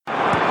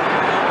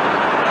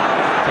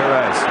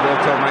Perez.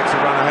 Wiltord makes a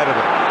run ahead of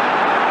him.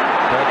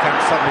 Bergkamp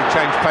suddenly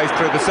changed pace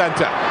through the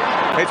centre.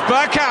 It's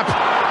Bergkamp!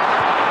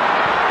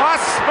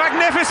 That's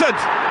magnificent!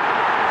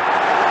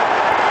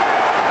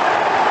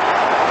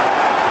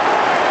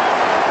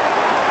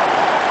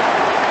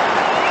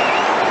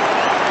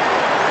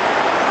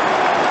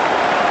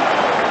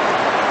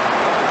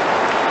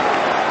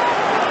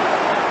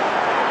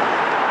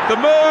 The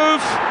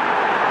move,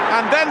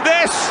 and then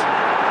this,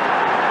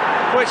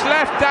 which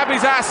left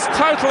Dabizas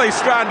totally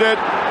stranded.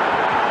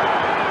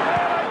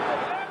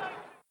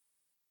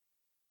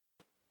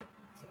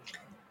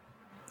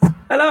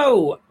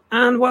 Hello,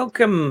 and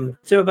welcome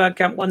to a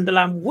Bergkamp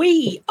Wonderland.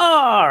 We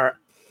are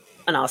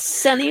an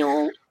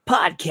Arsenal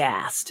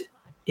podcast.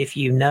 If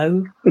you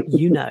know,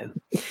 you know.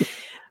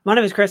 My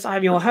name is Chris, I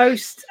am your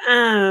host,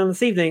 and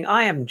this evening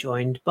I am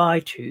joined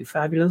by two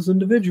fabulous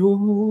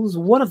individuals.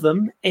 One of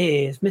them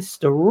is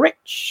Mr.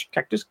 Rich,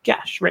 Cactus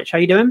Cash. Rich, how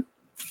you doing?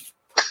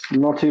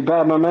 Not too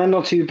bad, my man,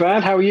 not too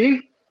bad. How are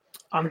you?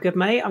 I'm good,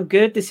 mate, I'm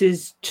good. This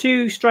is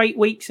 2 straight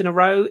weeks in a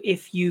row.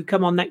 If you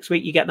come on next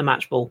week, you get the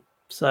match ball.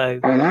 So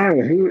I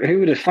know, who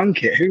would have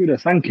thunk it? Who would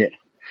have thunk it?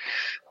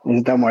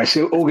 Don't worry,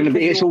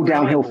 it's all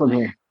downhill from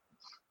here.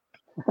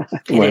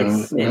 It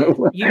is.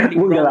 We'll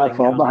get that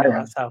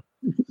far,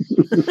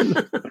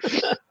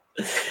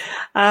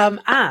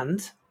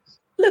 and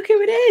look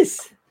who it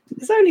is.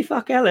 It's only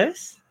fuck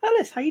Ellis.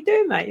 Ellis, how you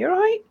doing, mate? You all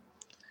right?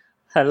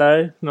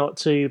 Hello, not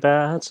too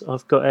bad.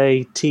 I've got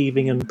a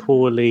teething and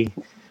poorly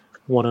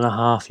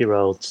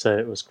 1.5-year-old, so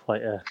it was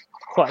quite a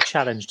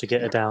challenge to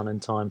get her down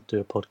in time to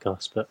do a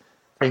podcast. But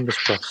fingers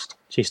crossed,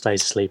 she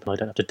stays asleep and I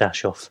don't have to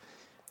dash off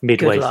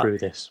midway through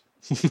this.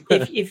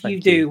 If you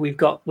do, we've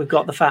got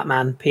the fat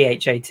man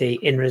PHAT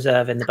in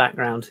reserve in the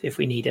background if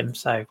we need him.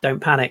 So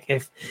don't panic.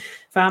 If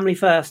family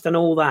first and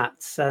all that.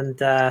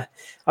 And I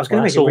was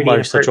going to make it really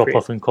almost a drop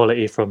off in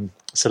quality from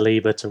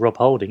Saliba to Rob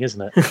Holding,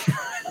 isn't it?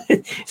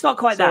 It's not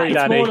quite that.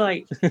 It's more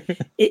like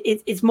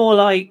it's more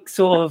like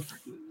sort of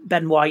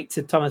Ben White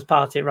to Thomas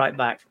Partey right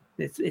back.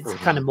 It's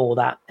kind of more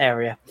that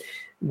area.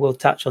 We'll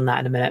touch on that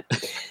in a minute.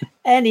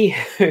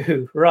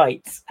 Anywho,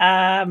 right.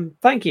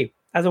 Thank you,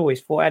 as always,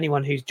 for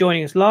anyone who's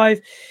joining us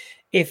live.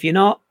 If you're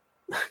not,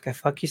 go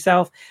fuck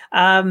yourself.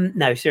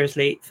 No,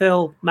 seriously.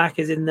 Phil, Mac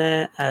is in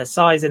there.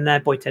 Sai's in there.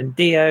 Boyten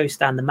Dio,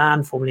 Stan the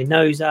Man, formerly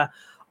Noza.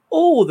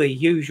 All the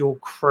usual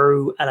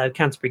crew. Hello,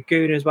 Canterbury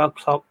Goon as well.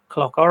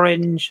 Clock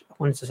Orange. I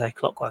wanted to say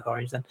Clockwork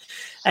Orange then.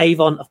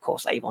 Avon, of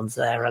course, Avon's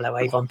there. Hello,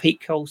 Avon.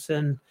 Pete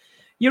Colson.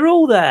 You're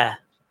all there.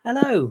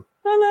 Hello.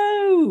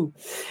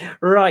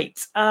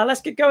 Right, let's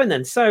get going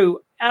then.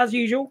 So, as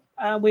usual,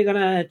 we're going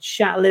to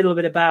chat a little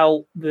bit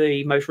about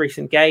the most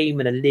recent game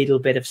and a little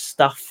bit of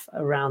stuff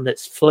around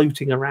that's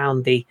floating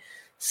around the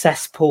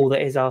cesspool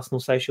that is Arsenal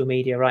social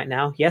media right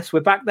now. Yes, we're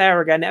back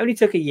there again. It only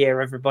took a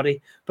year,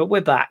 everybody, but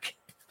we're back.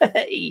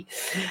 We're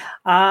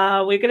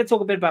going to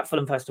talk a bit about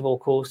Fulham first of all,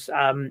 of course.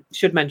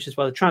 Should mention as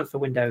well, the transfer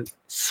window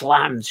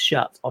slams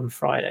shut on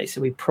Friday,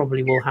 so we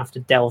probably will have to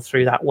delve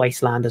through that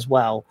wasteland as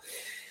well.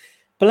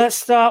 But let's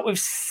start with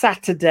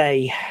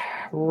Saturday.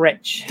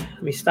 Rich,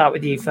 let me start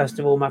with you first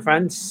of all, my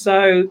friend.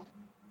 So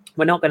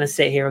we're not going to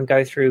sit here and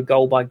go through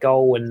goal by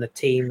goal and the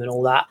team and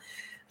all that.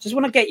 Just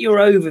want to get your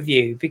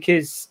overview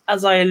because,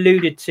 as I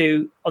alluded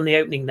to on the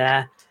opening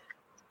there,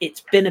 it's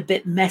been a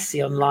bit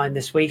messy online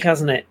this week,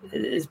 hasn't it?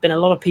 There's been a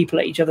lot of people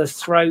at each other's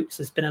throats.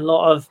 There's been a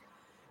lot of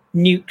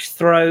nukes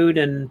thrown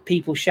and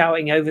people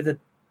shouting over the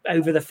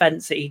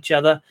fence at each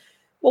other.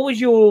 What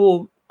was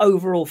your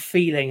overall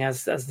feeling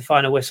as the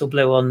final whistle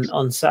blew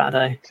on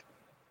Saturday?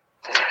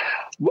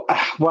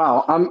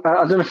 Wow, I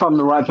don't know if I'm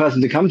the right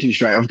person to come to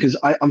straight off because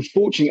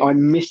unfortunately I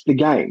missed the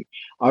game.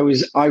 I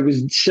was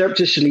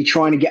surreptitiously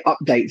trying to get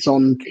updates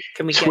on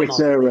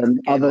Twitter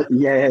and other.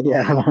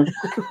 Yeah.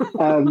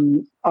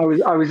 I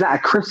was at a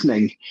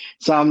christening,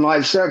 so I'm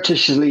like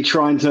surreptitiously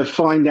trying to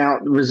find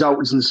out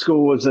results and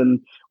scores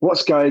and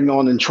what's going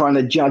on and trying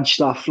to judge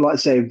stuff, like I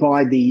say,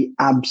 by the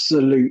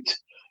absolute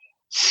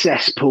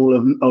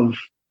cesspool of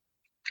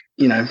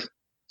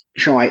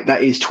shite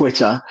that is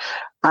Twitter.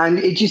 And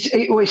it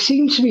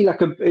seemed to me like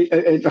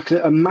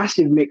a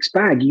massive mixed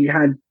bag. You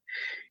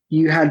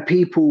had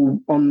people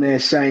on there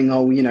saying,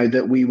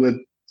 that we were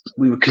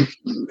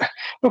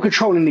not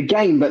controlling the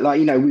game, but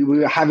we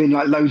were having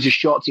like loads of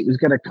shots. It was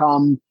going to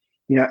come,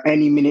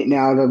 any minute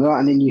now. Blah, blah.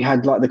 And then you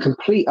had like the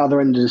complete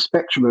other end of the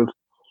spectrum of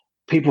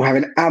people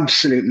having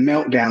absolute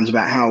meltdowns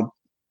about how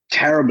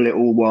terrible it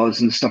all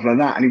was and stuff like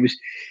that. And it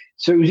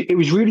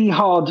was really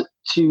hard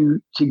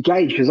to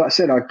gauge because, like I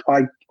said,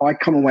 I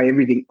come away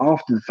everything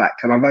after the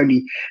fact, and I've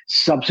only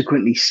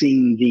subsequently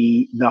seen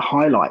the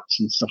highlights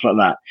and stuff like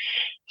that.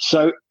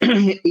 So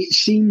it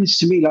seems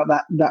to me like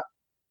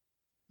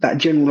that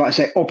general, like I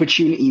say,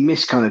 opportunity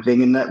miss kind of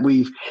thing, and that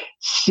we've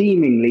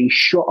seemingly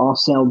shot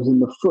ourselves in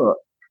the foot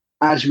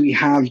as we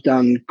have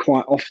done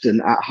quite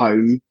often at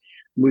home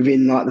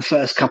within like the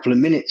first couple of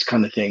minutes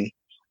kind of thing.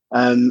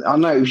 I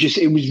know it was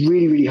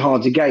really, really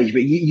hard to gauge,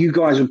 but you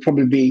guys would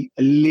probably be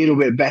a little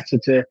bit better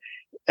to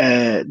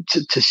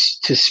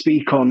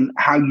speak on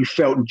how you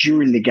felt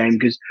during the game,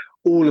 because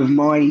all of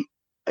my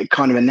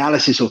kind of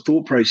analysis or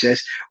thought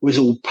process was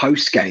all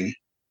post game,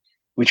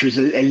 which was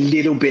a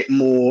little bit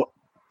more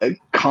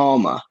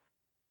calmer.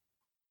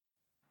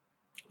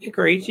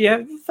 Agreed.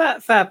 Yeah,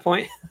 fair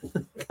point.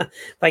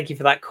 Thank you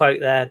for that quote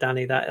there,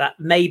 Danny. That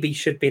maybe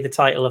should be the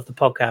title of the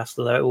podcast,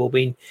 although it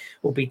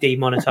will be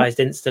demonetized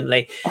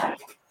instantly.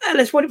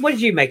 Alice, what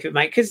did you make of it,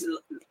 mate? Because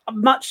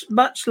much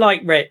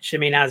like Rich, I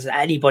mean, as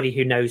anybody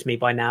who knows me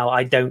by now,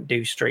 I don't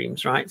do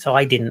streams, right? So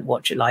I didn't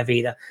watch it live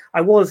either.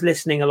 I was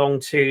listening along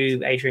to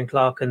Adrian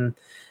Clark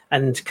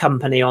and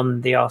company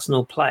on the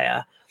Arsenal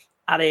Player,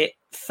 and it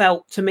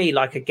felt to me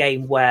like a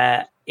game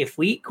where if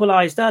we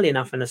equalised early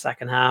enough in the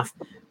second half,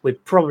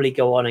 we'd probably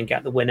go on and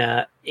get the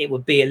winner. It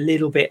would be a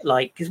little bit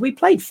like, because we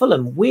played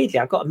Fulham, weirdly,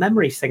 I've got a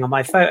memories thing on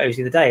my photos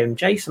the other day, and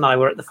Jason and I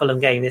were at the Fulham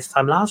game this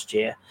time last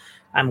year.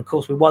 And of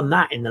course, we won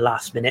that in the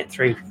last minute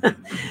through,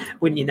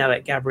 wouldn't you know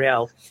it,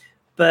 Gabriel.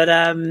 But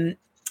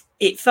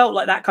it felt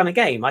like that kind of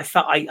game. I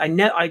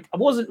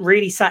wasn't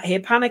really sat here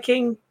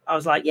panicking. I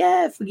was like,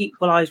 yeah, if we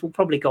equalise, we'll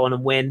probably go on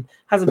and win.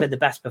 Hasn't been the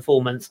best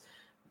performance.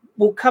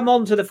 We'll come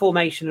on to the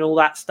formation and all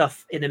that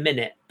stuff in a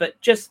minute. But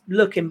just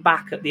looking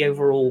back at the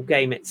overall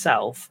game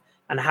itself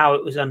and how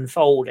it was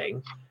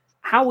unfolding,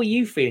 how were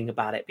you feeling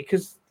about it?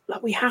 Because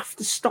we have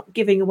to stop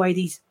giving away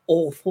these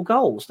awful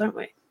goals, don't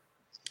we?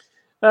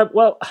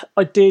 Well,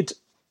 I did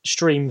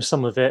stream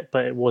some of it,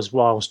 but it was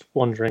whilst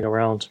wandering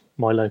around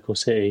my local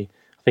city.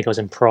 I think I was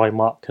in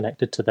Primark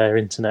connected to their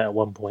internet at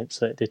one point,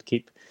 so it did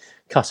keep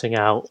cutting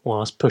out while I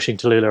was pushing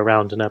Tallulah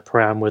around in a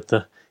pram with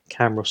the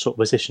camera sort of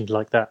positioned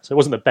like that. So it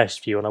wasn't the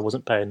best view, and I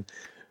wasn't paying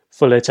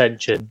full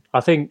attention.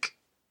 I think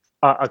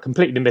I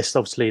completely missed,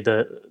 obviously,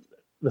 the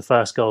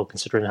first goal,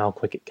 considering how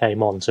quick it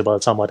came on. So by the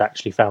time I'd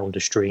actually found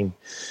a stream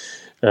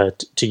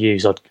to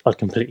use, I'd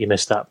completely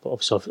missed that. But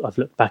obviously, I've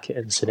looked back at it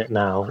and seen it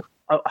now.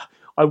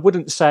 I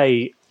wouldn't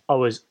say I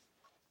was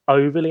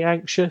overly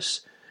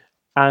anxious,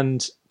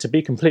 and to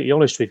be completely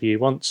honest with you,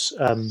 once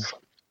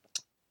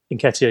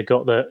Nketiah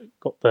got the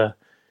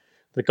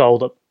goal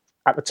that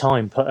at the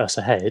time put us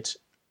ahead,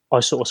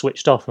 I sort of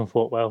switched off and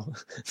thought, well,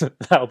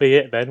 that'll be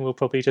it then. We'll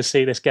probably just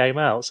see this game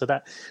out. So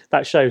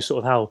that shows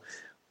sort of how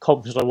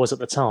confident I was at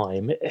the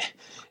time.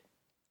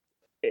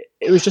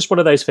 It was just one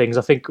of those things.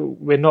 I think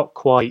we're not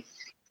quite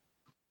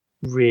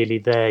really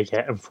there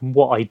yet, and from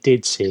what I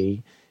did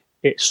see,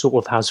 it sort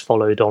of has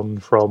followed on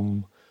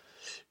from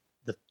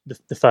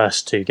the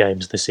first two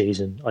games of the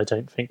season. I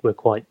don't think we're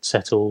quite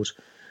settled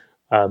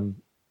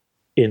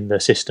in the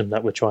system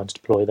that we're trying to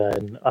deploy there,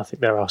 and I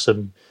think there are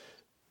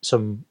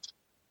still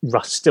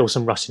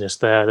some rustiness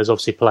there. There's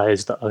obviously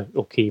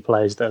key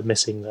players that are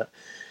missing that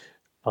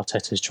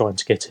Arteta's trying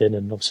to get in,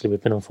 and obviously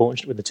we've been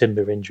unfortunate with the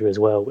Timber injury as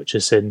well, which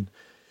has seen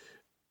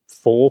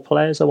 4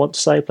 players, I want to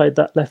say, played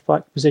that left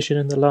back position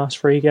in the last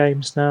 3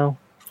 games now.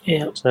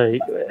 Yeah. So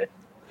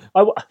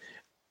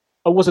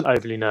I wasn't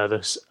overly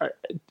nervous.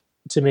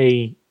 To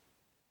me,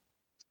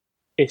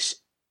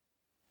 it's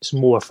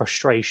more a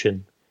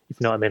frustration, if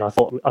you know what I mean. I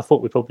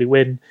thought we'd probably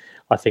win.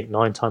 I think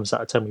 9 times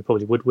out of 10 we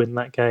probably would win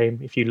that game.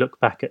 If you look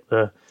back at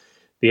the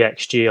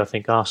XG, I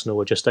think Arsenal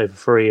were just over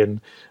 3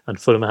 and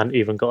Fulham hadn't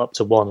even got up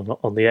to 1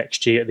 on the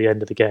XG at the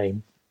end of the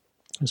game.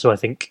 So I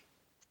think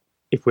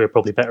if we were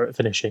probably better at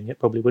finishing, it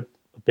probably would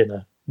have been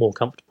a more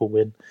comfortable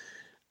win.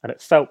 And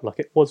it felt like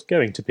it was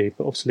going to be,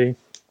 but obviously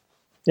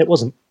it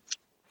wasn't.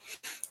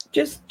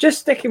 Just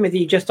sticking with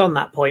you just on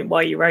that point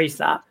while you raised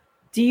that,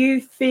 do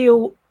you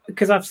feel,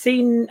 because I've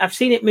seen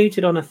it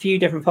mooted on a few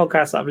different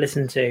podcasts that I've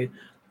listened to,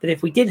 that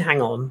if we did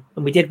hang on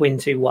and we did win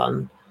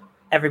 2-1,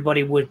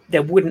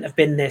 there wouldn't have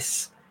been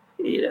this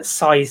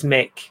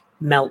seismic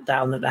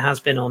meltdown that there has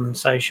been on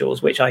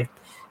socials, which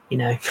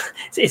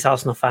it's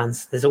Arsenal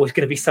fans. There's always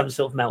going to be some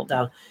sort of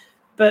meltdown.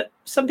 But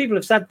some people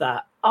have said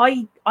that.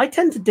 I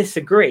tend to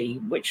disagree,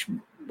 which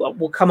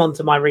will come on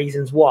to my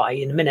reasons why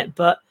in a minute.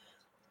 But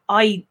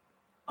I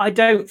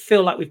don't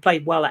feel like we've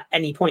played well at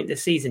any point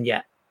this season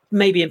yet.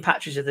 Maybe in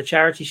patches of the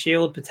Charity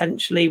Shield,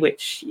 potentially,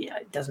 which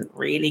it doesn't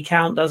really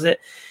count, does it?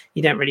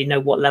 You don't really know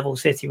what level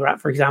City we're at,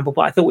 for example.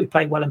 But I thought we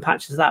played well in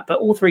patches of that. But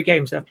all 3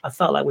 games, I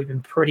felt like we've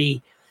been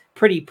pretty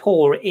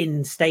poor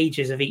in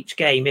stages of each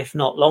game, if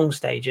not long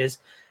stages.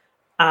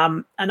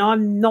 And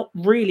I'm not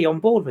really on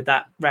board with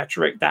that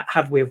rhetoric that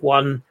had we have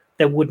won,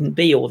 there wouldn't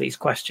be all these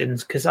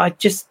questions, because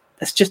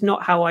that's just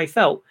not how I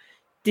felt.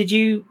 Did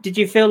you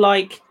feel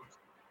like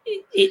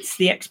it's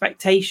the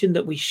expectation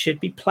that we should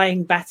be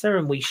playing better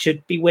and we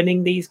should be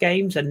winning these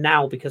games, and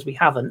now because we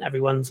haven't,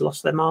 everyone's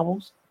lost their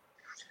marbles?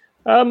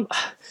 I'm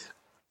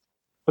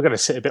going to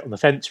sit a bit on the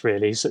fence,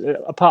 really.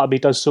 So a part of me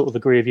does sort of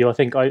agree with you. I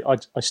think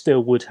I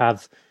still would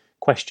have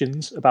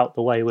questions about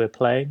the way we're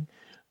playing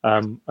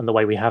and the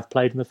way we have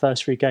played in the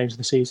first 3 games of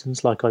the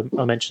seasons. Like I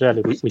mentioned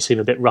earlier, we seem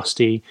a bit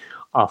rusty.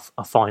 Our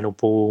final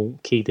ball,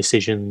 key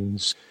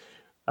decisions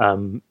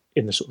in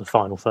the sort of the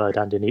final third,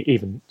 and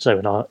even so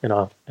in our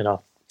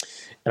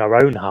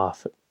own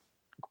half.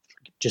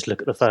 Just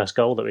look at the first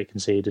goal that we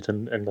conceded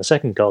and the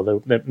second goal,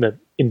 the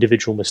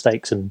individual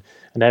mistakes and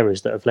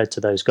errors that have led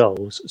to those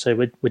goals. So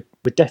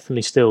we're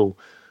definitely still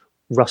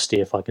rusty,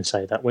 if I can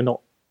say that. We're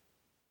not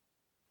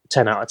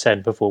 10 out of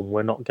 10 perform.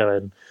 We're not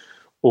going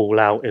all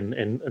out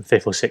in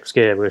fifth or sixth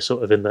gear. We're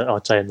sort of in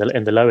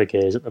the lower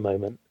gears at the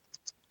moment.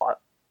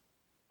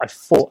 I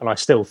thought, and I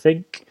still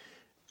think,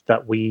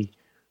 that we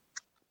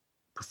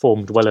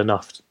performed well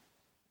enough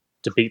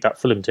to beat that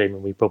Fulham team,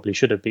 and we probably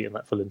should have beaten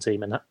that Fulham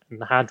team. And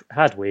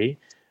had we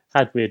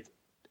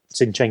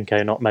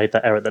Zinchenko not made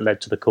that error that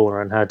led to the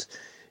corner, and had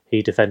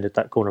he defended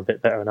that corner a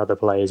bit better, and other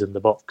players in the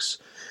box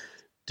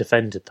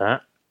defended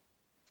that,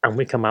 and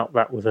we come out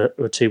that with a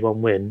 2-1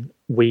 win,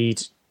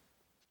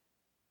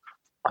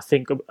 I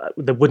think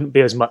there wouldn't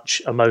be as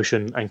much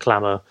emotion and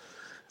clamour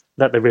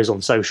that there is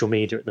on social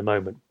media at the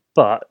moment.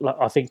 But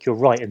I think you're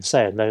right in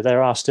saying, though,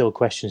 there are still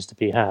questions to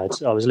be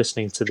had. I was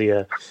listening to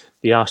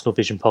the Arsenal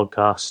Vision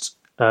podcast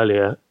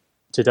earlier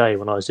today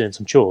when I was doing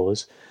some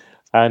chores,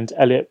 and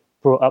Elliot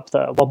brought up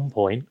that at one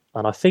point,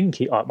 and I think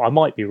I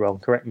might be wrong,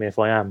 correct me if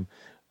I am,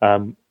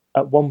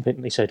 at one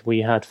point he said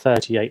we had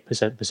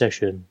 38%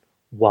 possession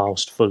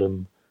whilst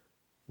Fulham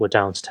were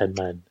down to 10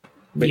 men,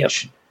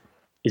 which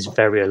is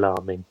very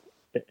alarming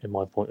in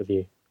my point of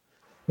view.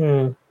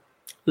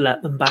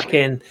 Let them back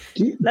in.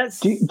 Do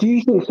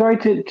you think? Sorry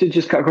to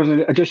just cut across.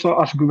 I just want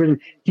to ask a question.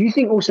 Do you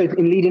think also,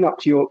 in leading up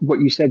to what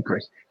you said,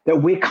 Chris,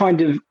 that we're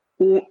kind of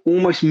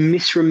almost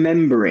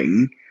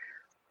misremembering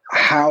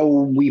how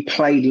we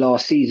played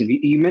last season?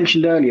 You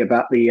mentioned earlier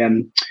about the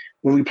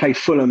when we played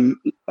Fulham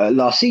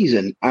last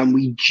season, and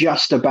we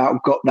just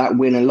about got that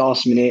winner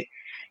last minute,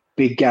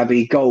 Big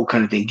Gabby goal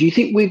kind of thing. Do you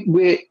think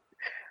we're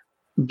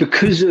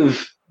because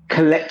of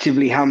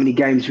collectively how many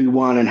games we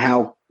won and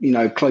how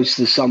close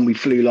to the sun we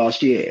flew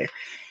last year,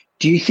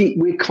 do you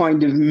think we're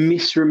kind of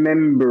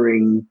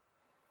misremembering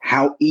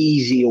how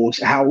easy or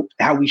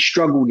how we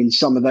struggled in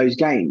some of those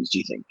games, do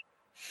you think?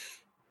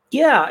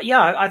 Yeah,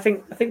 I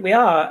think we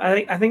are.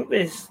 I think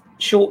there's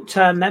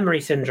short-term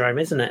memory syndrome,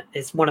 isn't it?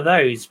 It's one of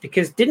those,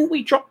 because didn't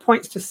we drop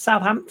points to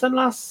Southampton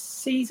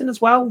last season as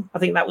well? I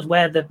think that was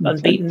where the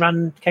unbeaten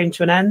run came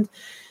to an end.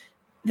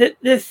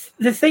 The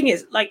thing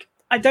is, like,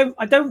 I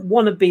don't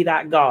want to be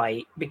that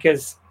guy,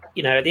 because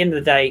at the end of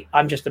the day,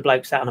 I'm just a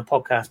bloke sat on a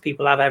podcast.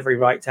 People have every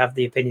right to have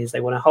the opinions they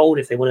want to hold.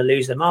 If they want to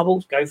lose their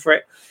marbles, go for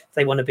it. If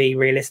they want to be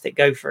realistic,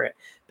 go for it.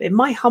 But in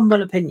my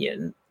humble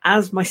opinion,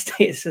 as my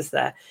status is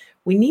there,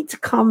 we need to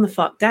calm the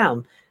fuck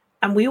down.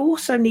 And we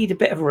also need a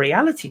bit of a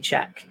reality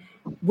check.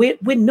 We're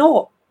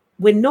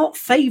not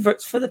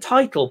favourites for the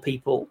title,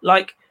 people.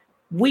 Like,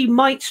 we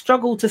might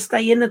struggle to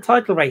stay in the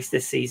title race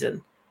this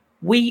season.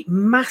 We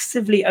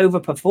massively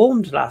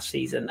overperformed last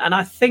season. And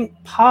I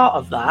think part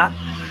of that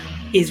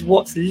is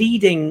what's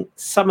leading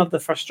some of the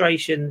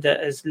frustration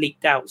that has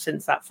leaked out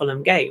since that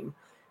Fulham game,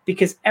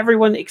 because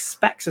everyone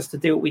expects us to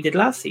do what we did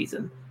last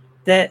season.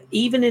 That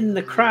even in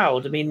the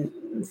crowd, I mean,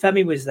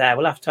 Femi was there.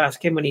 We'll have to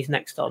ask him when he's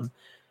next on.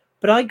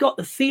 But I got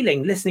the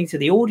feeling, listening to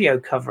the audio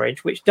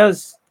coverage, which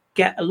does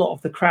get a lot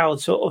of the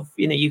crowd sort of,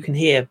 you can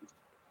hear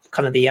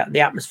kind of the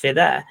atmosphere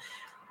there.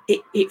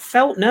 It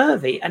felt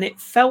nervy, and it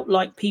felt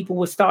like people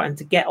were starting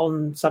to get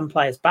on some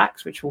players'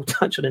 backs, which we'll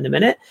touch on in a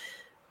minute.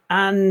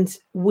 And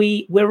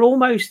we're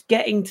almost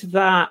getting to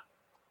that,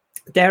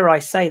 dare I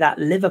say, that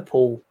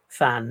Liverpool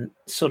fan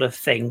sort of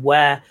thing,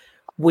 where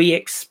we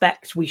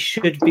expect we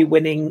should be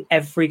winning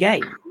every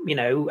game,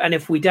 and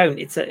if we don't,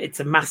 it's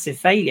a massive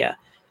failure.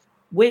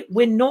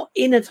 We're not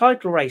in a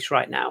title race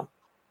right now,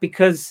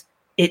 because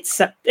it's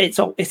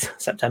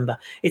September.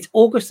 It's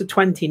August the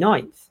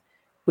 29th.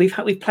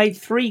 We've played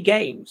 3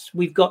 games.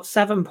 We've got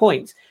 7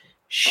 points.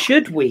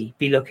 Should we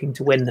be looking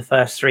to win the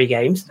first 3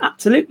 games?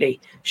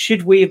 Absolutely.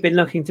 Should we have been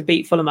looking to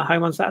beat Fulham at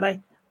home on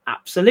Saturday?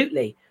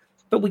 Absolutely.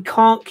 But we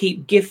can't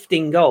keep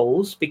gifting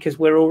goals, because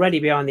we're already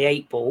behind the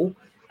 8 ball,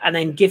 and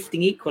then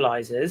gifting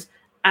equalisers.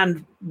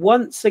 And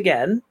once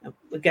again,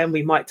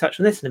 we might touch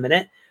on this in a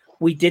minute,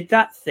 we did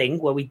that thing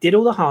where we did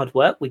all the hard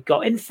work, we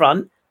got in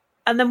front,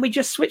 and then we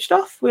just switched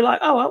off. We're like,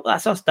 oh, well,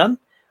 that's us done.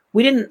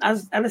 We didn't,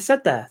 as Ella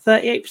said there,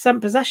 38%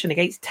 possession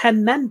against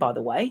 10 men, by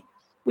the way.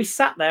 We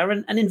sat there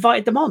and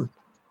invited them on.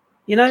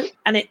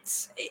 And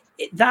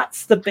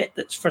that's the bit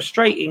that's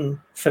frustrating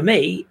for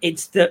me.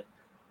 It's that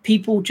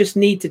people just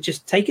need to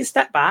just take a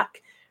step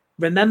back,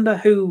 remember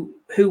who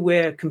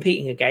we're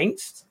competing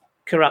against,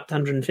 corrupt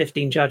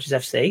 115 Judges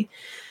FC,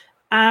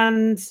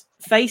 and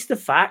face the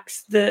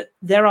facts that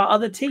there are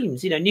other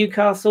teams.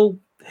 Newcastle,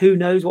 who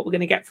knows what we're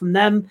going to get from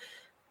them.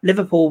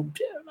 Liverpool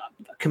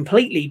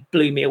completely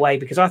blew me away,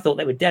 because I thought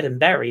they were dead and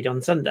buried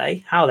on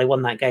Sunday. How they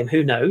won that game,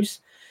 who knows?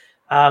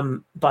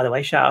 By the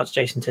way, shout out to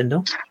Jason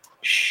Tyndall.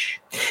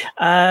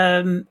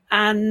 And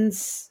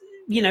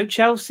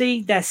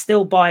Chelsea, they're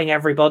still buying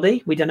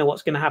everybody. We don't know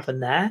what's going to happen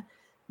there.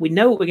 We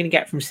know what we're going to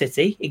get from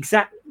City.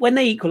 When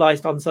they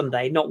equalised on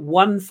Sunday, not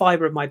one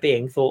fibre of my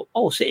being thought,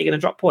 oh, City are going to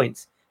drop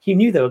points. You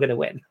knew they were going to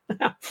win,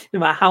 no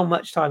matter how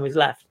much time was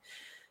left.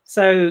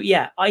 So,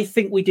 yeah, I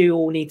think we do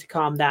all need to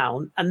calm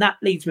down. And that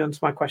leads me on to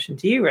my question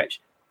to you, Rich.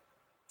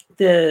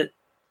 The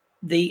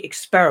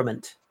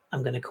experiment,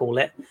 I'm going to call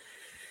it,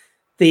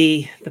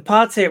 the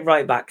Partey at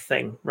right back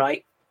thing,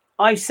 right?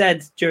 I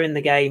said during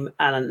the game,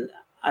 and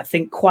I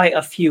think quite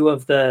a few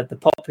of the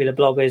popular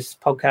bloggers,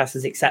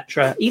 podcasters,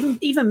 etc.,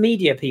 even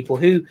media people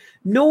who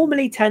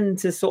normally tend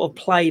to sort of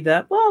play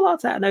the, well,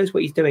 Arteta knows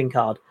what he's doing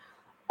card.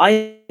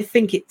 I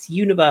think it's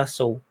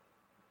universal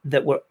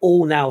that we're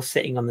all now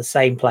sitting on the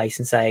same place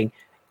and saying,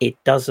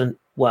 it doesn't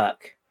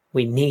work.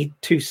 We need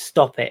to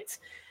stop it.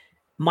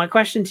 My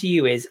question to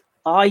you is,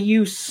 are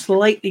you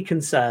slightly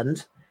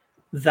concerned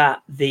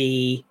that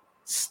the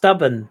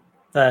stubborn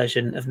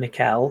version of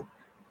Mikel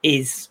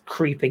is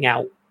creeping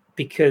out?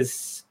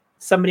 Because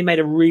somebody made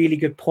a really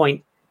good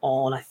point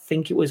on, I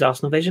think it was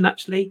Arsenal Vision,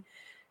 actually.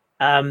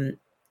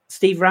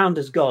 Steve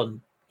Rounder's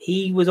gone.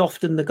 He was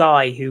often the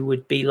guy who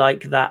would be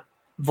like that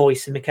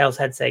voice in Mikel's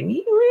head saying,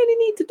 you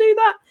really need to do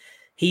that.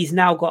 He's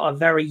now got a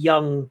very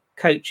young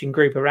coaching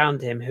group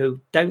around him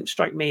who don't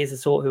strike me as the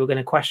sort who are going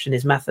to question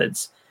his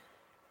methods.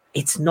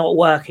 It's not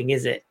working,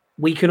 is it?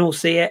 We can all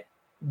see it.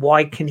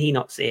 Why can he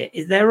not see it?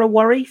 Is there a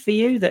worry for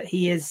you that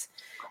he is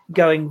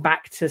going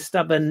back to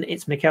stubborn,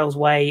 it's Mikel's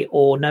way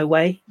or no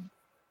way?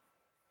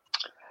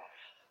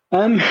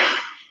 I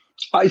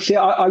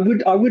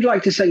would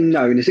like to say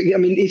no. I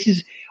mean, this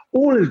is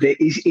all of it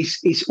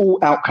is all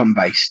outcome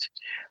based.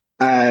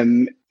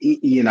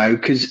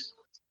 Because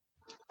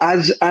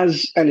as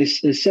Ellis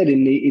has said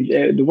in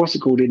the what's it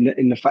called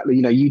in the fact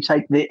that you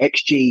take the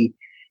XG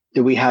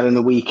that we had on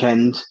the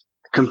weekend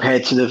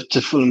compared to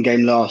the Fulham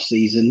game last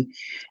season,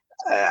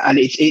 and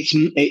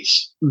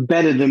it's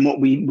better than what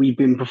we've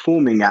been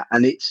performing at,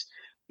 and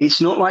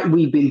it's not like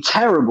we've been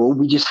terrible.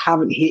 We just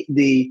haven't hit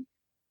the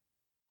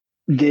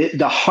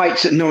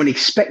heights that no one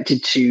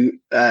expected to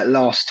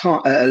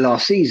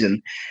last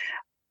season.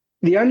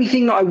 The only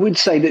thing that I would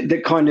say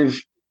that kind of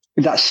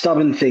that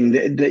stubborn thing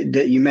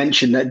that you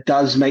mentioned that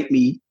does make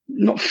me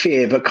not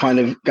fear but kind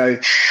of go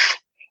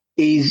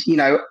is,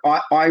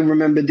 I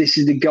remember this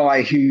is the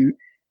guy who,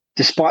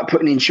 despite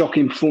putting in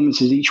shocking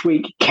performances each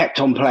week, kept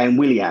on playing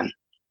Willian.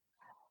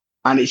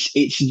 And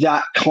it's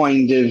that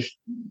kind of,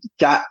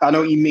 that, I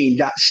know what you mean,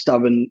 that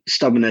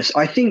stubbornness.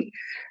 I think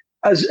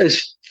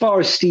as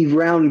far as Steve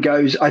Round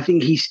goes, I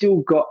think he's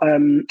still got,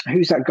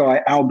 who's that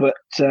guy? Albert,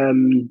 is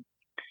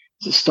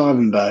it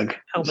Stuyvenberg?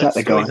 Albert is that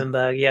the guy?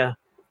 Stuyvenberg, yeah.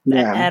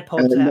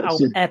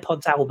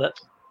 AirPods Albert.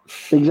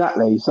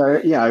 Exactly. So,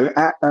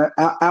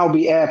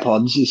 Albie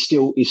AirPods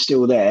is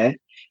still there,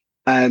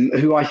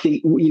 who I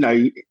think,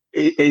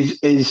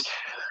 is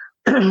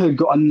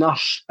got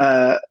enough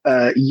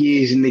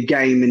years in the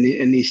game and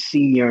is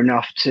senior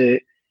enough to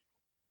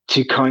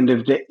kind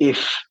of,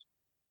 if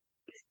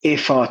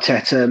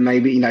Arteta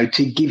maybe,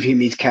 to give him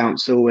his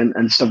counsel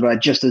and stuff like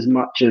that, just as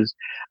much as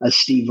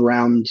Steve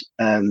Round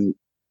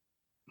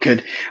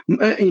could.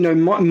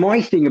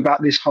 My thing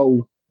about this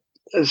whole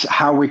is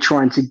how we're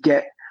trying to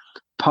get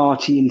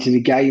Partey into the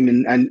game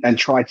and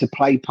try to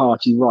play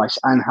Partey, Rice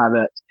and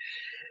Havertz.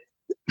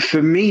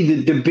 For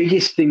me, the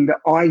biggest thing that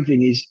I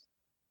think is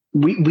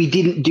we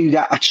didn't do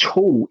that at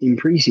all in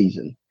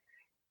pre-season.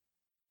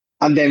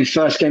 And then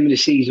first game of the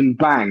season,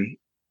 bang,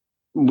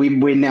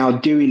 we're now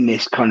doing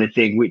this kind of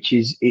thing, which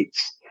is,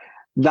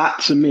 that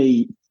to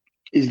me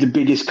is the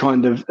biggest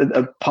kind of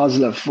a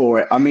puzzler for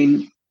it. I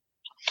mean,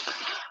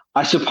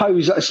 I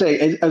suppose, I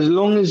say, as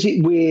long as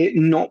we're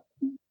not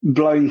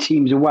blowing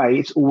teams away,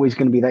 it's always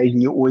going to be that,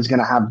 and you're always going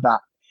to have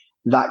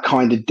that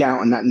kind of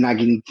doubt and that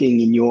nagging thing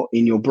in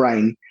your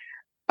brain.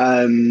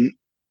 I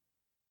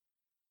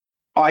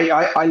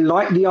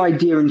like the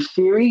idea in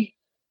theory.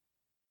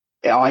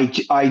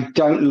 I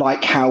don't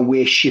like how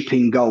we're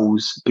shipping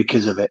goals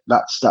because of it.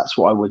 That's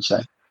what I would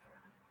say.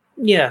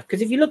 Yeah,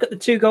 because if you look at the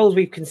 2 goals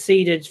we've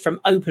conceded from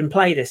open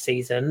play this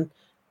season,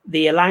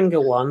 the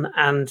Elanga one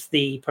and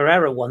the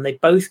Pereira one, they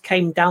both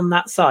came down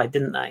that side,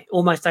 didn't they?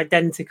 Almost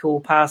identical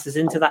passes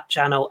into that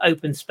channel,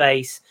 open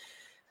space.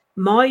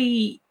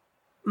 My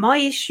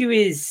issue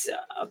is,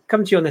 I'll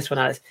come to you on this one,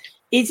 Alice.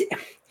 Is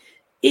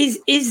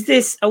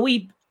this, are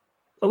we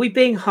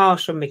being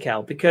harsh on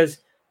Mikel? Because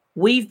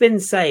we've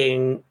been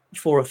saying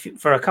for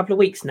a couple of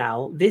weeks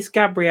now, this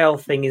Gabriel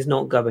thing is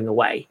not going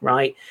away,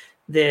 right?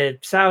 The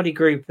Saudi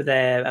group are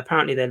there.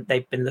 Apparently,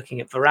 they've been looking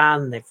at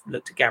Varane. They've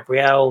looked at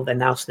Gabriel. They're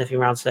now sniffing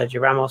around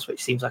Sergio Ramos,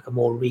 which seems like a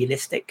more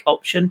realistic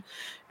option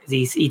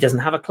because he doesn't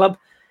have a club.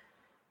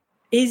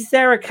 Is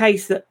there a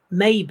case that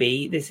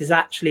maybe this is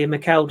actually a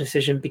Mikel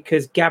decision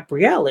because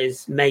Gabriel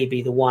is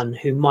maybe the one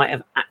who might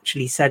have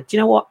actually said, you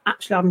know what,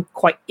 actually, I'm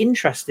quite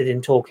interested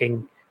in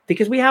talking,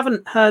 because we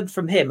haven't heard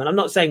from him. And I'm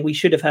not saying we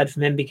should have heard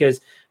from him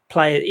because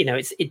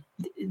the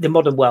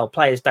modern world,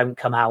 players don't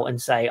come out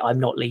and say, I'm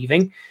not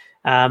leaving.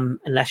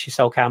 Unless you're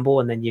Sol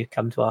Campbell and then you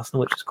come to Arsenal,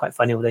 which was quite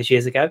funny all those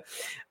years ago.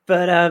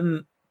 But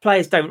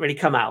players don't really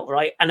come out,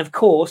 right? And of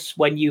course,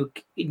 when you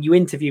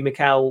interview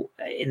Mikel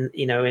in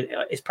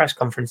his press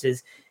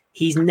conferences,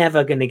 he's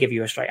never going to give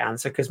you a straight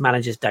answer because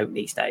managers don't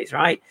these days,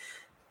 right?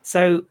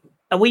 So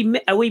are we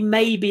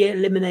maybe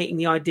eliminating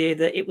the idea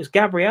that it was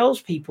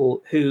Gabriel's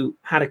people who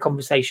had a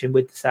conversation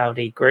with the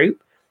Saudi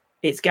group?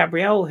 It's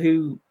Gabriel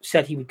who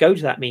said he would go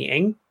to that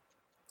meeting.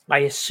 I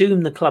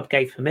assume the club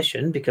gave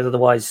permission because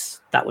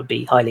otherwise that would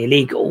be highly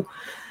illegal.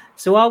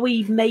 So are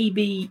we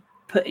maybe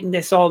putting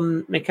this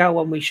on Mikel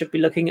when we should be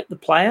looking at the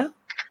player?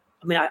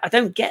 I mean, I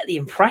don't get the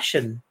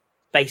impression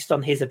based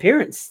on his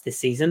appearance this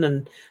season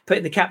and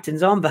putting the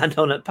captain's armband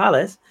on at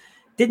Palace.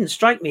 Didn't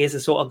strike me as the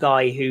sort of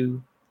guy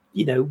who,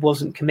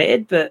 wasn't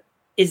committed. But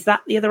is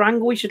that the other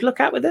angle we should look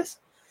at with this?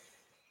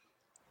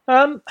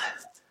 I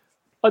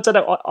don't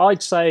know.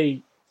 I'd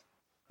say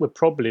we're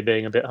probably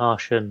being a bit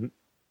harsh on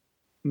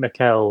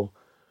Mikel,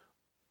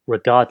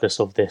 regardless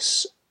of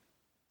this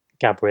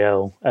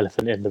Gabriel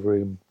elephant in the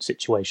room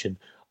situation.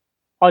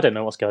 I don't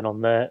know what's going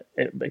on there.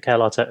 Mikel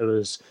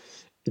Arteta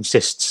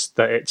insists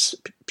that it's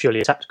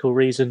purely a tactical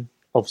reason.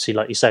 Obviously,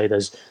 like you say,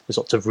 there's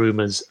lots of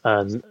rumours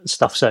and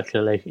stuff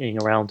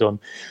circulating around on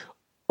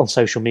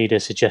social media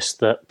suggests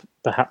that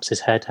perhaps his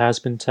head has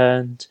been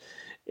turned.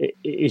 It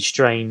is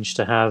strange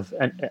to have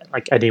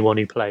anyone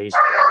who plays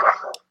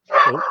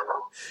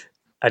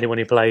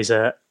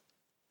a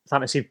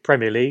fantasy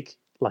Premier League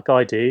like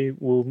I do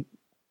will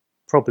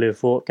probably have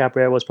thought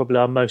Gabriel was probably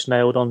our most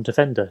nailed on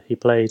defender. He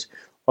played,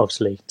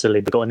 obviously,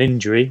 Saliba got an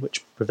injury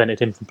which prevented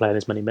him from playing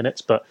as many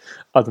minutes, but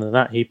other than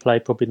that, he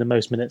played probably the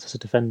most minutes as a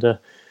defender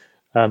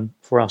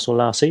for Arsenal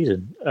last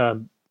season.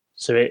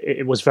 So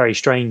it was very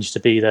strange to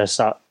be there at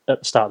the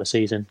start of the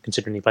season,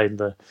 considering he played in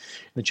the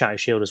Charity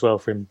Shield as well,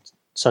 for him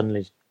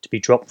suddenly to be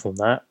dropped from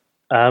that.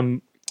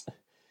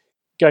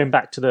 Going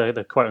back to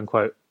the quote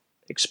unquote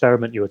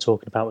experiment you were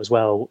talking about as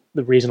well,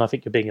 the reason I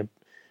think you're being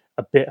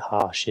a bit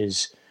harsh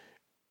is,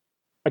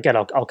 again,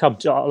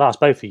 I'll ask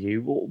both of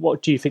you.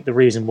 What do you think the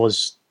reason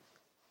was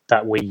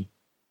that we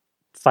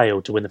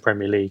failed to win the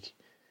Premier League,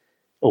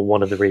 or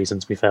one of the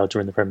reasons we failed to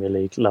win the Premier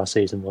League last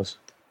season was,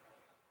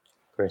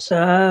 Chris?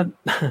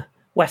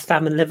 West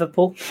Ham and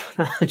Liverpool.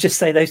 I'll just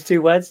say those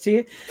two words to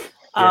you.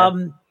 Yeah.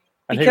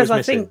 Because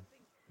I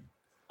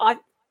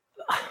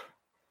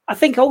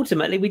think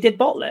ultimately we did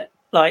bottle it.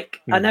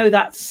 I know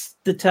that's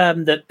the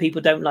term that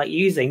people don't like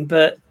using,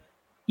 but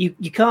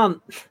you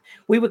can't.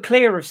 We were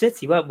clear of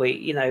City, weren't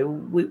we?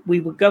 We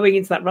were going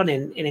into that run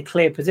in a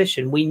clear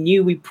position. We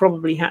knew we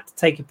probably had to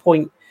take a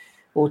point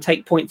or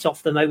take points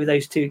off them over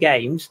those two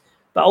games.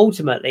 But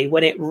ultimately,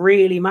 when it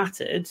really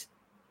mattered,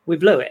 we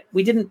blew it.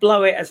 We didn't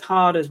blow it as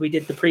hard as we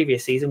did the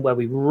previous season, where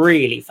we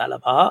really fell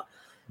apart.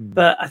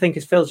 But I think,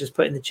 as Phil's just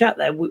put in the chat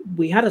there,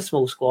 we had a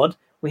small squad.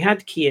 We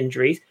had key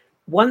injuries.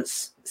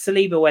 Once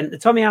Saliba went, the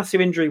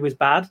Tomiyasu injury was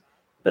bad,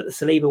 but the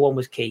Saliba one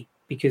was key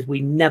because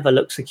we never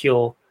looked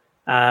secure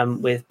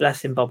with,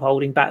 bless him, Bob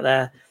Holding back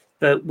there.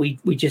 But we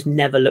just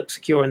never looked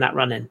secure in that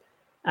run-in.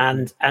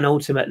 And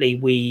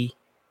ultimately,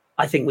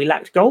 I think we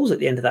lacked goals at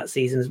the end of that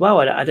season as well.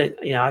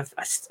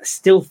 I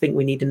still think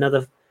we need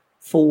another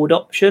forward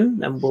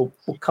option, and we'll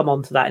come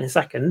on to that in a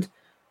second.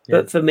 Yeah.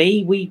 But for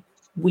me, we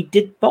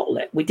did bottle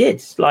it. We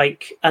did.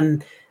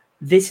 And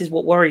this is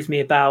what worries me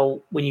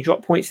about when you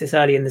drop points this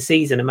early in the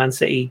season and Man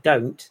City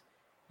don't,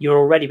 you're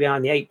already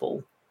behind the 8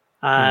 ball.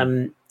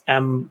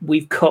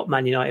 We've got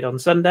Man United on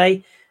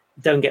Sunday.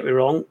 Don't get me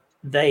wrong.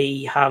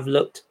 They have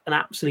looked an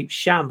absolute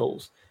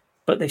shambles,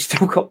 but they've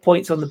still got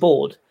points on the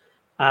board,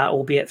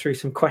 albeit through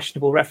some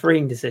questionable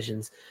refereeing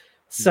decisions.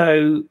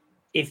 So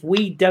if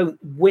we don't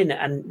win,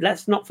 and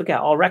let's not forget,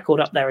 our record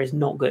up there is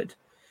not good.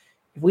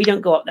 If we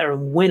don't go up there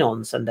and win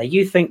on Sunday,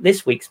 you think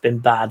this week's been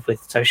bad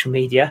with social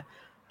media.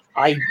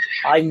 I'm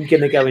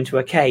going to go into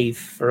a cave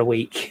for a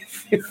week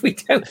if we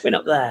don't win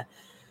up there.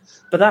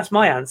 But that's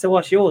my answer.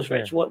 What's yours,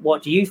 Rich?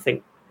 What do you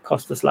think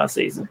cost us last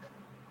season?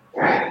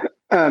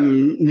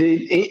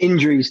 The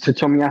injuries to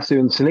Tomiyasu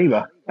and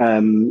Saliba.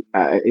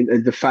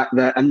 The fact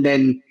that, and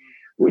then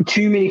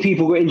too many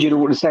people got injured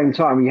all at the same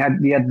time. We had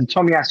the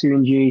Tomiyasu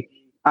injury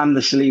and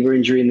the Saliba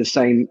injury in the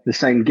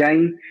same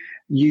game.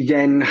 You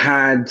then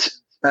had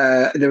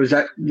there was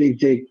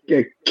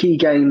the key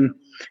game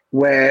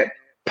where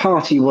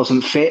Partey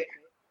wasn't fit,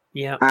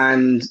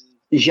 and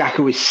Xhaka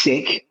was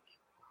sick.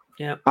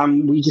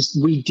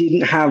 We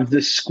didn't have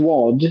the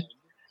squad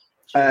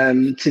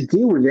to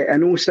deal with it.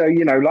 And also,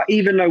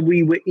 even though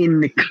we were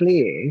in the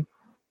clear,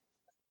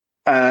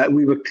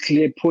 we were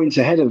clear points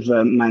ahead of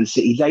Man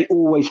City. They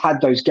always had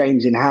those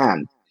games in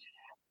hand.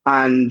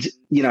 And,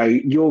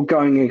 you're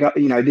going,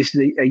 this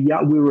is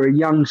we were a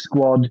young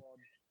squad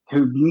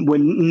who were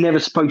never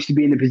supposed to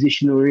be in the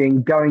position we were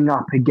in, going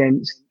up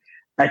against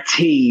a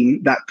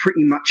team that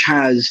pretty much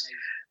has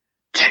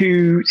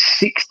 2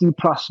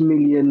 60+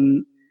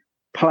 million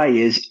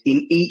players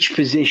in each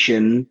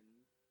position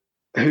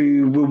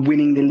who were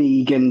winning the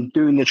league and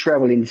doing the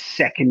treble in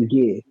second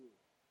gear.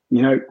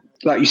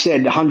 Like you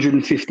said,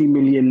 150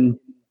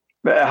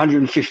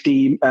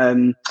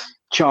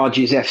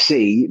 charges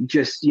FC,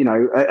 just,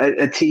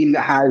 a team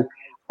that has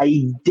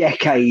a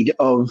decade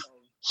of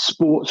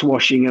sports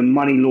washing and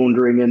money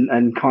laundering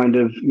and kind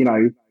of,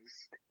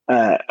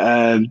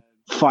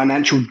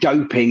 financial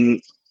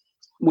doping.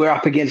 We're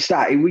up against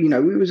that. It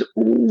was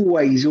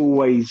always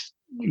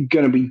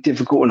going to be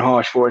difficult and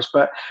harsh for us.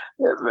 But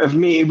of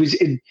me, it was,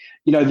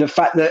 the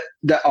fact that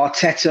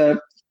Arteta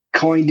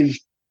kind of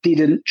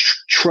didn't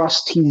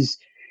trust his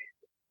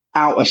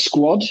outer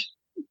squad,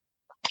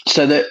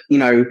 so that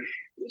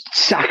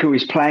Saka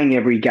is playing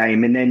every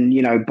game, and then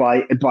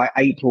by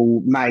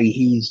April, May,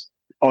 he's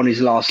on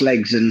his last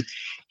legs, and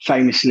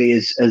famously,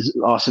 as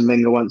Arsene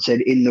Wenger once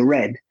said, in the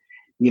red.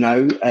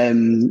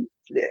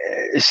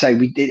 So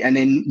we did, and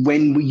then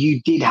when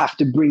you did have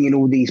to bring in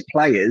all these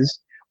players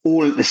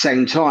all at the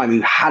same time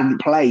who hadn't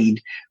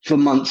played for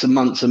months and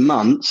months and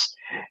months,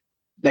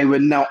 they were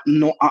not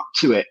up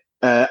to it.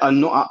 And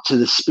not up to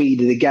the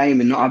speed of the game,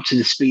 and not up to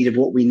the speed of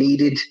what we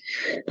needed,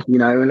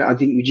 And I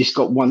think we just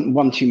got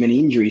one too many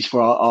injuries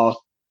for our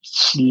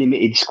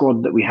limited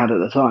squad that we had at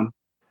the time.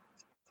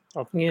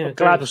 I'm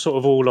glad we're sort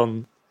of all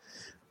on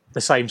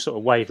the same sort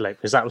of wavelength,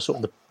 because that was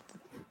sort of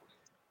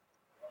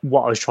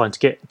what I was trying to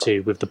get to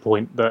with the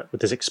point that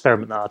with this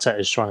experiment that Arteta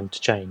is trying to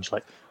change.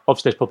 Like,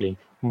 obviously, there's probably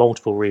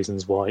multiple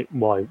reasons why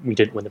we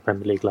didn't win the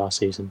Premier League last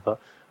season, but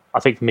I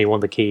think for me, one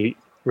of the key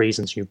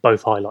reasons, you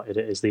both highlighted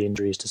it, is the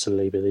injuries to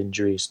Saliba, the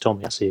injuries to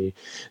Tomiyasu,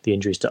 the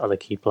injuries to other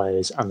key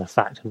players, and the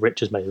fact, and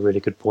Rich has made a really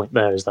good point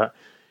there, is that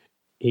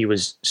he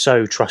was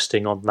so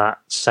trusting on that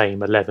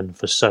same 11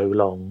 for so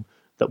long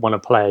that when a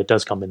player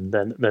does come in,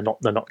 then they're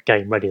not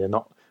game ready, they're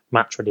not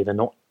match ready, they're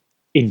not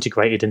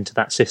integrated into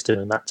that system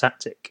and that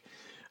tactic.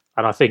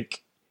 And I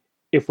think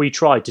if we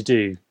tried to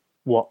do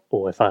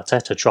if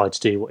Arteta tried to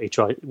do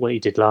what he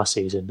did last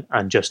season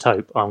and just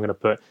hope, I'm going to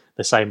put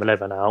the same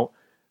 11 out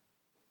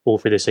all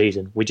through the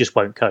season, we just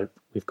won't cope.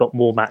 We've got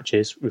more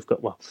matches. We've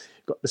got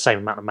the same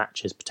amount of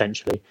matches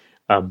potentially,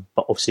 but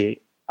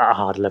obviously at a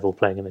harder level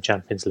playing in the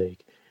Champions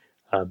League.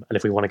 And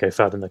if we want to go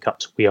further in the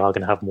Cups, we are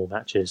going to have more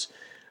matches.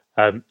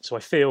 So I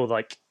feel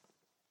like,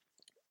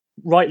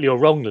 rightly or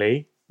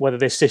wrongly, whether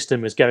this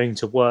system is going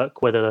to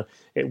work, whether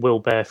it will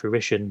bear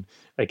fruition,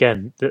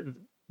 again, the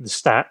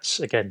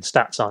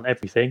stats aren't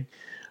everything,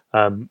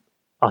 are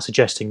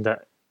suggesting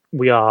that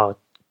we are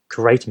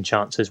creating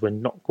chances, we're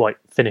not quite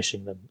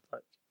finishing them.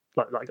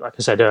 Like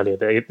I said earlier,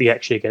 the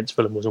XG against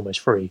Fulham was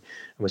almost 3 and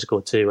we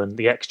scored 2, and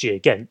the XG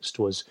against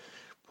was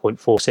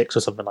 0.46 or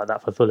something like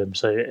that for Fulham.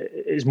 So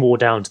it's more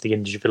down to the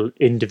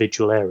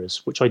individual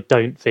errors, which I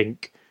don't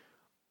think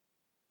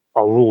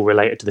are all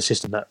related to the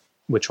system that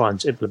we're trying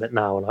to implement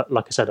now. And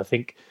like I said, I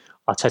think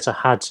Arteta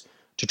had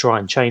to try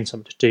and change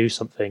something, to do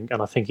something,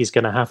 and I think he's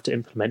going to have to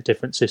implement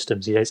different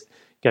systems. He is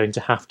going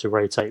to have to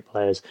rotate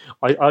players.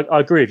 I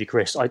agree with you,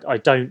 Chris. I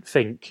don't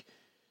think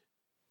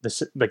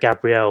the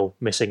Gabriel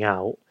missing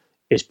out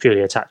is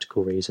purely a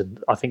tactical reason.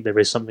 I think there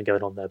is something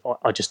going on there, but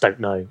I just don't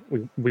know.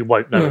 We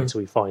won't know until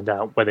we find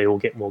out whether they all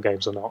get more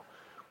games or not.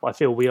 But I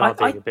feel we are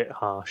being a bit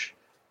harsh.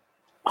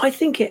 I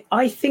think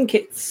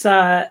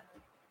the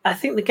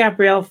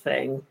Gabriel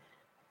thing,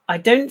 I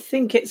don't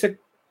think it's a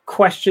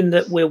question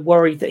that we're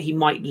worried that he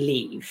might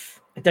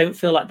leave. I don't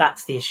feel like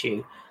that's the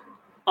issue.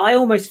 I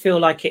almost feel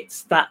like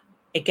it's that,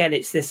 again,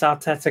 it's this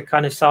Arteta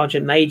kind of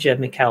Sergeant Major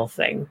Mikel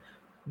thing,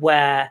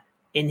 where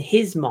in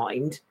his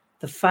mind,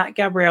 the fact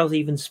Gabriel's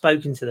even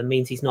spoken to them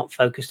means he's not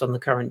focused on the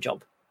current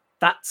job.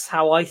 That's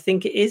how I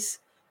think it is.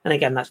 And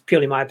again, that's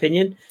purely my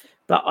opinion.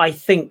 But I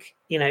think,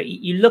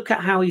 you look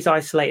at how he's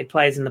isolated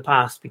players in the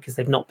past because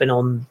they've not been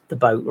on the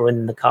boat or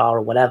in the car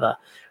or whatever.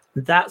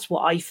 That's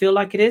what I feel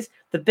like it is.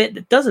 The bit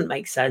that doesn't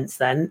make sense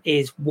then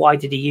is, why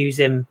did he use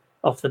him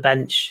off the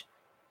bench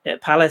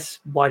at Palace?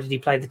 Why did he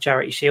play the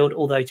Charity Shield?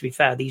 Although, to be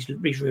fair, these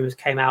rumours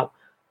came out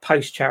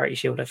post-Charity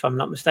Shield, if I'm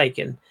not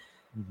mistaken.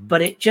 Mm-hmm.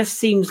 But it just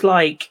seems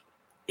like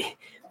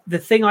the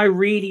thing I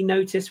really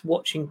noticed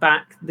watching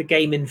back the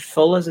game in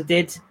full, as I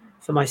did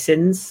for my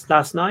sins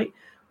last night,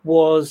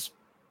 was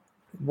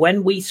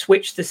when we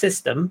switched the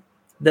system,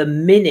 the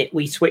minute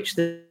we switched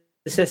the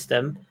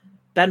system,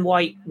 Ben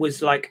White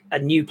was like a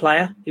new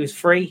player. He was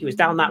free. He was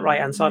down that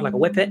right-hand side like a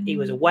whippet. He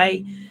was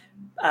away.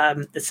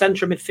 The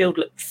centre of midfield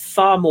looked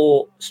far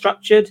more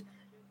structured.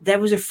 There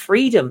was a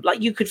freedom.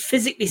 Like, you could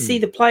physically see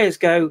the players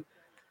go,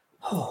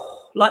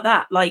 like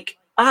that. Like,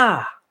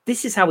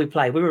 this is how we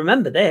play. We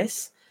remember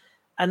this.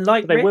 And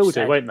like they Rich will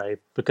said, do, won't they?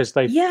 Because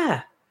they've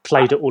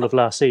played it all of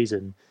last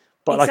season.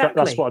 But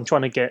exactly. That's what I'm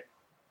trying to get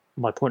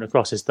my point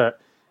across, is that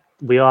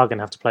we are going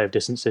to have to play with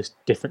different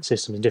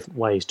systems in different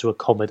ways to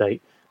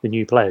accommodate the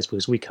new players,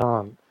 because we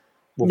can't.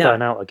 We'll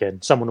burn out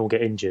again. Someone will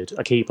get injured.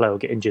 A key player will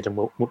get injured, and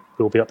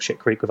we'll be up shit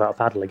creek without a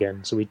paddle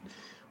again. So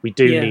we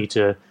do need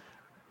to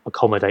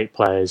accommodate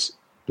players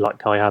like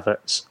Kai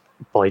Havertz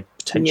by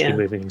potentially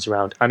moving things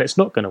around. And it's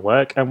not going to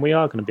work, and we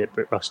are going to be a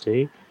bit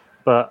rusty.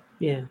 But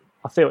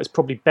I feel it's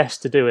probably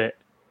best to do it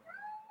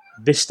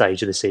this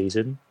stage of the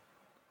season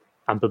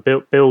and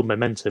build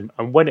momentum.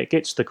 And when it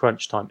gets to the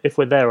crunch time, if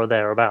we're there or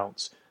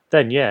thereabouts,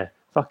 then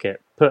fuck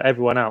it. Put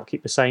everyone out,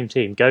 keep the same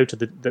team, go to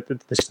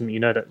the system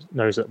that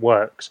knows that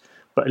works.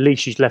 But at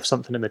least you've left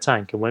something in the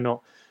tank, and we're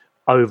not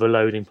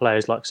overloading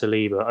players like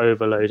Saliba,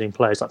 overloading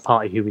players like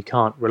Partey, who we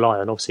can't rely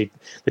on. Obviously,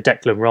 the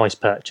Declan Rice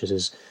purchase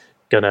is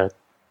going to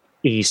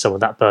ease some of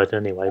that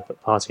burden anyway, but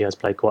Partey has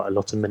played quite a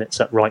lot of minutes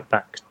at right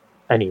back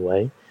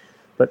anyway.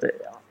 But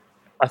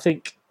I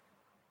think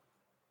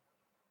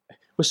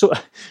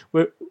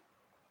we're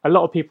a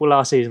lot of people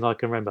last season, I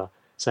can remember,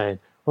 saying,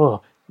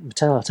 Mikel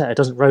Arteta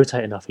doesn't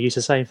rotate enough. He used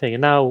the same thing.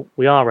 And now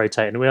we are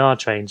rotating, we are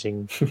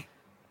changing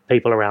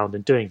people around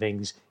and doing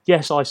things.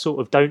 Yes, I sort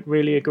of don't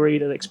really agree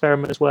that the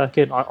experiment is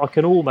working. I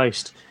can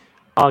almost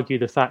argue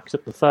the fact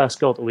that the first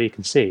goal that we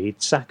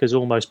concede, Saka's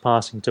almost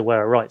passing to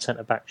where a right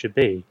centre-back should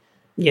be.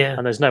 Yeah.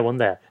 And there's no one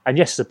there. And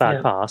yes, it's a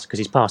bad pass because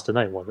he's passed to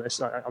no one.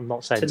 I'm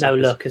not saying... It's a no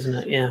look, isn't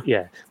it? Yeah.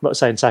 Yeah. I'm not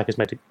saying Saka's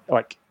made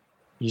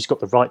he's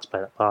got the right to play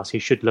that pass. He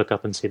should look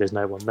up and see there's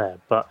no one there.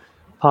 But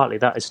partly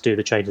that is to do with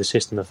the change of the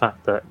system, the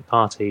fact that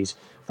Partey's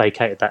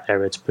vacated that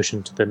area to push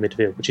into the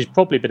midfield, which he's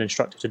probably been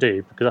instructed to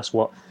do because that's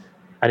what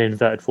an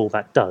inverted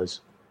fullback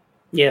does.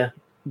 Yeah.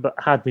 But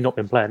had we not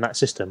been playing that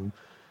system,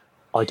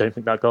 I don't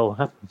think that goal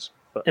happens.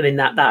 But I mean,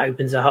 that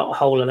opens a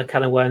whole other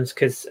can of worms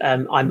because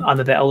I'm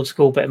a bit old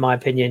school, but in my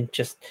opinion,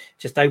 just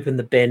open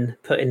the bin,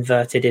 put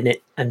inverted in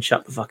it, and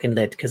shut the fucking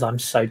lid because I'm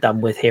so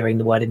done with hearing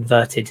the word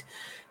inverted.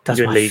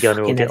 You and Lee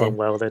Gunner will get on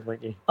well then,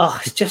 won't you? Oh,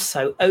 it's just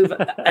so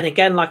over. And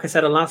again, like I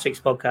said on last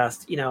week's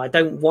podcast, I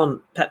don't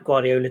want Pep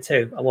Guardiola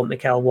 2. I want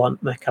Mikel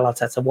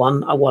Arteta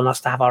 1. I want us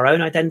to have our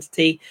own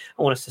identity.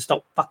 I want us to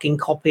stop fucking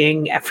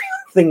copying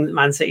everything that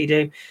Man City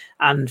do.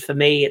 And for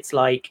me, it's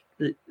like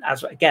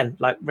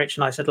Rich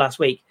and I said last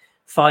week,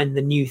 find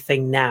the new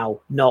thing now,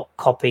 not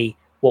copy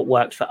what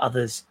works for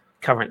others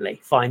currently.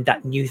 Find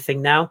that new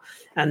thing now.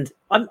 And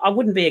I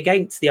wouldn't be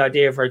against the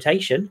idea of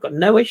rotation. Got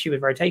no issue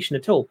with rotation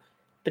at all.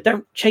 But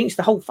don't change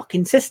the whole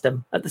fucking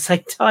system at the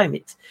same time.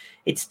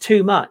 It's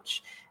too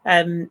much.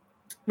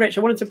 Rich,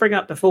 I wanted to bring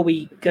up before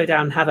we go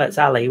down Havertz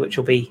alley, which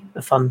will be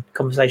a fun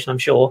conversation, I'm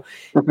sure.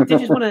 Did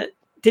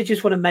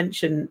just want to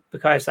mention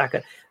Bukayo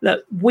Saka.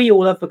 Look, we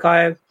all love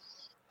Bukayo.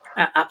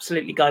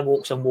 Absolutely, guy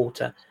walks on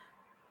water.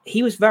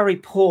 He was very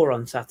poor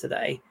on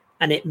Saturday,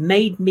 and it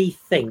made me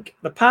think.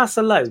 The pass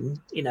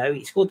alone,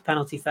 he scored the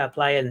penalty, fair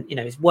play, and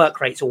his work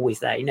rate's always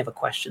there. You never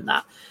question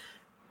that.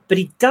 But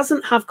he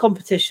doesn't have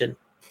competition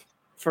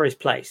for his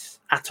place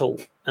at all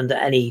under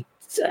any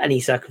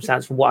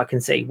circumstance from what I can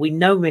see. We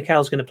know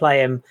Mikel's going to play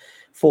him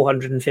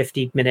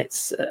 450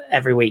 minutes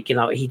every week.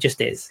 He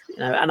just is.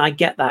 And I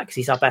get that because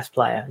he's our best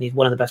player and he's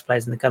one of the best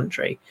players in the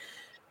country.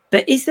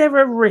 But is there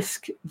a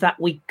risk that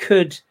we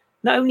could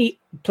not only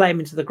play him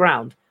into the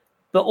ground,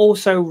 but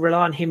also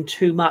rely on him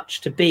too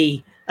much to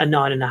be a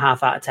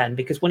 9.5 out of 10?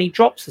 Because when he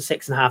drops a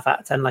 6.5 out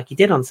of 10 like he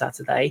did on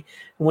Saturday,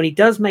 and when he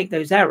does make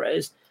those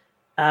errors,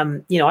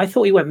 I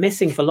thought he went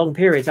missing for long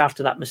periods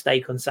after that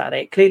mistake on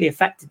Saturday. It clearly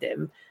affected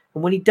him.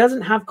 And when he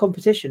doesn't have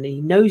competition and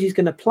he knows he's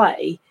going to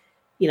play,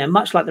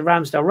 much like the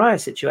Ramsdale Raya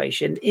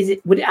situation,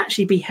 would it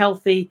actually be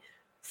healthy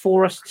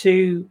for us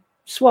to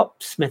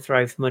swap Smith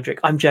Rowe for Mudryk?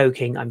 I'm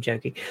joking.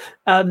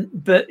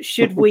 But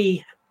should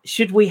we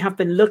have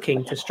been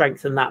looking to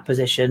strengthen that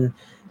position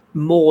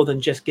more than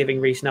just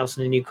giving Reece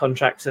Nelson a new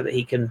contract so that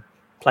he can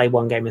play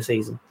one game a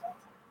season?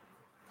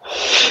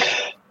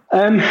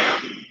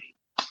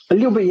 A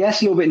little bit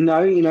yes, a little bit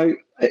no.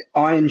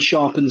 Iron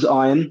sharpens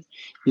iron.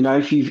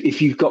 If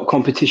you've got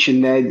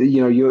competition there,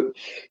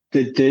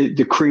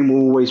 the cream will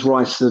always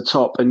rise to the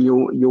top, and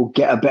you'll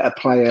get a better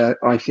player,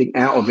 I think,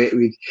 out of it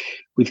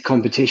with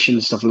competition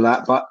and stuff like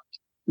that. But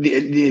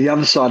the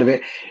other side of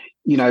it,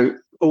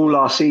 all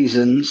last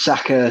season,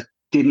 Saka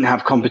didn't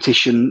have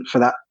competition for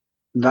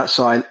that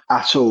side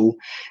at all,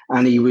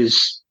 and he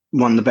was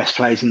one of the best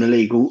players in the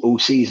league all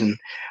season.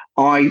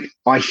 I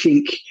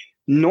think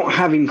not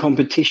having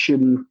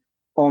competition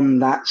on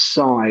that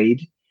side,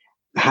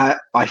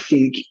 I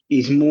think,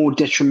 is more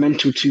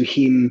detrimental to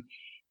him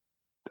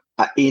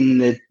in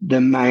the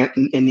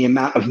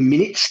amount of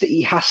minutes that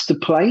he has to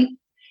play.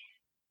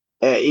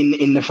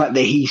 In the fact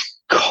that he's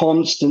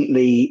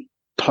constantly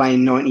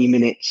playing 90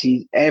 minutes,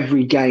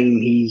 every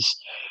game he's,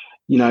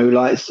 so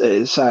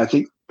I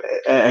think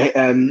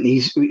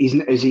is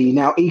he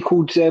now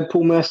equaled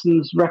Paul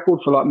Merson's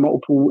record for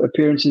multiple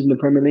appearances in the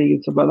Premier League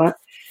and stuff like that?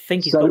 I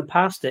think he's gone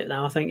past it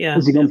now. I think, yeah.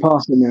 Has he gone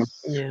past it now?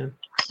 Yeah.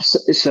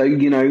 So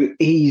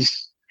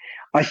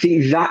I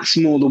think that's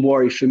more the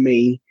worry for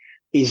me,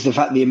 is the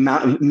fact the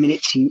amount of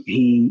minutes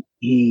he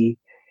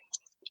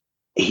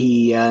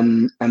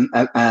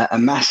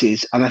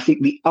amasses. And I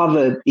think the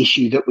other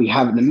issue that we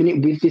have at the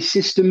minute with this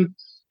system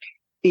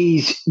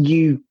is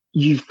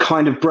you've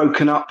kind of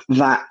broken up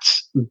that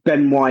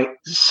Ben White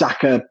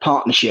Saka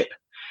partnership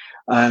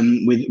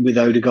with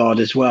Odegaard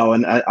as well.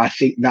 And I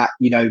think that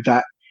he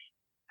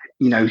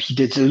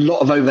did a lot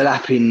of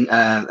overlapping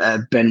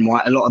Ben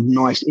White, a lot of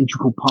nice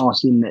integral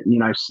passing that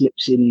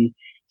slips in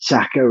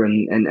Saka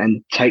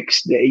and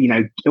takes,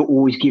 it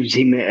always gives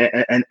him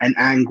an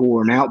angle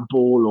or an out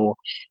ball or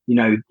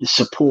the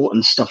support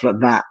and stuff like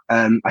that.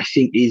 I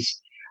think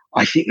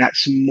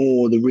that's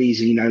more the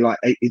reason.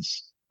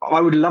 I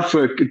would love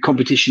for a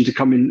competition to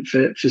come in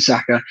for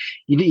Saka,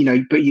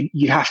 but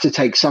you'd have to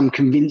take some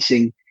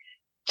convincing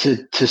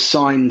to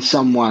sign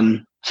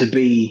someone to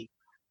be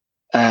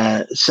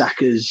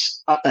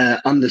Saka's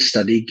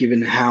understudy,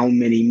 given how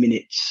many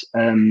minutes,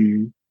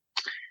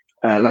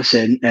 like I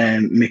said,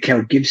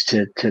 Mikel gives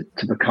to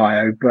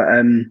Bukayo. But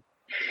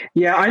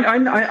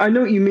I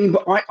know what you mean,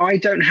 but I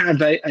don't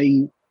have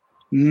a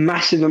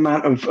massive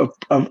amount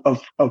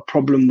of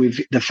problem with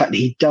the fact that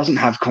he doesn't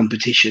have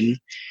competition.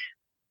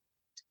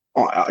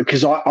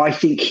 because I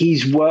think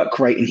his work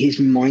rate and his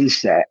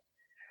mindset,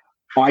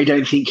 I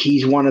don't think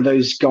he's one of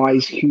those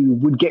guys who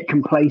would get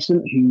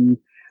complacent, who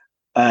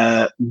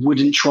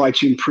wouldn't try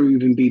to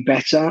improve and be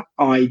better.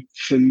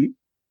 For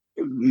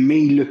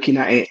me, looking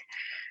at it,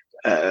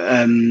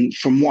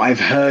 from what I've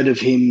heard of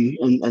him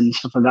and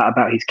stuff like that,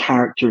 about his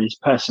character and his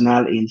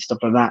personality and stuff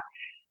like that,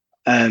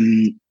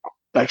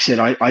 like I said,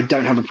 I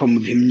don't have a problem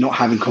with him not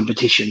having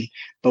competition,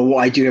 but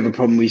what I do have a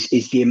problem with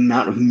is the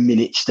amount of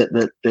minutes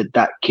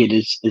that kid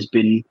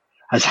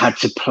has had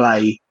to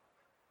play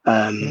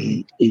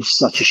in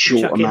such a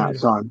short amount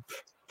of time.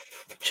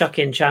 Chuck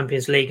in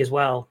Champions League as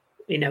well,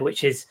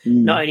 which is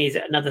not only is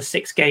it another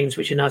 6 games,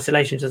 which in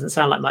isolation doesn't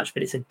sound like much,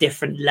 but it's a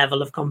different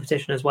level of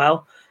competition as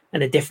well,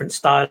 and a different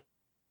style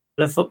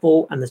of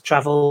football, and there's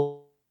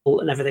travel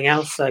and everything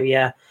else. So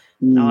yeah,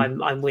 no,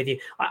 I'm with you.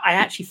 I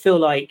actually feel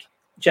like,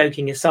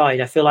 joking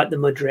aside, I feel like the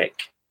Mudryk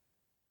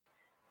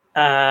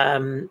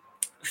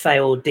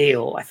failed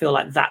deal, I feel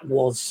like that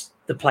was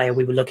the player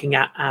we were looking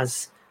at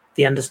as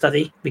the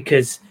understudy,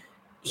 because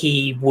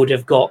he would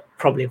have got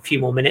probably a few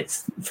more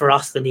minutes for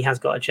us than he has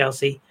got at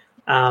Chelsea.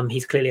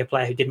 He's clearly a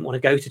player who didn't want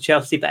to go to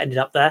Chelsea but ended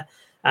up there,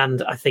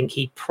 and I think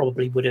he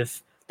probably would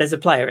have. There's a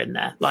player in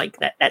there, like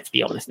that. Let's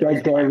be honest. There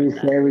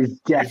is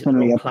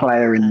definitely a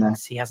player in there.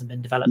 He hasn't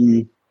been developed.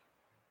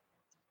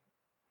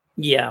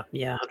 Yeah,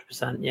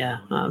 100%. Yeah,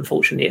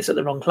 unfortunately, it's at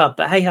the wrong club.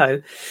 But hey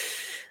ho.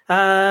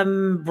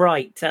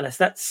 Right, tell us.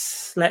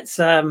 Let's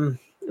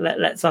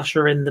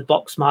usher in the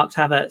box marked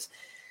Havertz.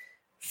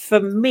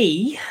 For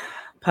me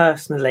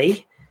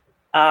personally,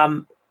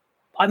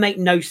 I make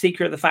no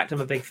secret of the fact I'm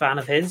a big fan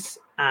of his.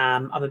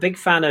 I'm a big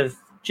fan of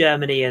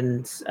Germany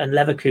and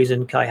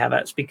Leverkusen Kai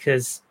Havertz,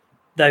 because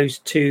those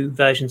two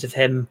versions of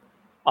him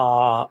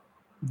are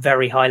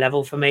very high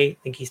level for me. I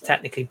think he's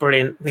technically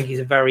brilliant. I think he's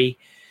a very,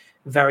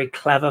 very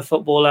clever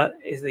footballer.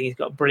 I think he's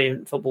got a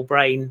brilliant football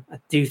brain. I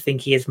do think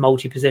he is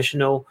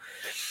multi-positional.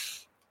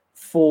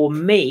 For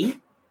me,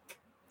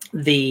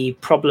 the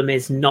problem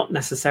is not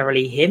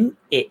necessarily him.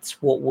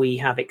 It's what we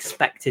have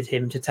expected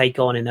him to take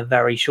on in a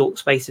very short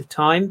space of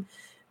time.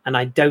 And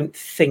I don't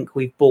think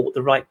we've bought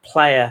the right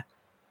player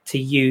to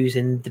use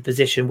in the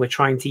position we're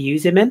trying to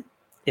use him in,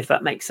 if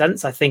that makes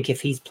sense. I think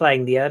if he's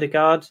playing the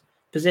Ødegaard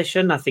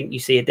position, I think you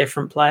see a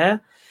different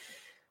player.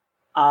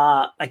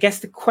 I guess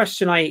the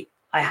question I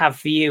have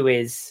for you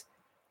is,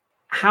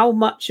 how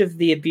much of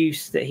the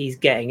abuse that he's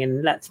getting,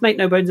 and let's make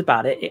no bones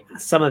about it,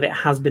 some of it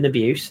has been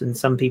abuse and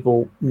some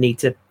people need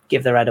to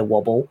give their head a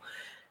wobble.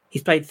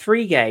 He's played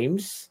 3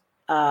 games.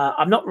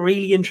 I'm not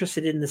really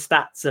interested in the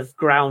stats of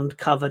ground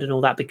covered and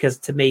all that, because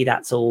to me,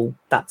 that's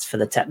for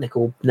the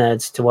technical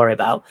nerds to worry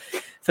about.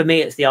 For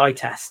me, it's the eye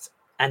test.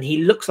 And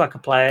he looks like a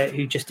player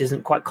who just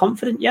isn't quite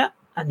confident yet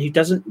and who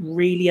doesn't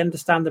really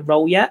understand the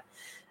role yet.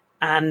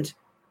 And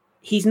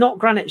he's not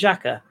Granit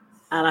Xhaka.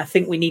 And I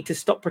think we need to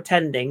stop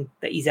pretending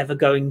that he's ever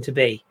going to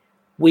be.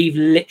 We've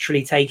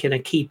literally taken a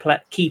key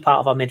part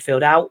of our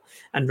midfield out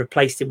and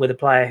replaced him with a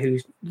player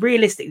who's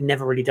realistically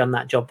never really done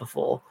that job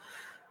before.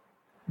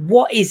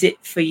 What is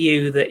it for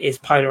you that is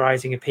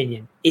polarizing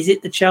opinion? Is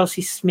it the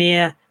Chelsea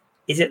smear?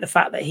 Is it the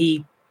fact that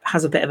he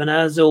has a bit of an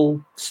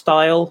Ozil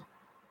style?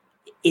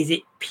 Is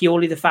it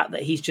purely the fact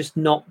that he's just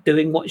not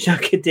doing what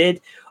Xhaka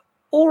did?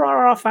 Or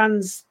are our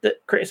fans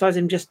that criticise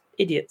him just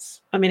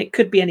idiots? I mean, it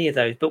could be any of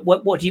those, but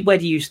where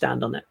do you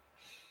stand on it?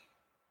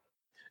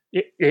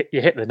 You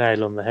hit the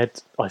nail on the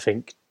head, I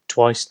think,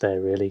 twice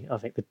there, really. I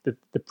think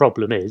the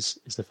problem is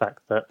the fact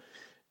that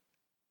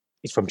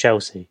he's from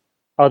Chelsea.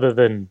 Other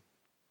than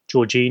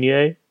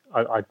Jorginho,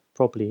 I'd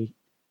probably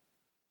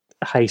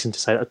hasten to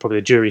say that probably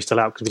the jury's still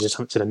out because we just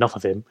haven't seen enough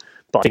of him.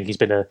 But I think he's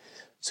been a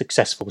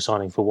successful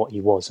signing for what he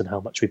was and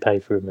how much we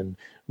paid for him and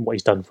what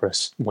he's done for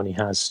us when he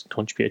has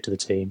contributed to the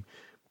team.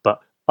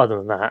 But other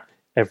than that,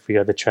 every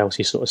other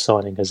Chelsea sort of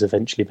signing has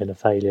eventually been a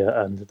failure,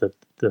 and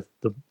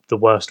the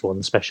worst one,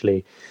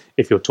 especially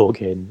if you're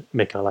talking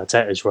Mikel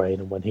Arteta's reign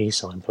and when he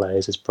signed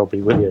players, is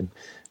probably Willian.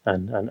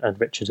 And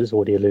Richard has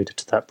already alluded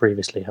to that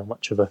previously, how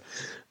much of a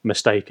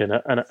mistake and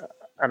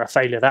a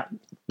failure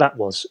that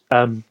was.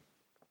 And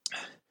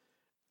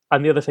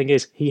the other thing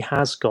is, he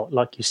has got,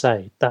 like you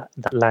say, that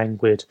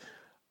languid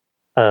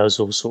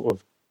Ozil sort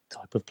of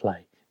type of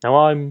play. Now,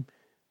 I'm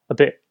a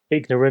bit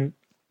ignorant.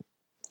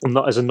 I'm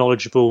not as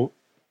knowledgeable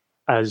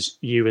as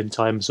you in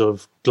terms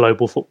of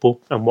global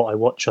football and what I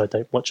watch. I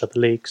don't watch other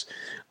leagues.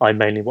 I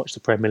mainly watch the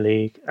Premier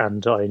League,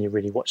 and I only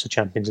really watch the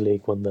Champions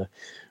League when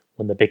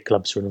the big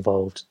clubs are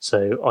involved.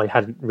 So I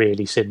hadn't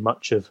really seen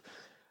much of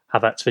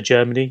Havertz for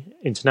Germany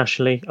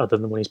internationally, other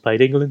than when he's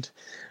played England.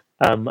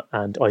 And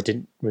I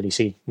didn't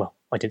see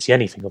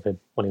anything of him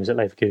when he was at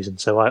Leverkusen.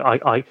 So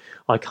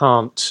I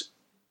can't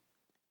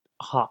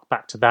hark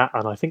back to that.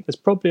 And I think there's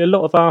probably a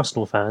lot of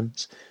Arsenal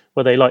fans,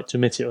 whether they like to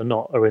admit it or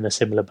not, are in a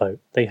similar boat.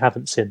 They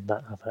haven't seen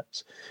that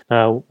Havertz.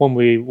 Now, when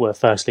we were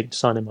first linked to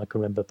sign him, I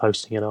can remember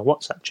posting in our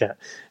WhatsApp chat,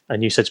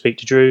 and you said speak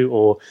to Drew,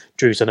 or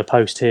Drew's done a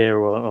post here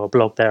or a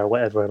blog there or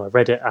whatever, and I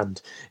read it,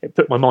 and it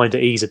put my mind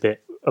at ease a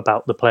bit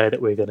about the player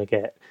that we're going to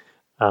get.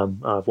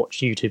 I've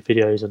watched YouTube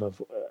videos,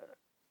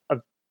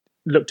 and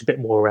looked a bit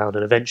more around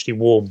and eventually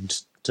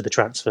warmed to the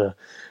transfer.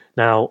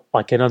 Now,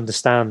 I can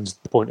understand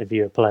the point of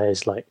view of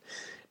players. Like,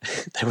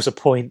 there was a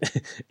point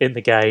in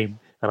the game,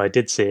 and I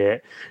did see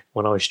it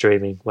when I was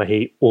streaming, where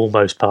he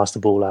almost passed the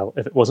ball out.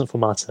 If it wasn't for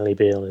Martinelli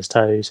being on his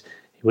toes,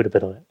 he would have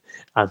been on it.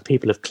 And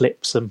people have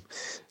clipped some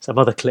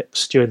other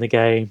clips during the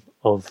game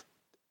of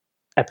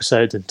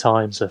episodes and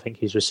times. I think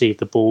he's received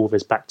the ball with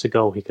his back to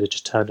goal. He could have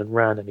just turned and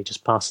ran, and he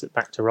just passed it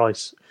back to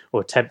Rice,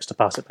 or attempts to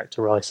pass it back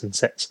to Rice, and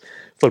sets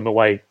Fulham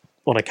away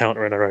on a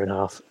counter in their own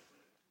half.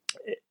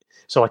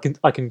 So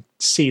I can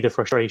see the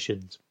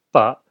frustrations,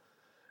 but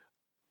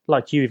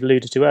like you've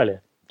alluded to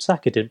earlier,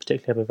 Saka didn't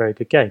particularly have a very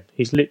good game.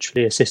 He's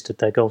literally assisted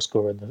their goal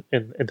scorer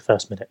in the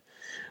first minute.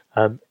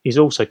 He's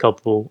also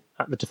culpable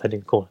at the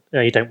defending corner.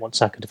 You don't want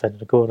Saka defending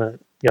the corner,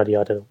 yada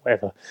yada,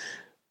 whatever.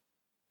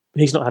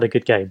 He's not had a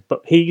good game,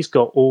 but he's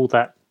got all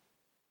that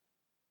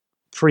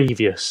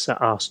previous at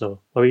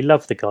Arsenal where we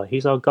love the guy.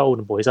 He's our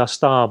golden boy. He's our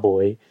star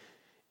boy.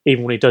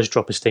 Even when he does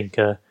drop a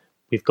stinker,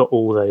 we've got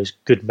all those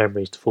good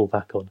memories to fall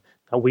back on.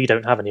 Now, we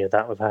don't have any of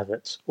that with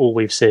Havertz. All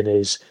we've seen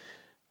is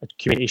a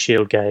Community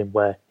Shield game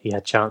where he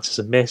had chances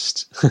and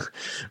missed.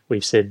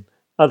 We've seen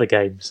other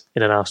games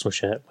in an Arsenal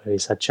shirt where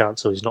he's had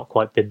chances, or he's not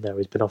quite been there,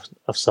 he's been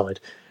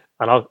offside.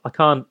 And I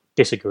can't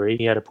disagree,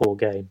 he had a poor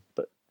game,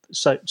 but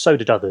so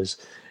did others.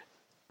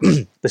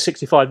 The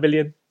 65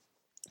 million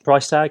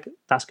price tag,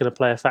 that's going to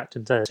play a factor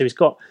in there. So he's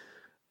got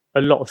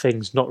a lot of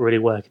things not really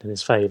working in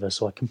his favour,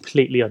 so I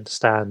completely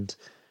understand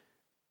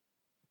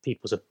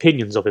people's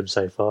opinions of him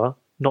so far.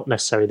 Not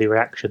necessarily the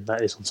reaction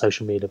that is on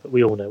social media, but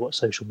we all know what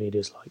social media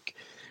is like.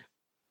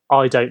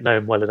 I don't know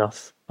him well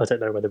enough. I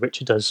don't know whether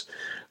Richard does.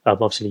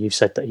 Obviously, you've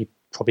said that he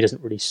probably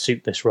doesn't really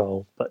suit this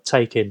role, but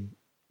taking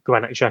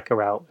Granit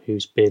Xhaka out,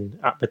 who's been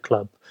at the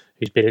club,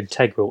 who's been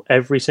integral,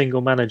 every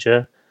single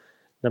manager,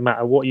 no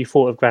matter what you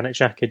thought of Granit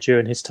Xhaka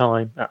during his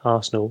time at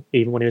Arsenal,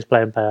 even when he was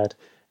playing bad,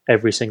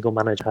 every single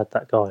manager had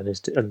that guy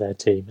in their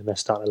team, in their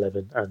start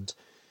 11, and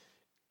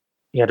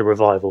he had a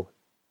revival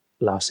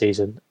last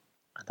season,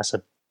 and that's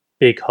a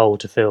big hole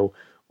to fill.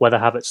 Whether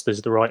Havertz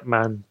is the right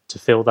man to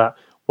fill that,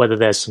 whether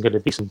there's going to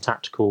be some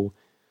tactical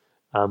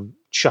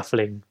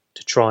shuffling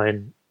to try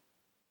and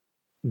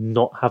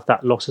not have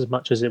that loss as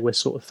much as we're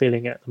sort of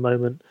feeling at the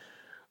moment.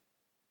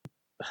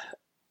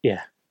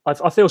 Yeah,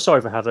 I feel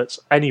sorry for Havertz.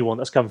 Anyone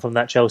that's come from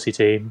that Chelsea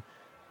team,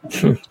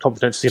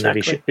 confidence is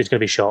going to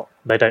be shot.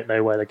 They don't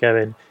know where they're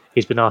going.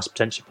 He's been asked to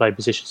potentially play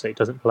positions that he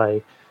doesn't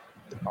play.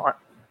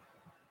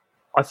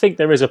 I think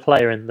there is a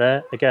player in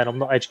there. Again, I'm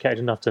not educated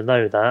enough to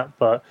know that,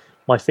 but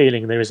my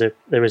feeling there is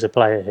a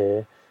player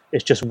here.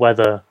 It's just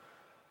whether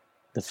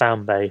the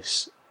fan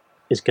base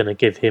is going to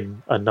give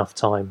him enough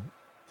time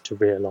to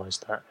realise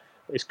that.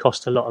 It's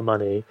cost a lot of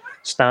money.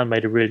 Stan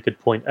made a really good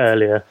point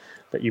earlier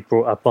that you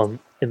brought up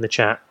in the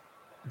chat,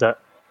 that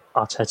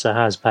Arteta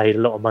has paid a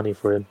lot of money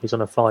for him. He's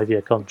on a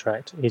 5-year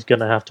contract. He's going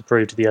to have to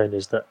prove to the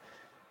owners that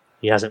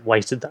he hasn't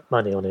wasted that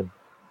money on him.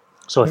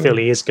 So I feel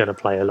he is going to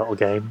play a lot of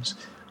games,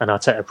 and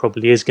Arteta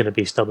probably is going to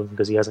be stubborn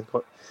because he hasn't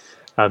got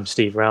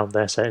Steve Round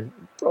there saying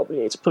probably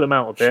need to pull him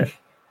out a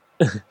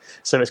bit.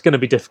 So it's going to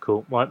be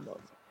difficult.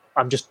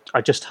 I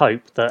just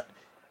hope that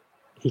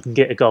he can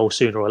get a goal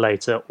sooner or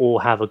later,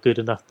 or have a good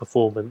enough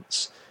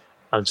performance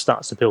and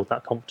starts to build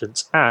that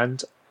confidence.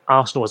 And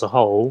Arsenal as a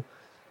whole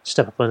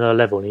step up another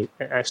level, and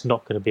it's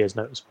not going to be as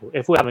noticeable.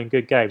 If we're having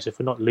good games, if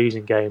we're not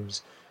losing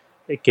games,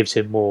 it gives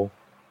him more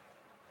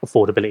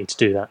affordability to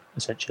do that,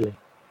 essentially.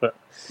 But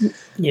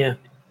yeah,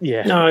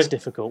 no, it's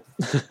difficult.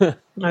 I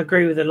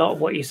agree with a lot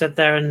of what you said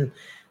there, and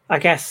I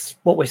guess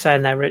what we're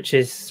saying there, Rich,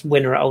 is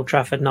winner at Old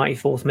Trafford,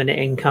 94th minute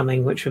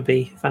incoming, which would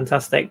be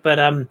fantastic. But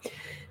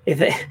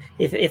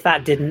if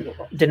that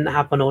didn't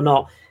happen or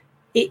not,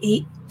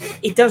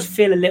 it does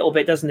feel a little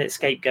bit, doesn't it,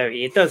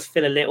 scapegoaty? It does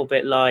feel a little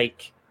bit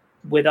like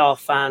with our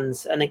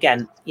fans, and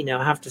again,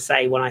 I have to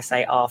say, when I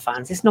say our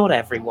fans, it's not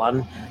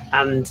everyone,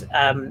 and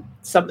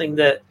something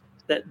that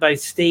both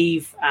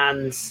Steve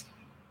and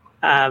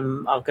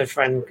our good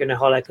friend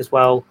Gunaholic as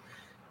well,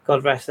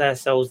 God rest their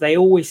souls, they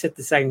always said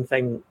the same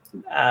thing,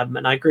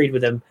 and I agreed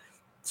with them.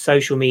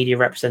 Social media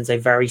represents a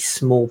very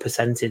small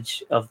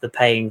percentage of the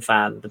paying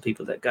fan, the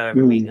people that go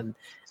every week,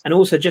 and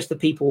also just the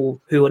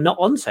people who are not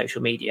on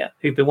social media,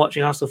 who've been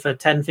watching Arsenal for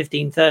 10,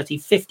 15, 30,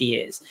 50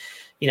 years.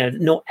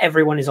 Not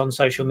everyone is on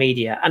social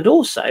media. And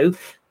also,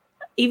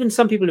 even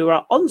some people who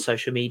are on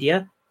social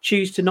media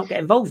choose to not get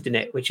involved in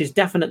it, which is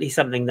definitely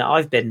something that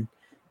I've been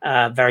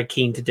very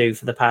keen to do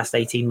for the past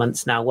 18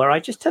 months now, where I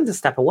just tend to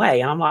step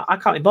away and I'm like, I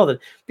can't be bothered,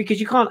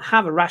 because you can't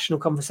have a rational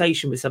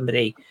conversation with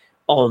somebody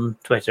on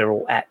Twitter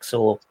or X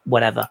or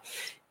whatever.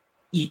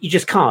 You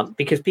just can't,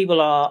 because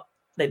people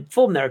they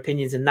form their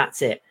opinions and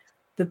that's it.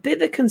 The bit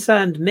that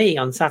concerned me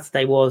on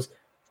Saturday was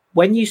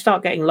when you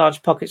start getting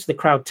large pockets of the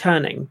crowd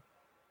turning,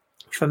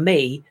 for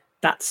me,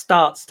 that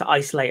starts to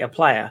isolate a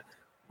player.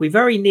 We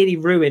very nearly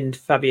ruined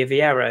Fabio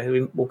Vieira,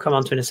 who we'll come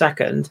on to in a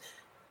second.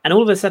 And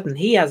all of a sudden,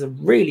 he has a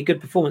really good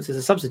performance as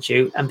a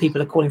substitute, and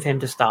people are calling for him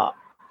to start.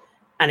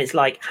 And it's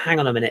like, hang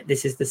on a minute,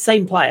 this is the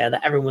same player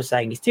that everyone was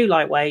saying he's too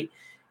lightweight,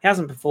 He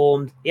hasn't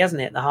performed. He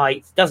hasn't hit the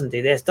height. Doesn't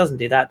do this. Doesn't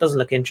do that. Doesn't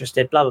look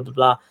interested. Blah blah blah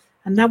blah.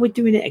 And now we're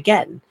doing it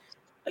again.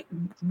 Like,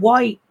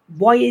 why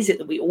is it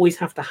that we always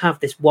have to have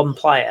this one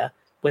player,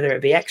 whether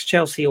it be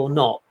ex-Chelsea or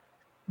not?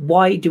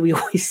 Why do we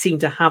always seem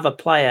to have a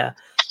player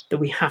that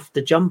we have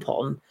to jump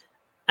on?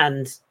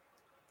 And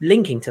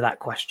linking to that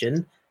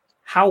question,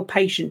 how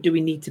patient do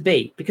we need to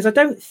be? Because I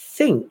don't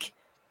think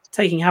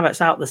taking Havertz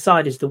out the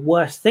side is the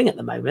worst thing at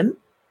the moment,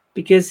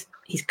 because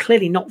he's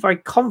clearly not very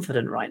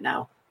confident right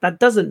now. That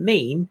doesn't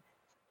mean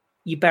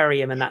you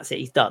bury him and that's it,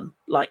 he's done.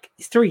 Like,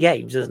 it's 3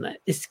 games, isn't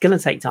it? It's going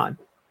to take time.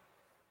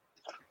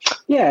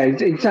 Yeah,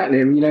 exactly.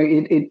 You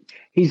know,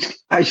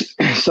 he's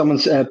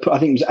someone's. I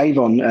think it was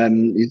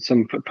Avon.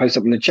 Some post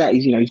up in the chat.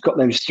 He's got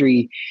those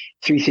three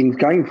things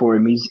going for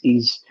him.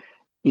 He's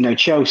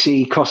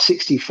Chelsea cost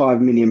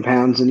 £65 million,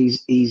 and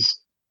he's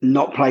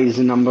not played as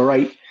a number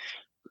 8,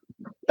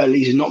 at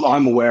least not that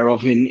I'm aware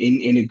of in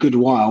a good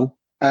while.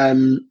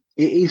 It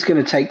is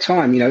going to take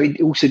time. It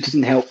also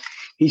doesn't help.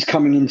 He's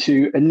coming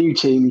into a new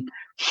team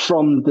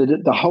from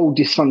the whole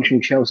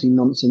dysfunctional Chelsea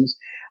nonsense.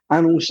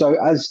 And also,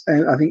 as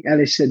I think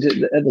Ellis said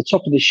at the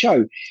top of the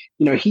show,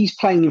 he's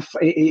playing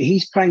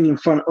in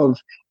front of,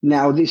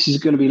 now this is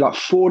going to be like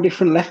 4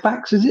 different left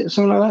backs, is it?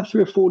 Something like that,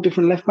 3 or 4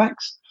 different left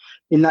backs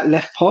in that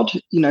left pod.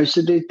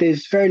 So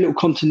there's very little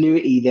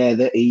continuity there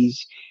that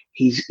he's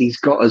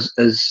got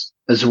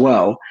as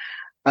well.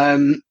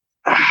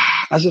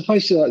 As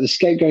opposed to like the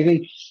scapegoat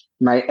thing,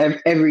 mate,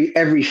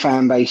 every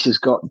fan base has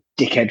got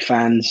dickhead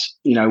fans.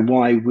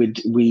 Why would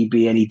we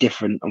be any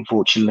different?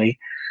 Unfortunately.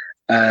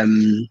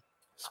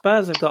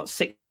 Spurs have got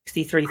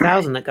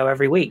 63,000 that go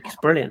every week. It's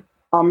brilliant.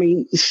 I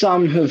mean,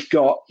 some have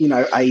got,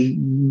 a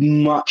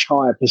much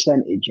higher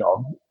percentage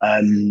of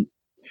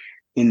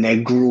in their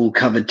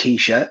gruel-covered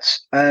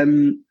T-shirts.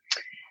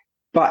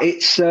 But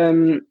it's,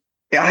 I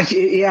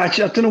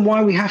don't know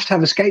why we have to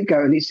have a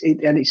scapegoat, and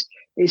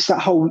it's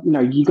that whole,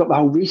 you got the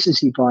whole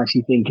recency bias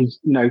thing, because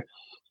not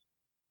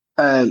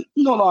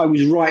that I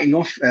was writing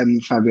off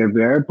Fabio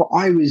Vieira, but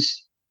I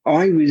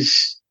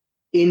was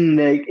in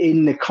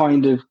the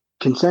kind of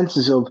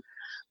consensus of,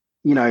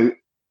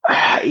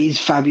 is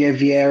Fabio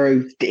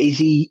Vieira, is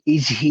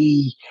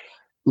he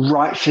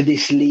right for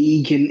this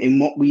league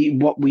and what we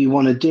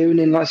want to do? And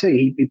then, like I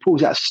say, he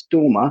pulls out a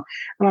stormer,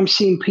 and I'm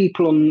seeing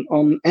people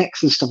on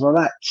X and stuff like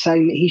that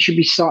saying that he should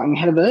be starting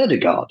ahead of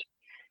Ødegaard,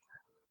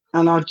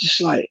 and I'm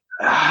just like,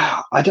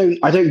 I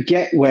don't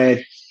get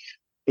where.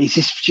 Is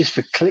this just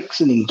for clicks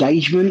and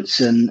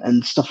engagements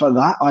and stuff like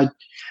that?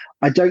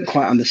 I don't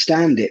quite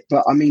understand it,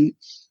 but I mean,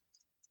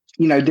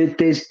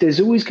 there's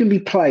always going to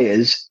be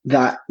players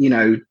that,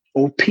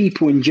 or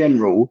people in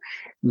general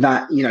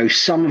that,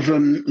 some of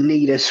them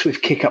need a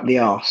swift kick up the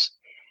arse.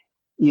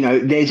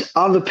 There's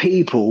other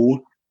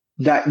people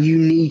that you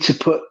need to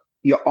put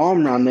your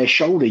arm around their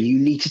shoulder. You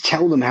need to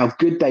tell them how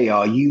good they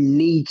are. You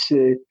need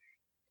to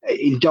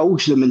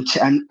indulge them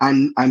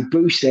and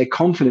boost their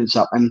confidence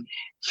up. And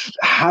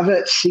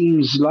Havertz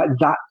seems like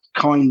that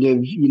kind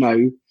of,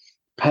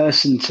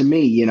 person to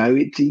me.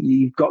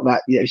 You've got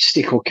that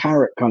stick or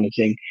carrot kind of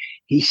thing.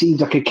 He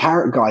seems like a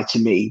carrot guy to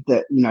me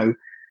that,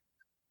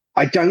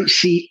 I don't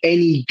see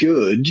any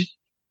good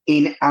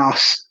in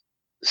us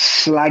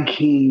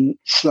slagging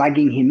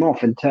him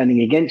off and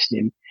turning against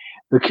him,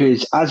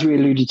 because as we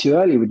alluded to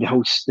earlier with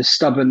the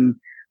stubborn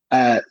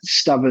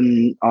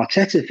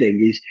Arteta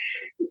thing, is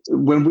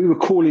when we were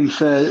calling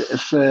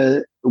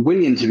for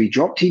Willian to be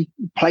dropped, he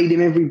played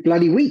him every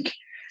bloody week.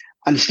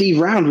 And Steve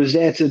Round was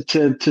there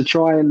to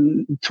try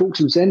and talk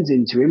some sense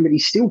into him, but he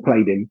still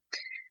played him.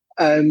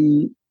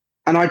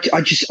 And I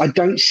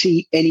don't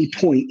see any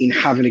point in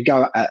having a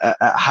go at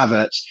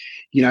Havertz.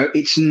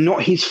 It's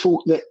not his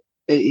fault that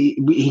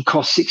he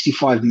costs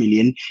 65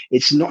 million.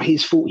 It's not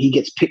his fault he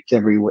gets picked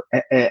every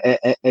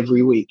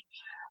week.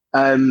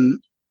 I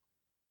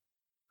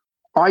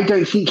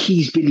don't think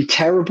he's been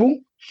terrible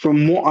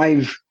from what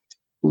I've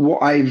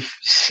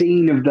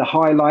seen of the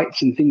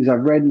highlights and things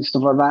I've read and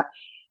stuff like that.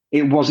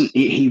 He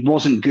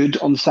wasn't good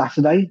on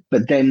Saturday,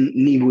 but then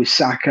neither was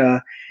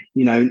Saka.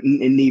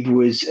 Neither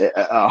was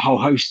a whole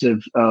host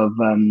of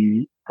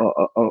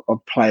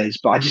players.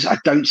 But I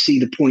don't see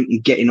the point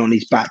in getting on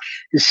his back,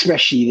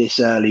 especially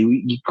this early.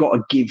 You've got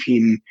to give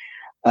him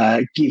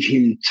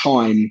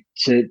time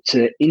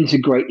to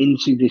integrate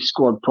into this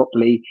squad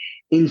properly,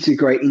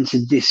 integrate into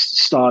this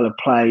style of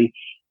play,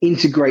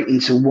 integrate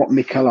into what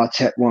Mikel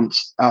Arteta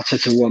wants.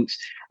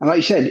 And like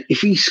you said,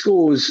 if he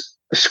scores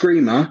a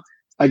screamer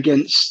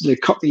against the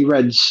Cockney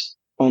Reds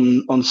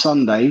on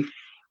Sunday,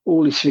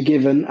 all is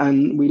forgiven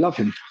and we love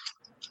him.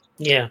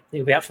 Yeah,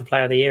 he'll be up for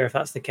Player of the Year if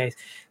that's the case.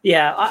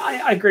 Yeah,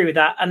 I agree with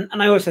that.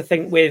 And I also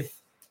think with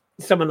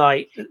someone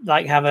like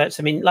Havertz,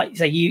 I mean, like you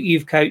say,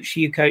 you coach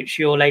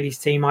your ladies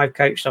team. I've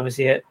coached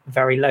obviously at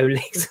very low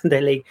leagues and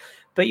their league.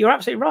 But you're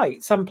absolutely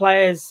right. Some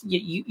players,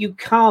 you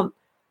can't,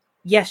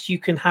 yes, you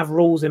can have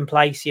rules in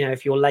place.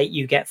 If you're late,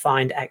 you get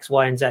fined X,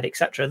 Y, and Z,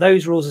 etc.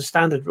 Those rules are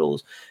standard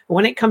rules. But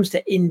when it comes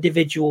to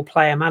individual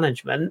player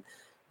management,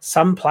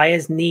 some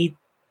players need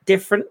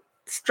different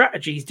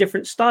strategies,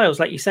 different styles,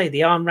 like you say,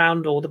 the arm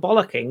round or the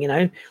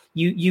bollocking.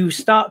 You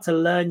start to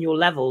learn your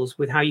levels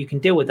with how you can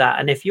deal with that.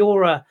 And if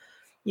you're a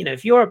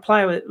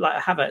player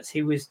like Havertz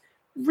who was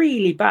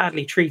really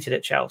badly treated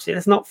at Chelsea,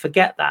 let's not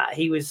forget that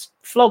he was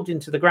flogged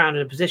into the ground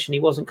in a position he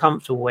wasn't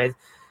comfortable with,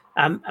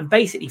 and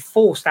basically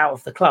forced out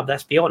of the club.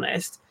 Let's be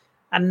honest.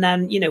 And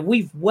then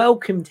we've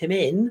welcomed him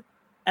in,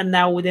 and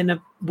now within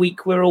a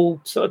week we're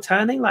all sort of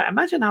turning. Like,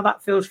 imagine how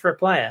that feels for a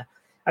player.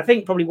 I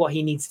think probably what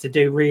he needs to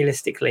do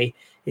realistically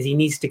is he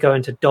needs to go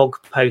into dog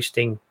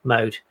posting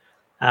mode.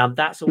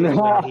 That's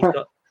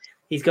all.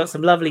 He's got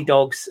some lovely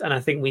dogs, and I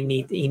think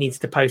he needs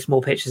to post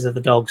more pictures of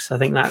the dogs. I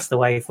think that's the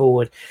way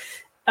forward.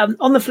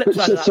 On the flip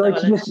side, sorry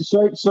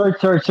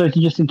to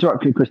just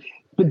interrupt you, Chris.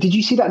 But did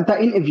you see that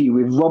interview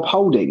with Rob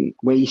Holding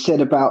where he said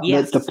about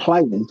the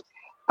players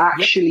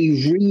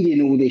actually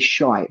reading all this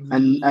shite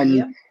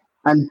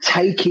and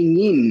taking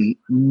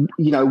in,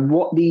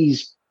 what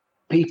these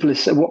people are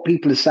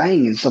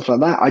saying and stuff like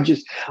that?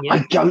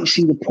 I don't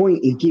see the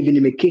point in giving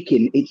him a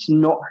kicking. It's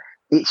not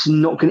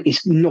going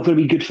to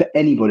be good for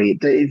anybody.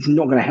 It's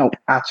not going to help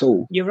at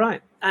all. You're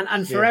right.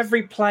 And for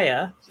every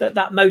player that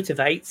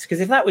motivates, because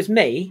if that was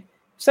me,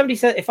 somebody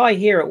said, if I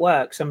hear at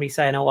work somebody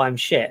saying, "Oh, I'm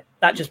shit,"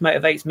 that just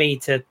motivates me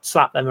to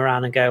slap them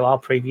around and go, "I'll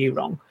prove you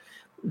wrong."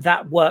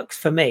 That works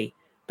for me.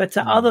 But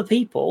to other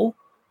people,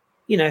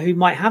 who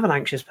might have an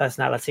anxious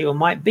personality or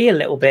might be a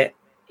little bit,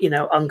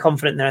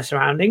 unconfident in their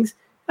surroundings,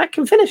 that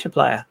can finish a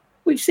player.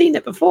 We've seen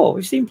it before.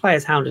 We've seen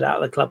players hounded out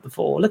of the club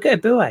before. Look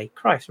at Eboué.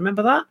 Christ,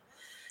 remember that?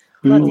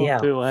 Bloody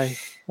hell. Eboué.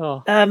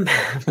 Oh.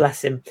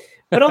 Bless him.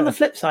 But on the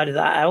flip side of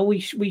that, Al, we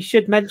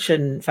should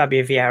mention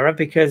Fabio Vieira,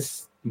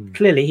 because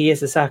clearly he is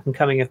the second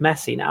coming of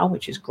Messi now,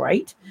 which is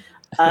great.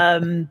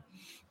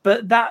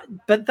 But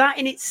that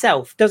in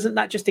itself, doesn't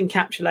that just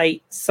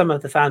encapsulate some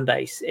of the fan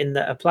base, in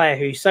that a player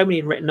who so many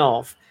had written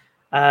off,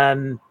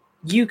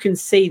 you can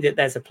see that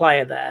there's a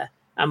player there.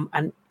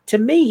 And to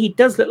me, he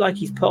does look like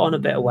he's put on a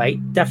bit of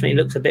weight. Definitely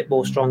looks a bit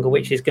more stronger,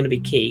 which is going to be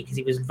key because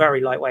he was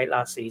very lightweight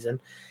last season.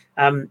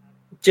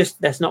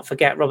 Just let's not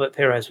forget Robert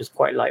Pires was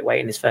quite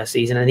lightweight in his first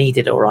season, and he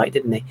did all right,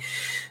 didn't he?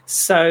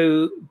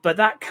 So, but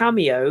that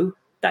cameo,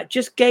 that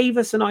just gave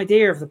us an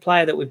idea of the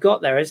player that we've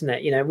got there, isn't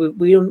it?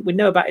 We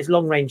know about his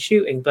long range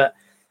shooting, but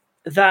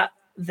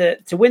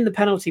to win the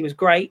penalty was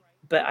great.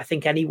 But I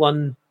think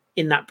anyone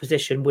in that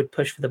position would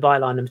push for the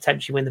byline and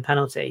potentially win the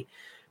penalty.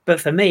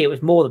 But for me, it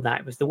was more than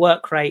that. It was the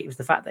work rate. It was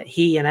the fact that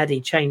he and Eddie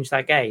changed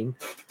that game,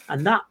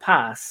 and that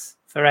pass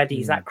for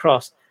Eddie's that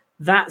cross.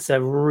 That's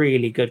a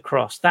really good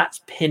cross.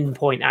 That's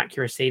pinpoint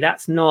accuracy.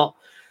 That's not,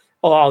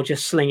 I'll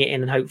just sling it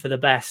in and hope for the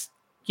best,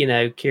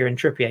 Kieran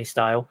Trippier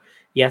style.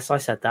 Yes, I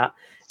said that.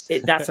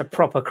 That's a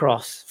proper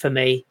cross for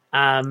me.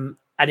 And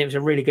it was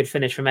a really good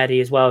finish from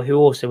Eddie as well, who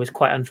also was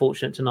quite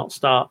unfortunate to not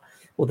start,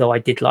 although I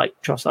did like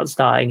Trossard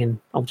starting and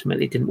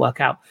ultimately didn't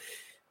work out.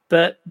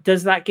 But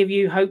does that give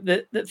you hope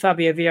that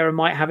Fabio Vieira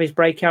might have his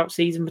breakout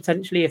season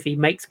potentially if he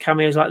makes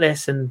cameos like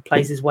this and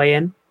plays his way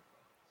in?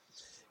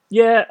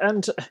 Yeah,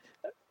 and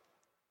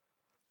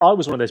I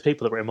was one of those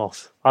people that wrote him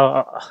off.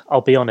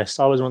 I'll be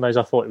honest. I was one of those.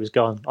 I thought it was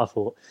gone. I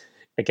thought,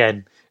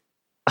 again,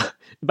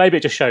 maybe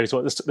it just shows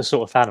what the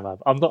sort of fan I am.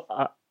 I'm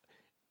not.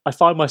 I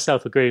find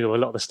myself agreeing with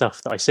a lot of the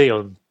stuff that I see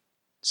on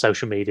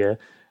social media.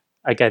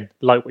 Again,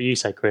 like what you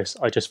say, Chris,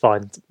 I just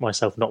find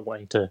myself not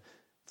wanting to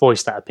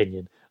voice that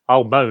opinion.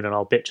 I'll moan and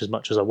I'll bitch as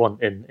much as I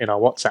want in our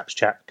WhatsApp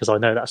chat, because I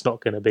know that's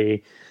not going to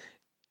be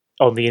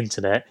on the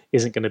internet,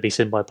 isn't going to be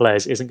seen by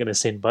players, isn't going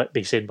to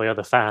be seen by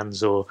other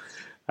fans or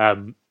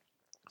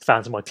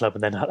fans of my club,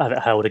 and then have it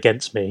held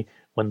against me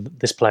when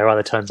this player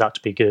either turns out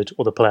to be good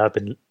or the player I've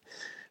been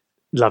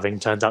loving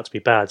turns out to be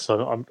bad.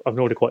 So I'm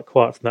already quite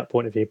quiet from that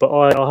point of view. But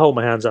I'll hold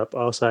my hands up.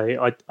 I'll say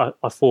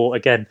I thought,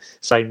 again,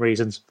 same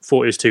reasons.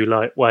 Thought it was too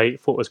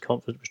lightweight. Thought his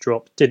confidence was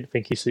dropped. Didn't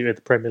think he suited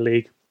the Premier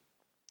League.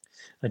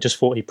 I just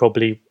thought he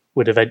probably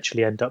would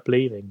eventually end up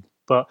leaving.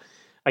 But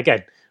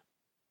again,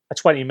 a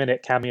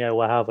 20-minute cameo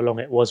or however long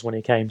it was when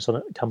he comes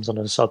on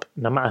a sub,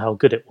 no matter how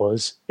good it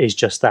was, is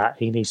just that.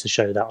 He needs to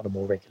show that on a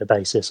more regular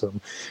basis.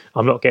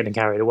 I'm not getting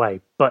carried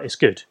away, but it's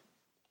good.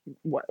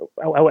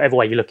 Whatever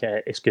way you look at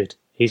it, it's good.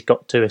 He's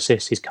got 2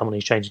 assists, he's come on,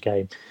 he's changed the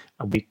game,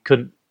 and we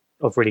couldn't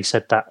have really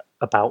said that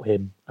about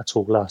him at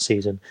all last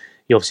season.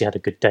 He obviously had a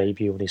good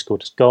debut when he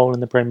scored his goal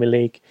in the Premier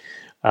League,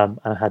 and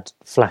had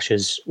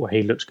flashes where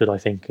he looks good, I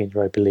think, in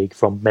Europa League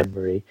from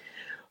memory.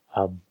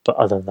 But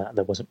other than that,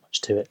 there wasn't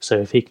much to it. So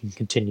if he can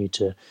continue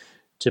to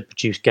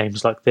produce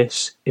games like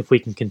this, if we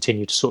can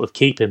continue to sort of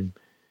keep him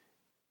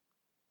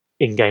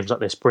in games like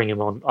this, bring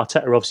him on.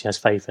 Arteta obviously has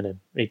faith in him.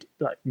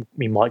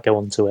 We might go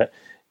on to it.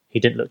 He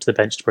didn't look to the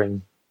bench to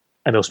bring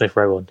Emil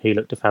Smith-Rowe on. He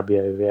looked to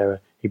Fabio Vieira.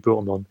 He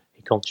brought him on.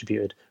 He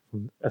contributed.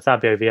 From a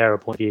Fabio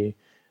Vieira point of view,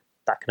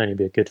 that can only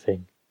be a good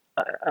thing.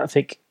 I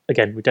think,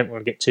 again, we don't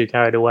want to get too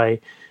carried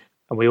away,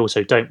 and we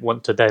also don't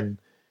want to then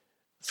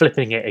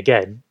flipping it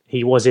again.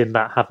 He was in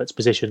that Havertz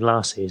position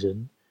last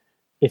season.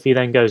 If he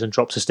then goes and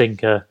drops a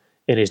stinker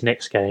in his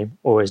next game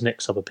or his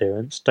next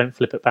sub-appearance, don't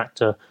flip it back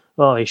to,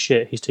 he's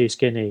shit, he's too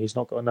skinny, he's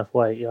not got enough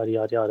weight, yada,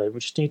 yada, yada. We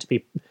just need to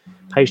be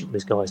patient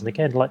with these guys. And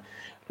again, like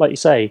you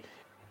say,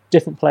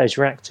 different players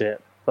react to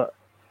it. But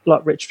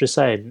like Rich was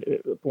saying,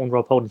 when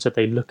Rob Holden said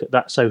they look at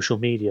that social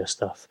media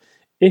stuff.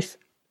 If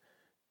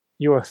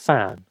you're a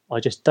fan, I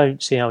just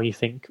don't see how you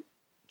think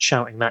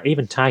shouting that,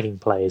 even tagging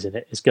players in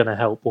it, is going to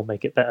help or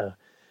make it better.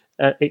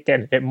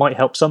 Again, it might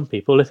help some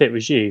people. If it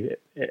was you,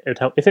 it would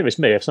help. If it was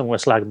me, if someone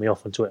was slagging me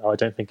off on Twitter, I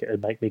don't think it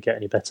would make me get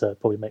any better. It'd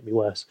probably make me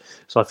worse.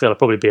 So I feel I'd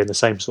probably be in the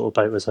same sort of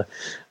boat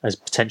as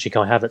potentially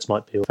Kai Havertz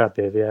might be, or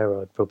Fabio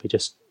Vieira. I'd probably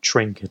just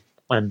shrink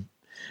and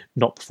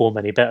not perform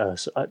any better.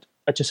 So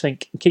I just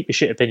think keep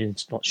your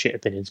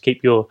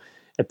keep your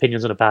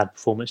opinions on a bad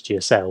performance to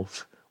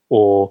yourself,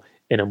 or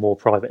in a more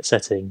private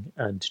setting,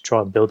 and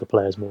try and build the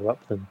players more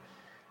up than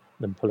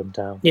pull them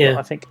down. Yeah, but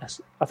I think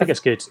it's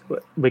good.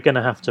 We're going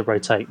to have to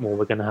rotate more.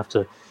 We're going to have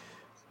to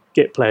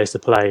get players to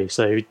play.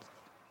 So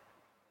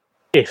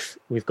if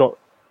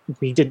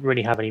we didn't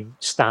really have any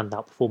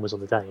standout performers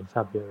on the day, and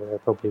Fabio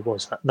probably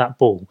was. That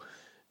ball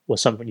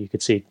was something you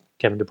could see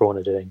Kevin De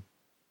Bruyne doing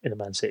in a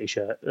Man City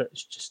shirt.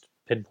 It's just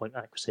pinpoint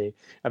accuracy.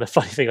 And the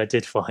funny thing I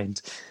did find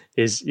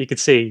is you could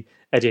see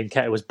Eddie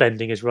Nketiah was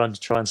bending his run to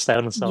try and stay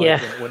on the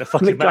side when it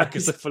fucking mattered,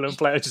 because the Fulham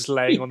player just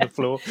laying on the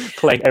floor,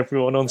 playing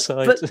everyone on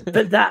side.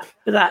 But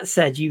that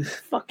said, you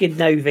fucking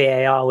know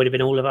VAR would have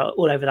been all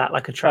over that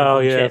like a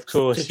championship. Of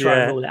course, to try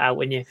and rule it out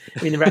when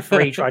the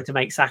referee tried to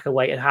make Saka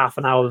wait a half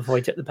an hour before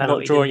he took the penalty.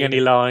 Not drawing any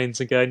lines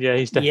and going,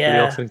 he's definitely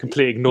off, and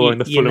completely ignoring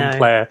the Fulham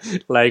player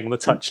laying on the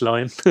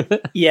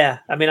touchline. Yeah,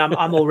 I mean,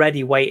 I'm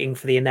already waiting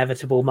for the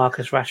inevitable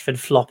Marcus Rashford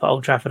flop at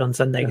Old Trafford on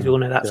Sunday, because we all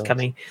know that's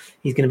coming.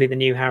 He's going to be the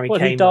new Harry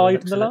Kane. He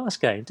died in the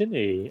last game, didn't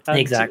he? And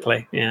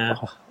exactly. Yeah.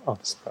 Oh,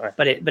 sorry.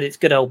 But it's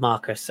good old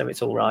Marcus, so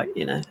it's all right.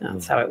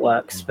 That's how it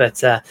works.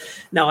 But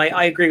no,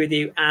 I agree with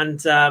you,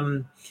 and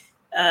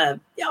I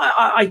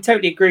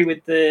totally agree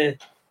with the.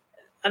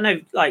 I know,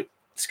 like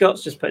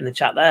Scott's just put in the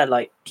chat there,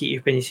 like, keep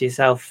your opinions to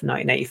yourself.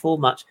 1984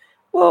 much.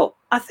 Well,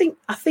 I think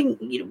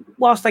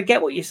whilst I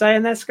get what you're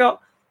saying there, Scott,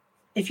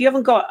 if you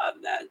haven't got.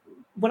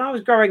 When I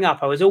was growing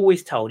up, I was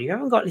always told, you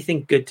haven't got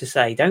anything good to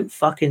say, don't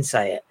fucking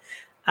say it.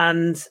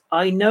 And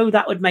I know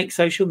that would make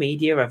social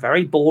media a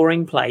very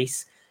boring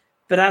place.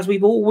 But as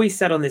we've always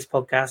said on this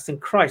podcast,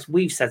 and Christ,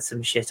 we've said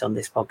some shit on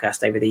this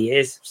podcast over the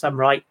years, some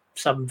right,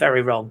 some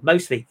very wrong,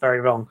 mostly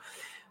very wrong.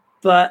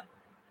 But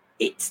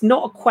it's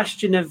not a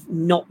question of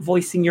not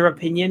voicing your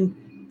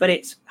opinion, but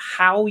it's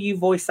how you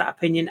voice that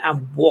opinion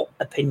and what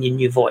opinion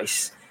you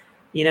voice.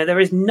 There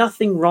is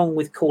nothing wrong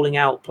with calling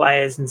out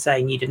players and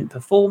saying you didn't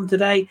perform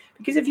today,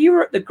 because if you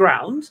were at the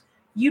ground,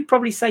 you'd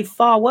probably say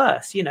far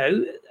worse.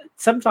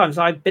 Sometimes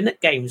I've been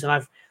at games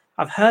and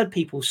I've heard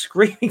people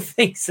screaming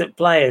things at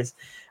players,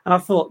 and I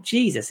thought,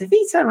 Jesus, if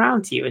he turned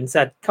around to you and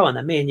said, "Come on,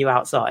 then, me and you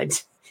outside,"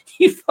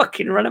 you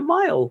fucking run a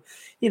mile.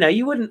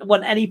 You wouldn't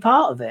want any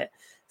part of it.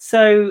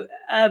 So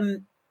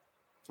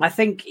I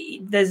think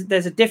there's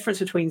a difference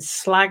between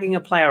slagging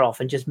a player off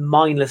and just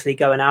mindlessly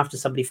going after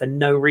somebody for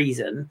no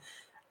reason,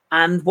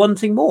 and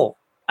wanting more.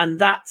 And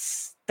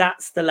that's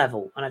the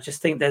level. And I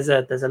just think there's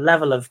a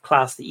level of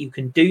class that you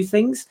can do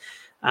things.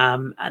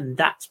 And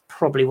that's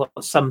probably what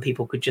some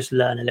people could just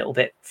learn a little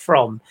bit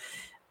from.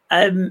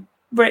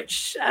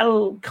 Rich,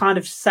 I'll kind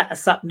of set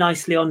us up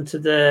nicely onto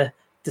the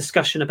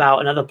discussion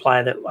about another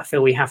player that I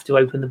feel we have to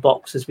open the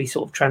box as we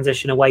sort of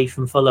transition away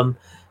from Fulham,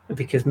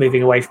 because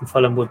moving away from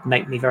Fulham would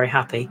make me very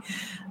happy.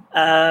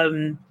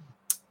 The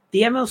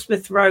Emil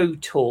Smith Rowe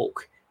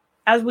talk,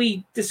 as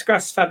we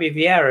discuss Fabio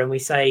Vieira, and we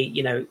say,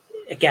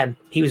 again,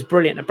 he was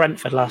brilliant at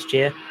Brentford last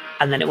year,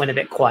 and then it went a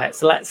bit quiet.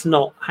 So let's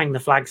not hang the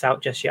flags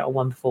out just yet on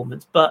one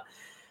performance. But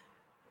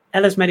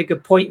Ella's made a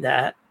good point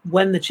there.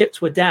 When the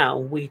chips were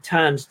down, we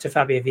turned to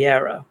Fabio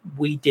Vieira.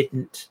 We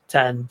didn't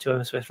turn to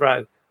Emil Smith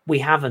Rowe. We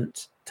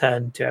haven't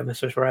turned to Emil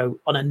Smith Rowe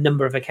on a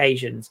number of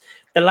occasions.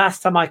 The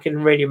last time I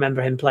can really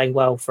remember him playing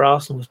well for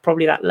Arsenal was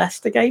probably that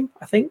Leicester game,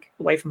 I think,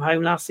 away from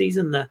home last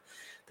season, the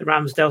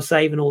Ramsdale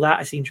save and all that.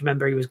 I seem to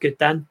remember he was good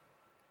then.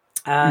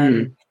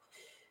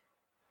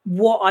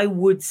 What I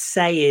would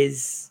say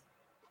is,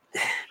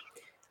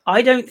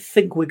 I don't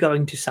think we're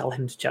going to sell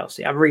him to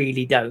Chelsea. I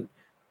really don't.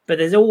 But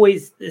there's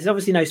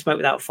obviously no smoke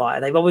without fire.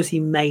 They've obviously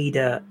made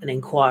an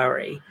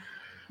inquiry.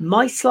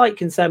 My slight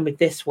concern with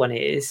this one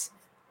is,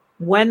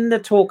 when the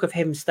talk of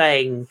him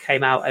staying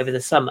came out over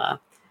the summer,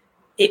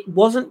 it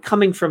wasn't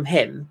coming from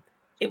him.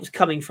 It was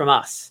coming from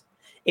us.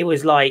 It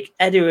was like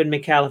Edu and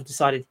Mikel have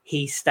decided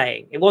he's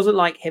staying. It wasn't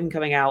like him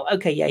coming out.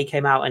 Okay, yeah, he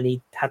came out and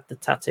he had the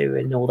tattoo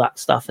and all that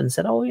stuff and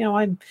said,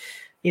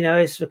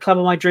 it's the club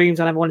of my dreams.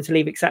 I never wanted to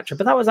leave, etc.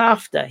 But that was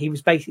after he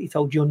was basically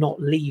told, you're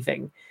not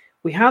leaving.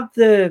 We had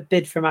the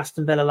bid from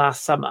Aston Villa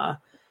last summer.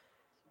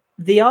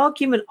 The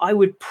argument I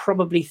would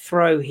probably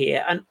throw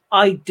here, and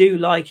I do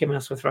like him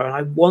as a throw, and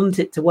I want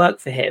it to work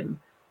for him,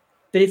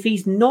 but if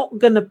he's not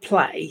going to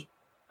play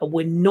and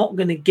we're not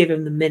going to give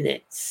him the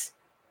minutes,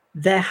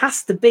 there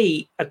has to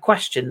be a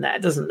question there,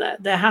 doesn't there?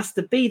 There has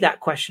to be that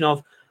question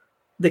of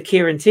the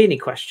Kieran Tierney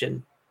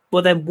question.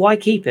 Well, then why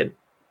keep him?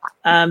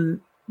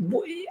 Am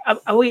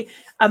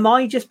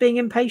I just being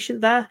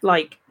impatient there?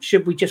 Like,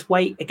 should we just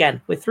wait?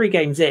 Again, we're 3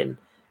 games in.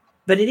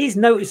 But it is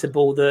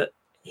noticeable that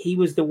he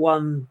was the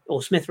one,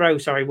 or Smith Rowe,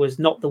 sorry, was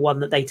not the one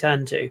that they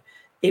turned to.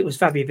 It was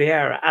Fabio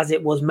Vieira, as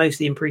it was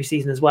mostly in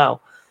pre-season as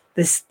well.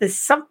 There's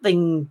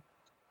something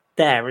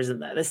there, isn't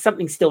there? There's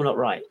something still not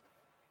right.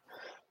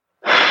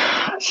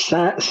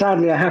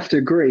 Sadly, I have to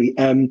agree.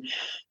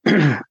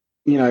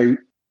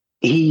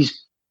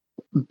 He's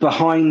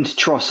behind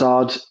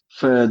Trossard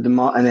for the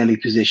Martinelli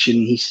position.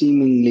 He's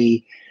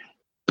seemingly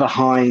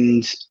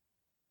behind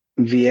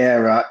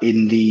Vieira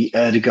in the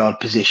Ødegaard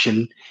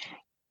position.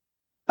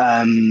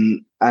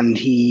 And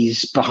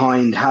he's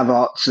behind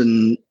Havertz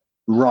and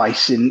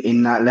Rice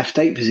in that left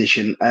 8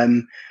 position.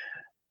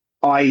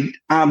 I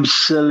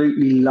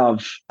absolutely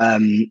love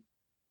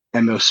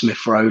Emil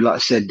Smith Rowe. Like I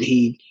said,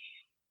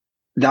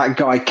 that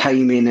guy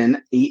came in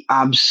and he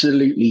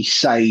absolutely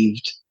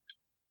saved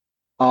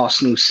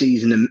Arsenal's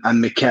season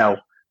and Mikel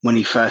when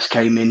he first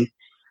came in.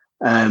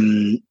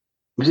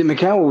 Was it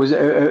Mikel or was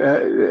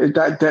it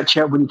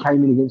that when he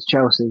came in against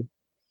Chelsea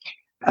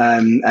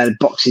at a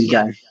boxing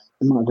game?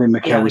 It might have been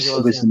Mikel was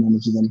the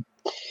manager then.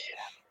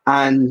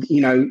 And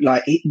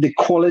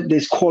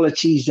there's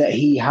qualities that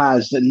he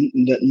has that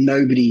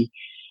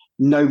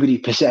nobody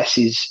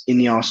possesses in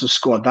the Arsenal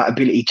squad. That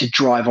ability to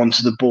drive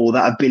onto the ball,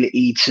 that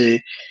ability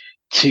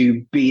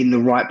to be in the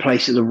right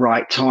place at the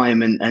right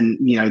time, and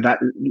that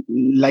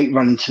late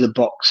run into the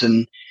box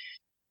and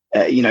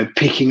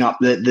picking up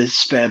the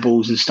spare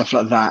balls and stuff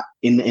like that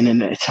in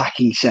an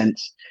attacking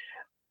sense.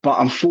 But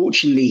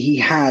unfortunately, he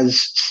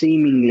has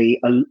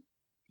seemingly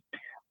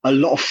a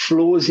lot of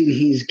flaws in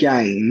his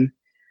game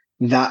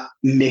that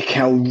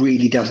Mikel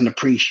really doesn't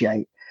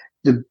appreciate.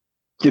 The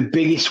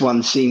biggest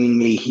one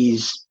seemingly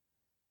his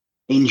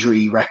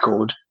injury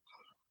record,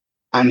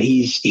 and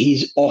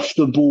he's off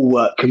the ball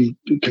work can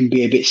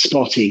be a bit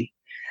spotty.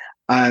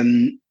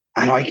 And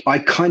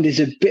I kind of,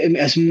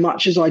 as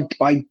much as I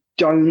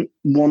don't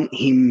want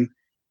him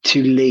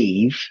to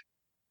leave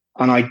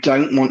and I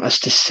don't want us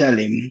to sell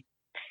him,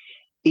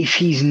 if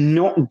he's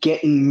not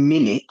getting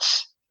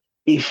minutes,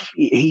 if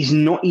he's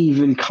not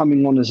even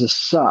coming on as a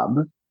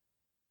sub,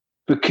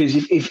 because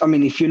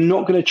if you're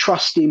not going to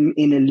trust him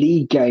in a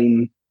league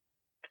game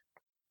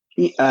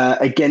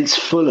against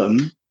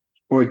Fulham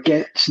or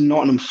against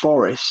Nottingham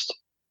Forest,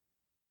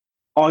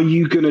 are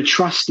you going to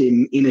trust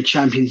him in a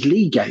Champions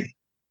League game?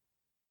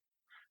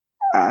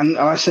 And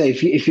I say,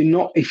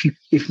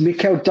 if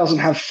Mikel doesn't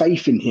have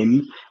faith in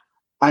him,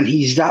 and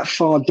he's that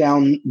far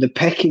down the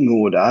pecking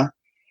order,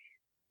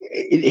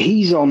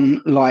 he's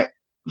on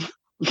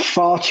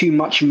far too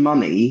much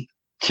money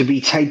to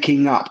be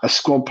taking up a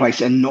squad place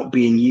and not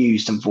being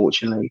used,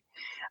 unfortunately.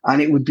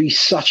 And it would be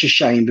such a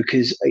shame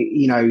because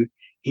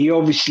he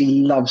obviously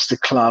loves the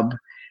club.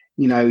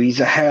 He's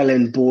a Hale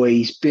End boy.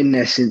 He's been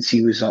there since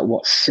he was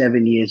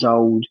 7 years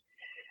old.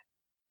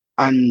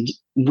 And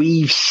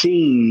we've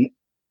seen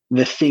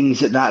the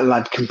things that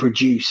lad can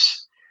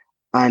produce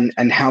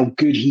and how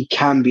good he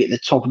can be at the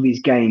top of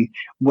his game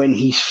when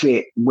he's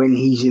fit, when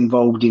he's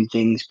involved in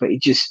things. But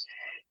it just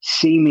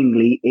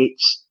seemingly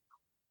it's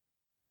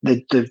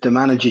the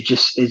manager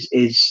just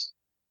is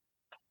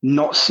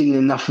not seeing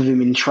enough of him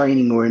in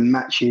training or in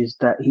matches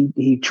that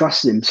he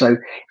trusts him. So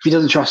if he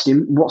doesn't trust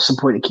him, what's the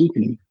point of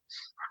keeping him?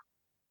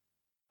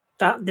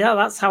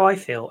 That's how I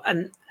feel.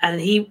 And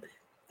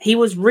he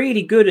was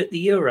really good at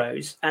the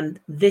Euros, and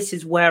this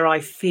is where I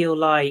feel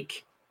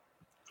like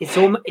he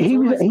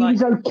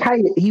was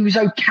okay. He was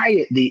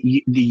okay at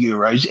the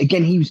Euros.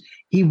 Again,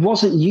 he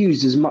wasn't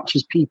used as much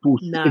as people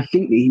think that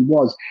he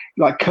was.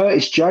 Like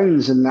Curtis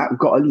Jones and that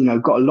got a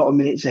lot of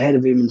minutes ahead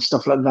of him and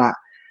stuff like that.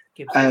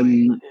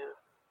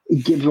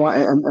 Gibbs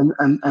White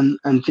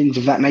and things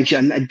of that nature,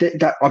 and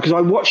that because I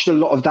watched a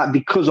lot of that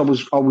because I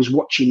was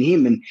watching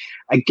him, and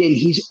again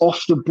his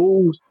off the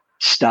ball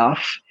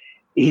stuff,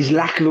 his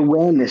lack of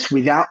awareness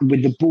with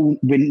the ball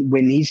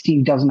when his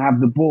team doesn't have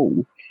the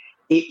ball,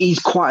 it is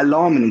quite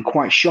alarming and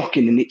quite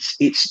shocking, and it's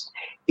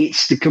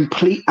the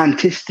complete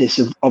antithesis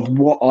of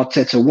what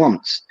Arteta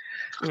wants.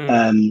 Sorry,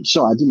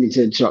 I didn't mean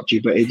to interrupt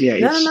you, but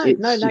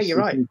no, you're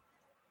right.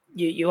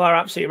 You are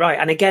absolutely right,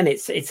 and again,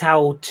 it's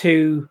how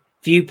two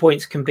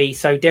viewpoints can be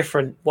so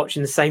different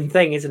watching the same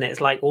thing, isn't it?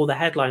 It's like all the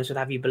headlines would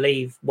have you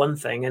believe one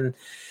thing,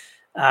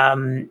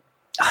 and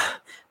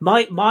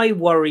my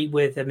worry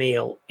with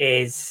Emil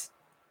is,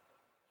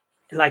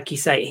 like you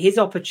say, his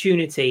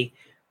opportunity.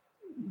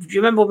 Do you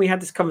remember when we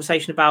had this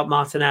conversation about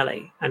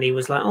Martinelli and he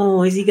was like,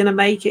 oh, is he going to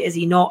make it? Is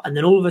he not? And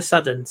then all of a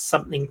sudden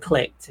something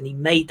clicked and he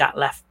made that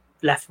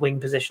left wing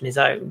position his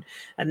own.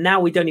 And now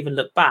we don't even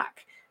look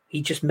back.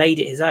 He just made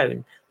it his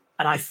own.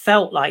 And I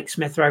felt like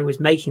Smith Rowe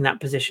was making that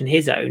position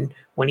his own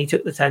when he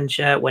took the 10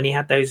 shirt, when he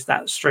had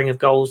that string of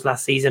goals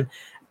last season.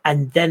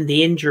 And then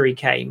the injury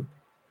came.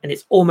 And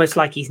it's almost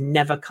like he's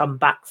never come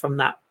back from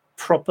that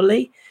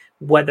properly,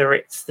 whether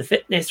it's the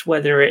fitness,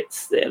 whether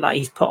it's like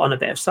he's put on a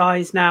bit of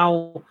size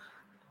now,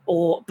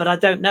 but I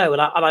don't know.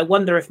 And I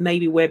wonder if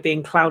maybe we're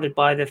being clouded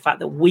by the fact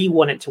that we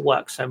want it to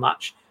work so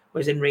much,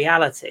 whereas in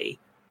reality,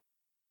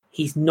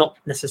 he's not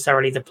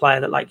necessarily the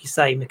player that, like you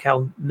say,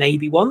 Mikel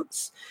maybe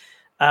wants.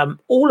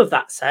 All of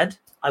that said,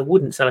 I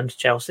wouldn't sell him to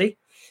Chelsea.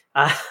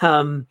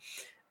 I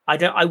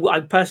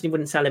personally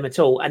wouldn't sell him at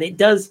all. And it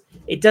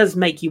does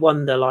make you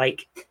wonder,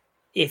 like,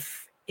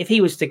 if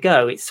he was to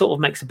go, it sort of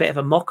makes a bit of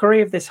a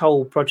mockery of this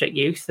whole Project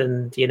Youth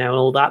and, and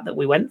all that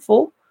we went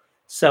for.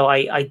 So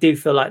I do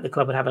feel like the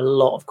club would have a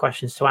lot of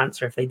questions to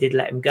answer if they did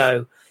let him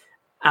go.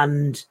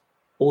 And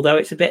although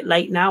it's a bit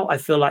late now, I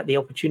feel like the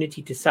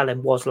opportunity to sell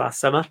him was last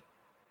summer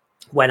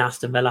when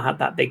Aston Villa had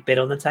that big bid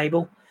on the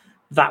table.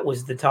 That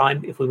was the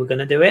time, if we were going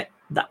to do it,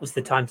 that was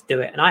the time to do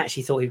it. And I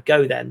actually thought he'd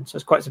go then. So I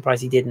was quite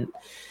surprised he didn't.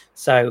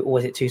 So, or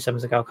was it 2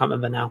 summers ago? I can't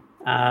remember now.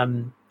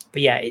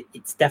 But yeah,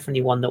 it's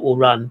definitely one that will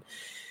run.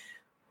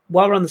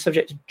 While we're on the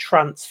subject of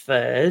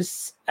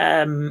transfers,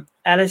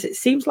 Ellis, it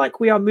seems like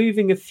we are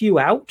moving a few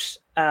out,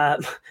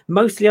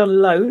 mostly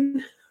on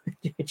loan,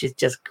 which is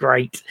just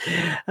great.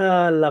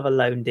 I love a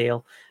loan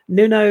deal.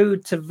 Nuno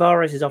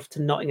Tavares is off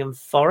to Nottingham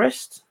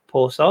Forest.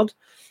 Poor sod.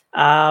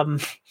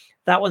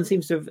 That one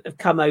seems to have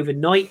come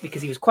overnight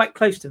because he was quite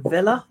close to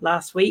Villa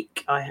last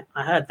week. I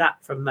heard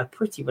that from a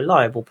pretty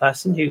reliable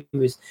person who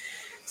was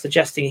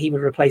suggesting he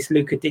would replace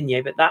Luca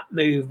Digne, but that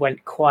move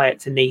went quiet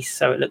to Nice,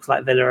 so it looks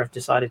like Villa have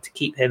decided to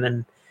keep him,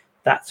 and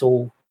that's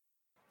all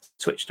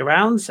switched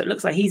around. So it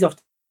looks like he's off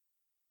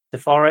to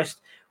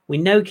Forest. We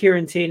know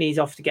Kieran Tierney's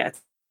off to get a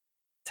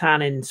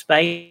tan in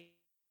Spain,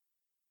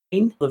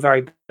 the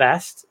very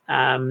best,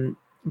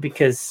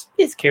 because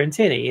it's Kieran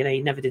Tierney.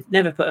 He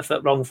never put a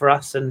foot wrong for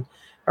us, and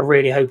I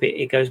really hope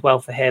it goes well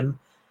for him.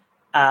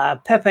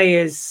 Pepe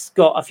has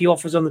got a few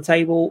offers on the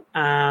table,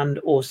 and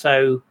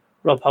also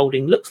Rob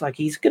Holding looks like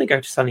he's going to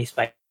go to sunny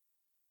Spain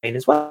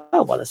as well,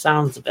 by the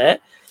sounds of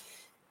it.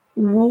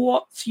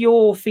 What's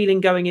your feeling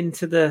going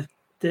into the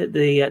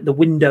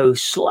window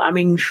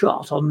slamming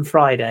shut on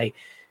Friday?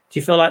 Do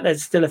you feel like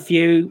there's still a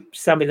few?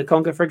 Sammy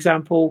Lokonga, for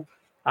example.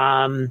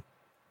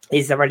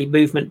 Is there any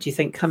movement, do you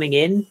think, coming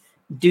in?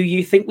 Do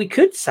you think we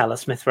could sell a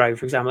Smith Rowe,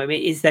 for example? I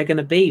mean, is there going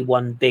to be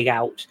one big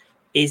out?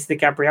 Is the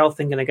Gabriel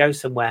thing going to go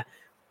somewhere?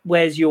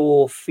 Where's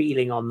your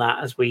feeling on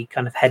that as we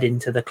kind of head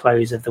into the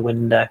close of the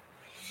window?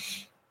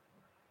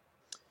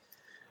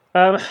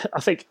 I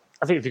think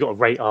if you've got to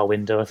rate our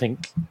window, I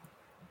think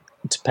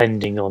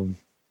depending on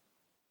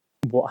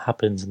what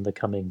happens in the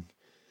coming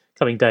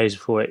days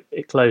before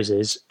it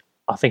closes,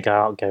 I think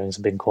our outgoings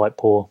have been quite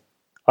poor,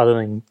 other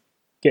than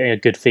getting a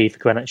good fee for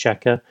Granit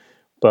Xhaka.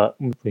 But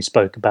we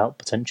spoke about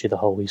potentially the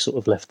hole we sort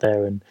of left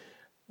there and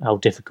how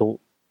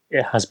difficult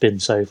it has been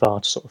so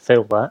far to sort of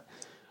fill that.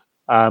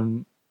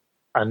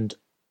 And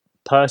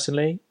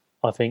personally,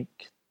 I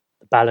think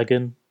the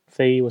Balogun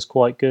fee was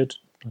quite good.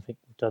 I think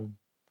we've done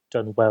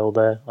well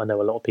there. I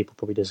know a lot of people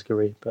probably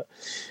disagree, but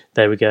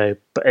there we go.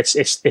 But it's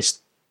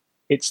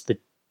the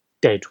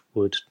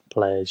deadwood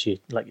players,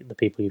 like the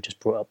people you've just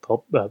brought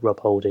up: Rob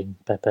Holding,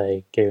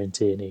 Pepe, Kieran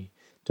Tierney,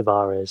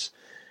 Tavares,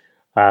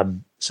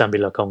 Sambi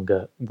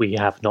Lokonga. We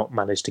have not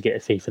managed to get a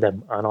fee for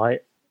them, and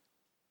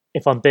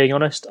if I'm being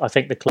honest, I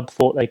think the club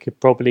thought they could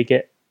probably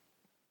get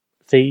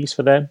fees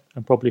for them,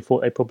 and probably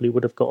thought they probably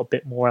would have got a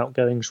bit more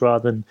outgoings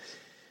rather than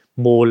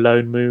more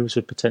loan moves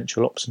with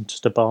potential options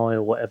to buy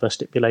or whatever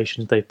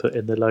stipulations they put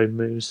in the loan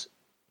moves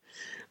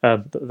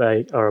that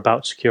they are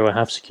about to secure or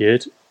have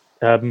secured.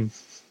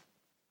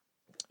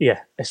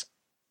 Yeah, it's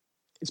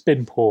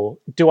been poor.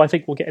 Do I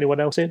think we'll get anyone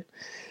else in?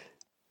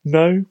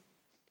 No.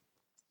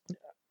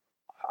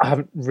 I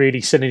haven't really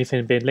seen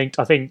anything being linked.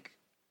 I think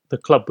the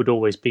club would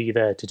always be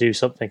there to do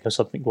something if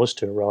something was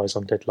to arise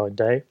on deadline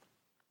day.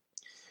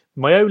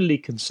 My only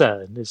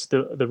concern is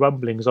the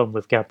rumblings on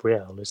with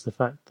Gabriel is the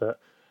fact that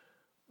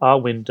our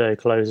window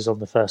closes on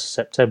the 1st of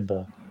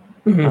September,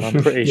 and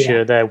I'm pretty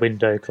sure their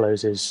window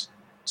closes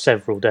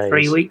several days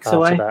 3 weeks after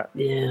away. that.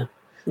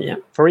 Yeah.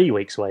 3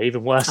 weeks away,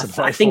 even worse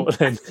than I thought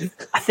then.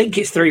 I think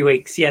it's 3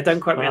 weeks. Yeah, don't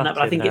quote me on that,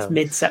 but I think it's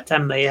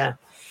mid-September, yeah.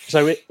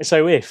 So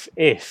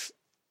if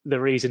the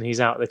reason he's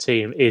out of the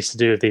team is to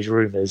do with these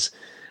rumours,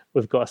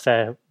 we've got a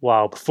fair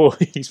while before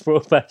he's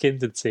brought back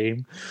into the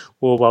team,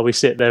 or while we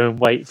sit there and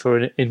wait for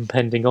an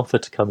impending offer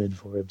to come in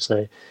for him.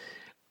 So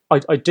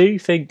I do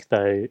think,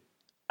 though,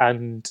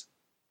 and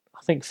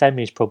I think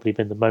Femi's probably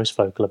been the most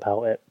vocal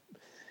about it,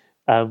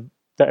 that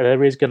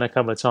there is going to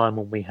come a time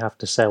when we have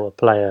to sell a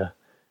player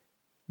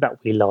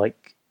that we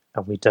like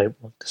and we don't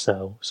want to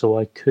sell. So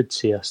I could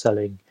see us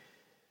selling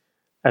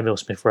Emil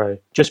Smith Rowe,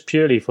 just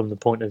purely from the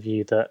point of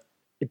view that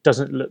it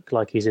doesn't look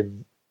like he's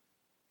in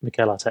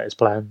Mikel Arteta's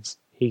plans.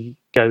 He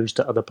goes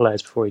to other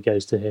players before he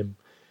goes to him.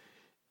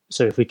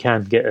 So if we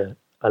can get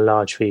a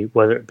large fee,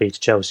 whether it be to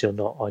Chelsea or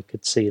not, I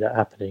could see that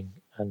happening.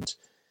 And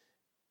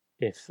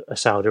if a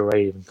Saudi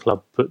Arabian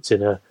club puts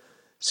in a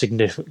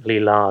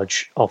significantly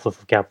large offer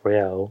for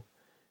Gabriel,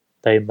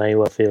 they may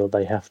well feel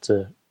they have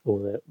to, or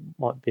they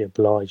might be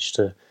obliged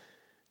to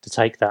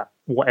take that,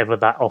 whatever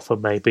that offer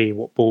may be,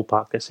 what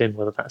ballpark it's in,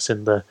 whether that's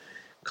in the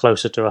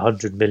closer to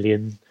 100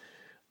 million,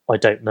 I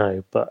don't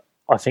know. But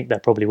I think there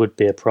probably would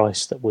be a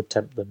price that would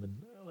tempt them.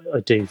 And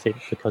I do think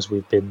because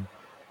we've been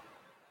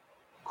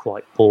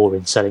quite poor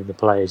in selling the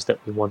players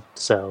that we want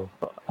to sell.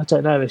 But I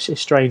don't know, it's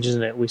strange,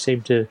 isn't it? We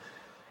seem to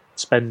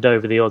spend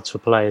over the odds for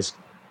players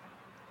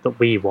that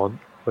we want,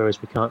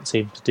 whereas we can't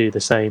seem to do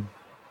the same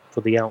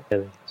for the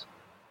outgoings.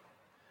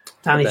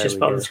 Danny's just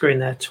put on the screen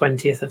there.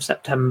 20th of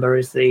September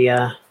is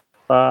the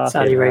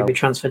Saudi Arabia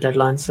transfer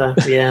deadline. So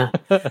yeah,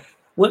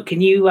 what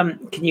can you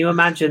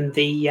imagine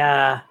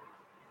the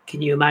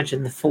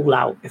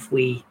fallout if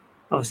we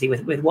obviously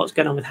with what's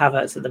going on with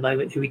Havertz at the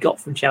moment, who we got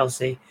from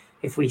Chelsea,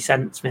 if we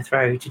sent Smith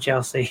Rowe to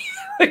Chelsea?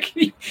 I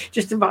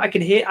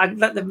can hear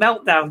the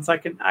meltdowns.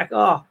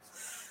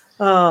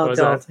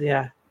 God,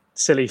 yeah.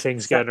 Silly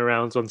things going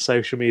around on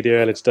social media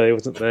earlier today,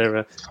 wasn't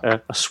there?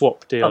 A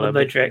swap deal. On the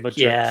Mudryk,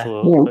 yeah.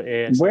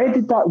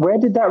 Where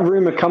did that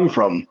rumor come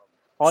from?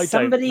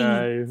 Don't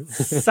know.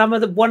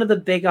 One of the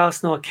big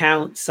Arsenal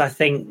accounts, I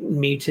think,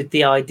 muted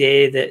the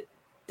idea that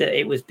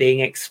it was being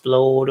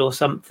explored or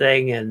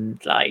something,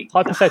 and like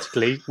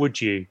hypothetically, would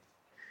you?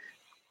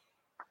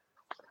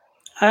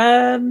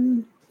 I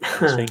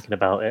was thinking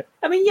about it.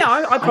 I mean,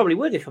 yeah, I probably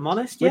would if I'm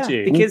honest. Would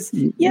you? Because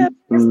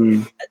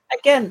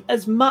again,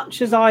 as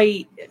much as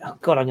I'm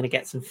going to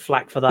get some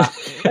flack for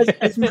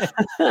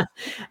that.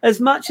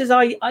 As much as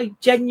I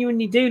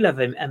genuinely do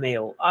love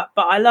Emile,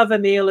 but I love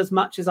Emile as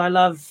much as I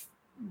love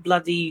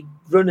bloody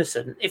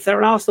Runarsson. If they're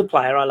an Arsenal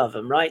player, I love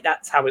them, right?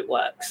 That's how it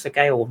works.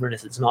 Okay, or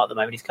Runnarsson's not at the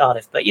moment; he's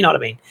Cardiff, but you know what I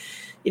mean.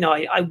 You know,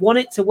 I want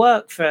it to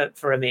work for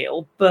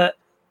Emile, but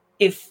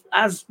if,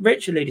 as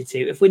Rich alluded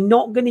to, if we're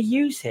not going to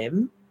use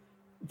him,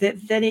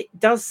 then it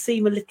does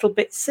seem a little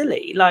bit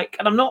silly. Like,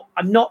 and I'm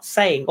not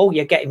saying, oh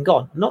yeah, get him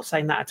gone. I'm not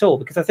saying that at all,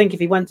 because I think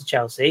if he went to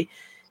Chelsea,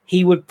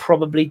 he would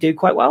probably do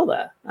quite well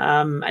there,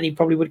 and he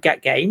probably would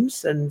get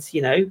games. And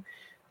you know,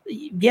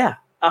 yeah,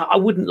 I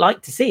wouldn't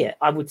like to see it.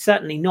 I would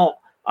certainly not.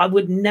 I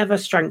would never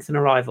strengthen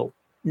a rival.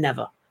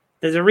 Never.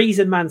 There's a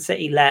reason Man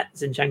City let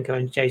Zinchenko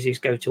and Jesus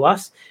go to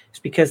us. It's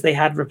because they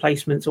had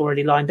replacements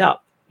already lined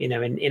up. You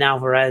know, in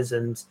Alvarez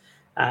and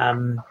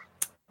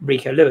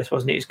Rico Lewis,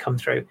 wasn't it, who's come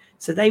through?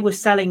 So they were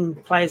selling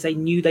players they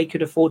knew they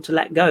could afford to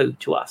let go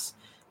to us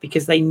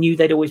because they knew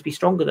they'd always be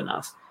stronger than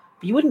us.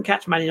 But you wouldn't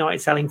catch Man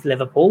United selling to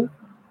Liverpool.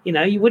 You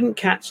know, you wouldn't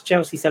catch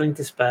Chelsea selling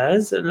to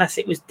Spurs unless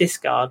it was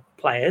discard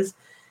players,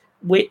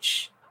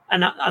 which...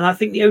 And I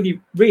think the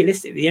only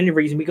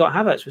reason we got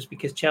Havertz was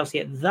because Chelsea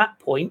at that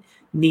point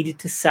needed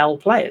to sell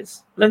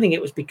players. I don't think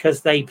it was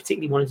because they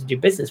particularly wanted to do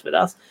business with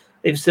us.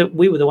 It was that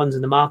we were the ones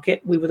in the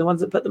market. We were the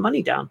ones that put the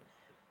money down.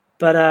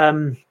 But I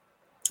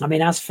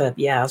mean, as for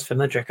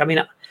Mudryk, I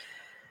mean,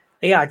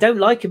 I don't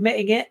like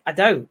admitting it. I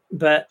don't.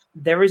 But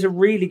there is a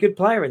really good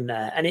player in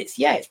there, and it's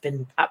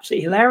been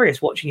absolutely hilarious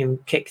watching him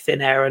kick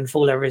thin air and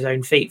fall over his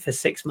own feet for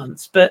 6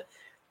 months. But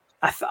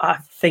I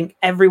think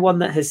everyone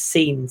that has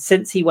seen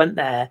since he went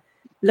there,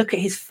 look at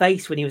his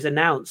face when he was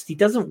announced. He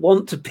doesn't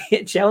want to be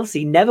at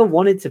Chelsea. He never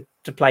wanted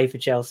to play for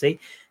Chelsea.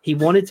 He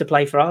wanted to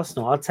play for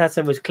Arsenal.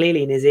 Arteta was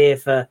clearly in his ear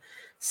for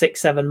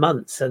 6-7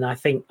 months. And I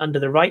think under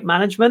the right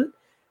management,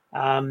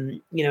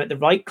 you know, at the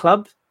right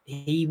club,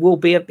 he will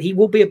be a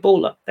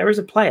baller. There is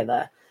a player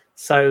there.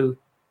 So,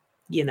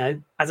 you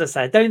know, as I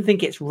said, I don't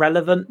think it's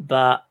relevant,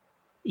 but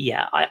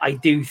yeah, I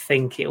do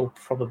think it'll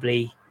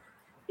probably...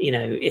 You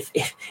know, if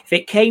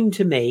it came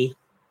to me,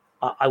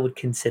 I would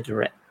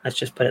consider it. Let's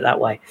just put it that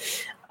way.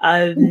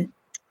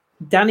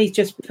 Danny's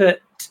just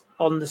put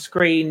on the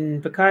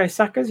screen Bukayo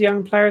Saka's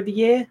Young Player of the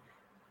Year.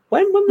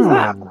 When was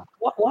that?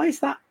 Why is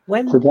that?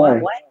 When?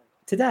 Today.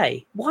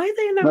 Today. Why are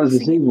they announcing? That was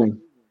this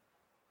evening.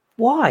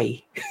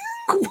 Why?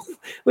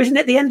 Wasn't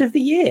it the end of the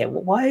year?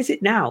 Why is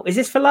it now? Is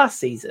this for last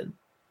season?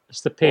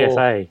 It's the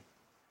PFA.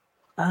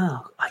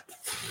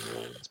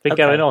 It's been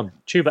going on.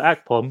 Chuba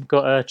Akpom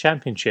got a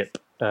championship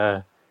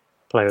player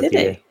of the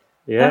year.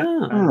 Yeah.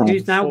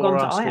 Who's now gone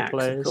to Ajax,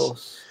 of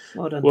course.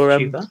 Well done,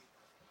 Chuba.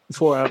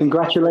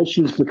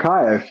 Congratulations,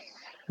 Bukayo.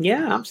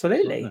 Yeah,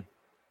 absolutely.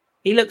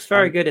 He looks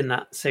very good in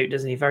that suit,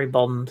 doesn't he? Very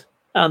Bond.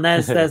 Oh, and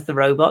there's the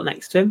robot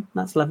next to him.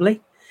 That's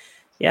lovely.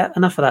 Yeah,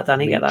 enough of that,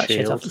 Danny. Get that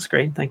shit off the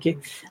screen. Thank you.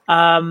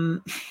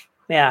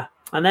 Yeah,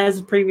 and there's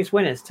the previous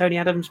winners. Tony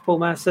Adams, Paul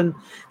Merson.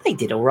 They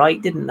did all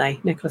right, didn't they?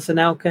 Nicholas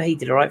Anelka, he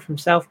did all right for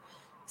himself.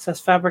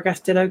 Cesc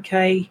Fabregas did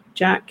okay.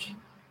 Jack.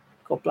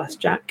 God bless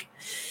Jack.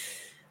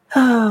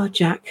 Oh,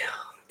 Jack.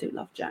 I do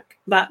love Jack.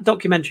 That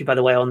documentary, by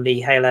the way, on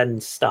the Hale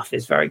End stuff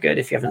is very good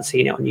if you haven't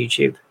seen it on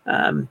YouTube.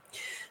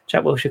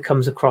 Jack Wilshere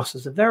comes across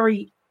as a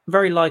very,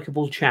 very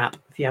likeable chap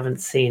if you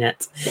haven't seen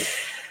it.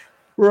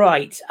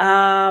 Right.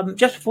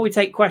 Just before we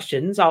take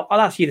questions, I'll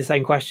ask you the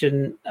same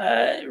question.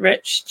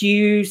 Rich, do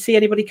you see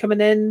anybody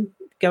coming in,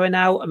 going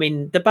out? I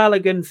mean, the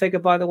Balogun figure,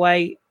 by the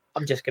way,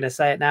 I'm just going to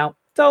say it now.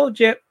 Told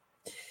you.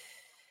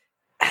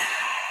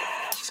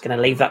 Going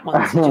to leave that one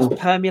to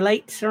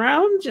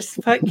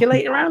just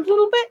percolate around a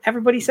little bit.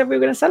 Everybody said we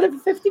were going to sell it for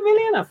 50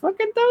 million. I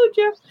fucking told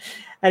you.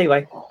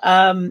 Anyway,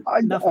 I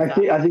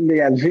think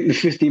the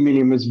 50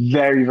 million was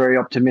very, very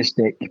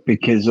optimistic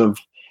because of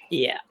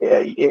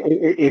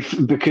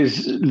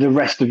because the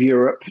rest of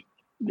Europe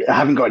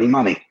haven't got any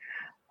money.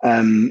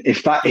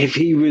 If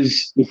he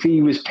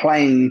was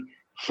playing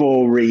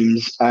for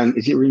Reims, and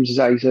is it Reims? Is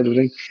that how you said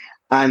everything?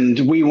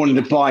 And we wanted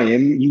to buy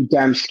him, you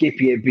damn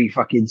Skippy, it'd be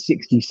fucking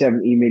 60,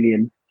 70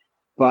 million.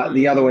 But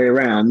the other way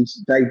around,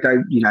 they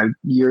don't.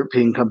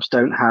 European clubs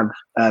don't have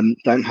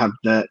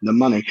the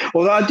money.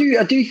 Although I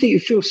do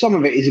think feel some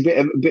of it is a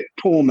bit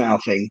poor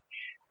mouthing.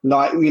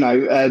 Like,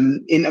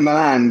 Inter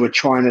Milan were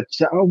trying to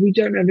say, "Oh, we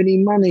don't have any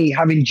money,"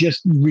 having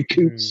just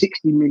recouped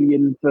 60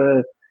 million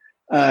for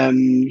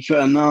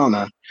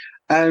Onana.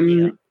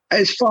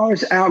 As far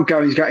as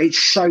outgoings go,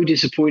 it's so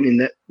disappointing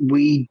that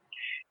we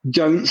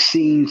don't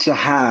seem to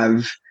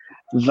have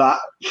that.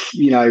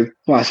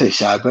 Well, I say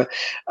so, but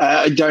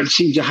I don't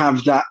seem to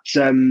have that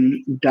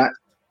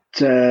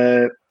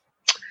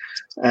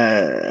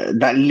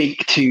that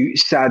link to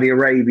Saudi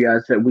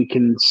Arabia, that we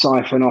can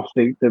siphon off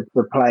the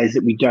players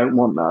that we don't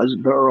want,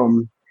 that are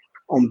on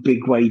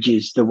big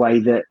wages, the way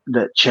that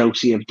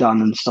Chelsea have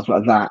done and stuff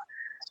like that.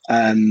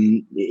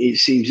 It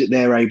seems that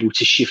they're able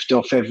to shift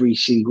off every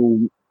single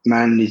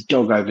man and his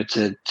dog over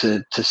to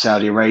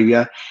Saudi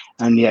Arabia,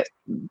 and yet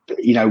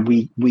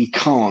we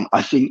can't.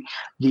 I think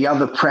the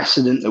other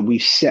precedent that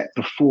we've set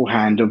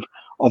beforehand of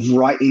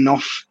writing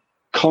off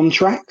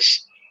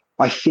contracts,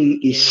 I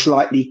think, is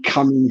slightly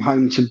coming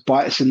home to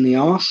bite us in the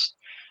arse,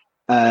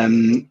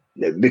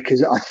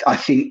 because I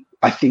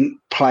think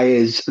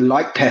players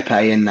like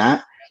Pepe and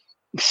that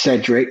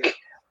Cedric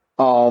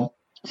are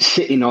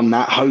sitting on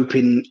that,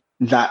 hoping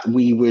that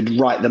we would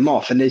write them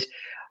off. And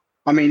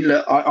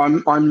look,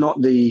 I'm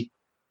not the,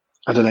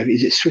 I don't know,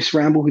 is it Swiss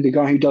Ramble, who the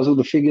guy who does all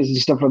the figures and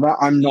stuff like that?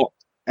 I'm not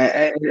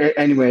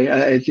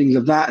anyway, things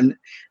of that, and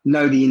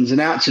know the ins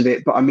and outs of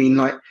it. But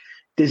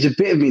there's a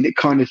bit of me that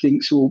kind of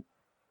thinks, well,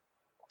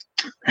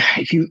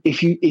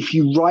 if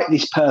you write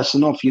this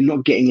person off, you're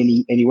not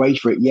getting any wage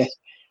for it. Yes,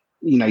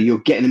 you're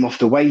getting them off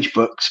the wage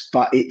books,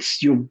 but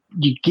you're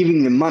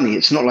giving them money.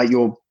 It's not like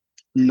you're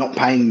not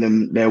paying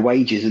them their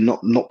wages and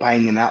not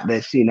paying them out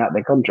there, seeing out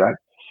their contract.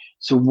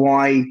 So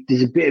why?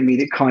 There's a bit of me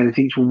that kind of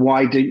thinks, well,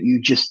 why don't you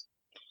just,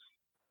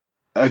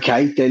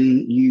 okay,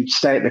 then you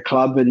stay at the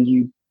club and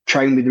you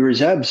train with the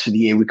reserves for the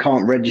year. We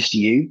can't register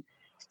you,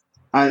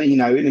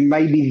 and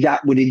maybe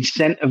that would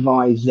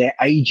incentivize their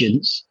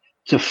agents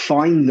to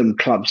find them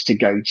clubs to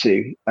go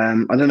to.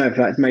 I don't know if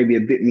that's maybe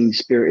a bit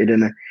mean-spirited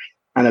and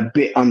a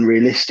bit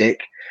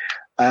unrealistic.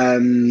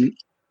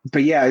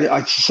 But yeah,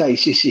 I'd say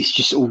it's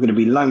just all going to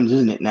be loans,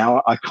 isn't it?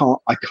 Now I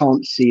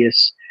can't see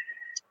us,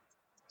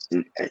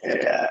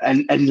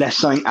 unless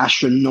something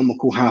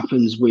astronomical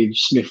happens with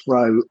Smith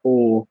Rowe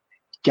or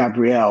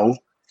Gabriel.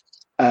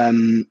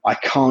 I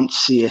can't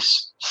see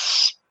us.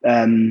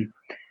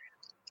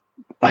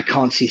 I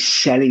can't see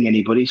selling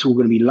anybody. It's all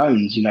going to be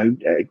loans.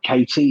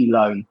 KT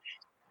loan,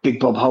 Big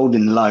Bob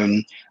Holding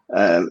loan,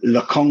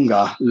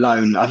 Lokonga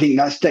loan. I think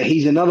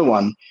he's another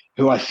one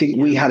who I think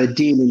we had a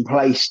deal in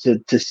place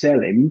to sell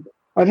him.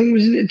 I think it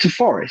was to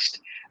Forest,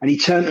 and he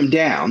turned them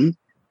down.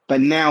 But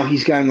now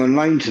he's going on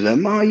loan to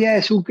them. Oh yeah,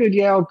 it's all good.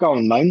 Yeah, I'll go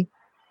on loan.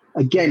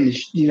 Again,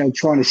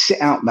 trying to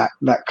sit out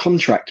that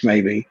contract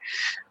maybe.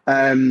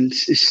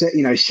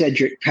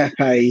 Cedric,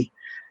 Pepe.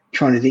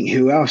 Trying to think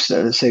who else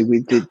they're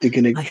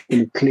going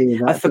to clear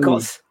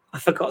that. I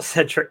forgot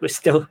Cedric was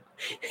still.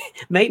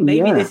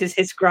 Maybe this is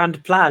his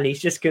grand plan.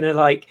 He's just gonna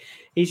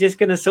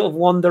sort of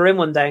wander in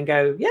one day and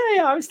go,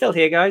 yeah, I'm still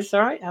here, guys.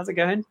 All right, how's it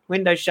going?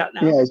 Window's shut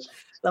now. Yeah,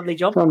 lovely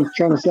job. I'm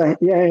trying to say,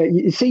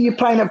 you see, you're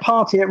playing a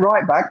party at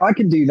right back. I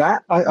can do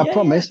that. I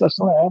promise. I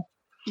swear.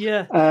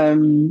 Yeah.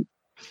 I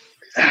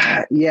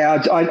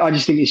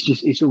just think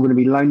it's all going to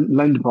be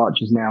loan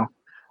departures now.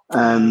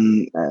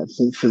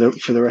 For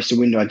the rest of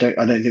the window, I don't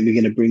think we're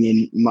going to bring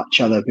in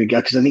much other big,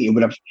 because I think it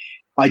would have.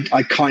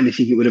 I kind of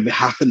think it would have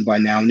happened by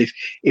now, and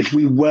if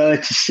we were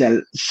to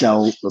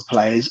sell the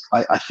players,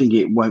 I think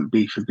it won't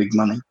be for big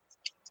money.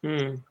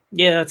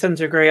 Yeah, I tend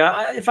to agree.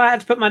 If I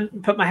had to put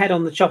my head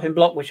on the chopping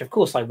block, which of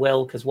course I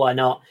will, because why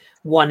not?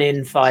 1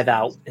 in, 5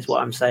 out is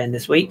what I'm saying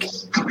this week.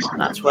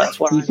 That's what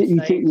you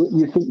think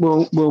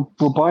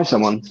we'll buy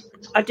someone?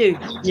 I do.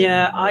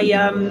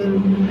 Yeah,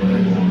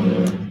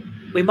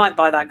 we might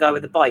buy that guy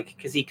with the bike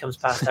because he comes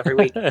past every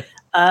week.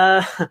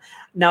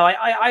 No,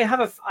 I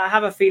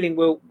have a feeling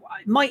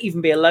it might even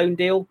be a loan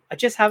deal. I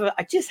just have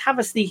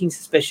a sneaking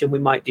suspicion we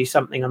might do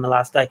something on the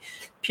last day,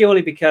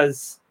 purely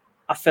because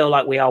I feel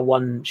like we are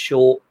one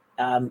short.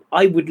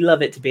 I would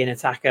love it to be an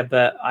attacker,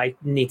 but I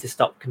need to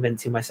stop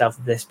convincing myself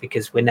of this,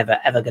 because we're never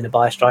ever going to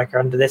buy a striker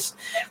under this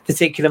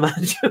particular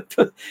manager.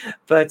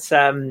 But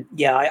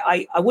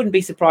I wouldn't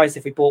be surprised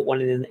if we bought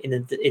one in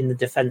the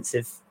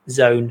defensive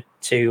zone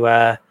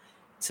to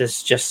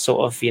just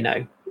sort of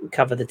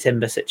cover the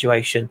Timber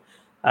situation.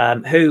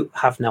 Who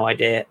have no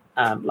idea.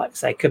 Like I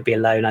say, it could be a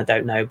loan, I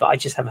don't know, but I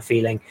just have a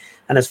feeling.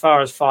 And as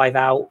far as 5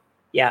 out,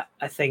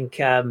 I think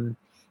I'm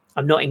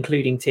not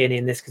including Tierney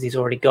in this because he's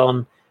already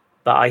gone,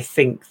 but I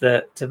think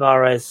that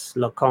Tavares,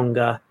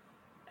 Lokonga,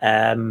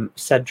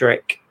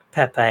 Cedric,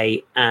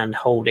 Pepe and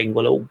Holding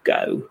will all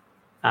go.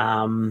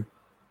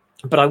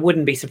 But I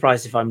wouldn't be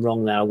surprised if I'm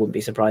wrong there. I wouldn't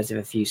be surprised if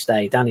a few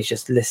stay. Danny's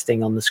just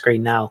listing on the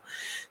screen now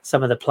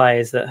some of the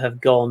players that have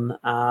gone.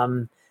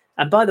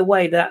 And by the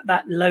way,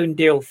 that loan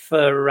deal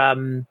for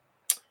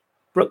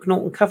Brooke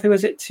Norton-Cuffey,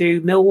 was it,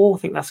 to Millwall? I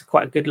think that's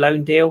quite a good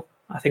loan deal.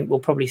 I think we'll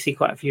probably see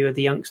quite a few of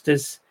the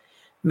youngsters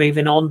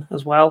moving on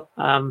as well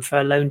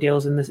for loan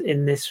deals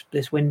in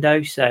this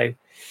window. So,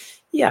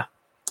 yeah,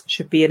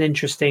 should be an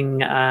interesting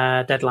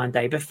deadline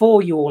day.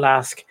 Before you all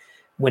ask,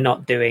 we're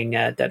not doing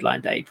a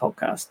deadline day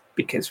podcast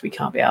because we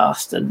can't be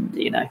asked. And,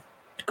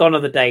 gone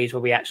are the days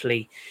where we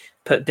actually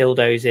put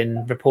dildos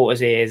in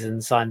reporters' ears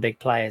and sign big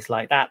players.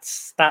 Like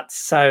that's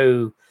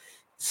so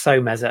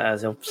Mesut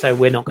Ozil. So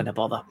we're not going to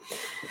bother.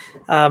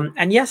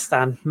 And yes,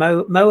 Stan,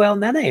 Mo El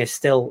Nene is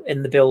still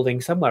in the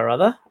building somewhere or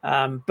other.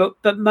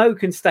 But Mo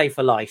can stay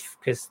for life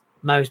because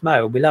Mo's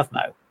Mo. We love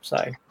Mo. So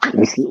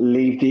just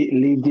leave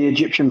the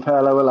Egyptian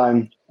Perlo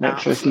alone.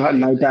 It's not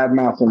no bad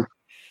mouthing.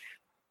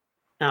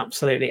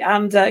 Absolutely.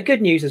 And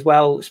good news as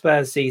well.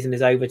 Spurs season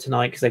is over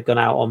tonight because they've gone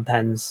out on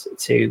pens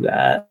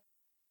to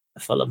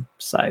Fulham.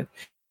 So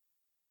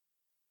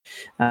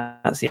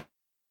that's the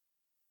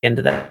end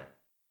of the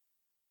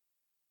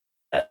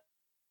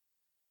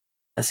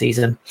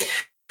season.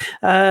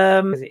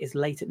 It is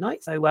late at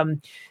night. So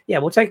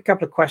we'll take a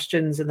couple of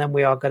questions and then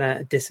we are going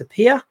to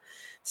disappear.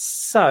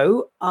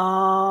 So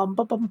I'm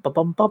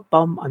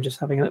just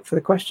having a look for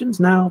the questions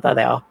now. There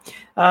they are.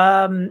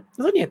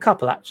 There's only a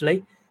couple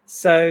actually.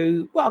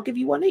 So I'll give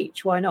you one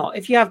each. Why not?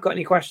 If you have got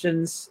any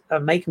questions,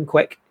 make them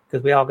quick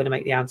because we are going to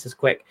make the answers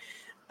quick.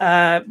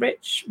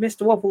 Rich,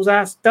 Mr. Waffles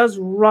asks, does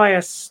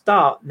Raya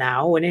start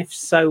now? And if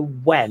so,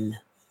 when?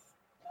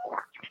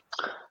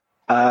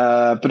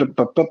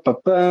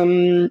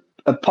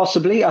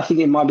 Possibly. I think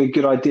it might be a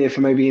good idea for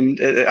maybe in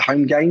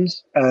home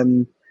games.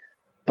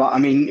 But I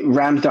mean,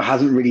 Ramsdale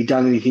hasn't really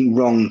done anything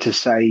wrong to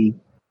say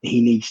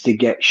he needs to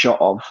get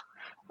shot of.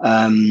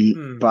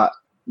 But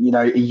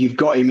you've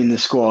got him in the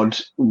squad.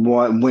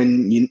 Why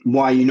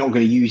are you not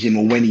going to use him,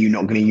 or when are you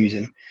not going to use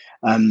him?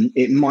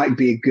 It might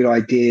be a good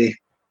idea.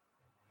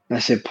 I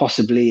said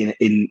possibly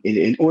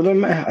in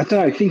although I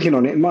don't know. Thinking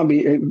on it, it might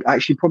be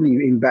actually probably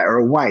in better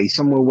away,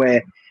 somewhere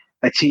where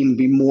a team would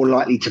be more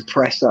likely to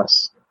press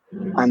us,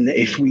 and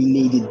if we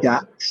needed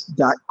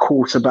that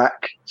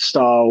quarterback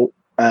style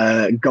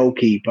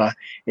goalkeeper,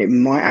 it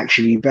might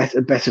actually be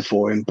better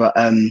for him. But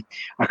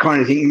I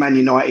kind of think Man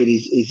United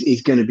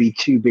is going to be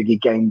too big a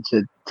game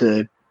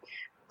to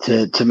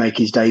make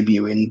his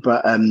debut in.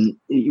 But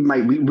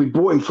mate, we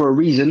bought him for a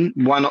reason.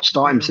 Why not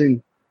start him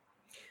soon?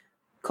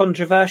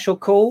 Controversial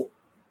call.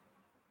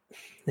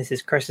 This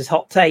is Chris's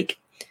hot take.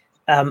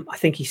 I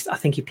think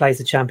he plays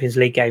the Champions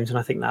League games, and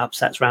I think that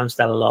upsets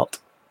Ramsdale a lot.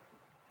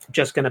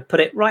 Just going to put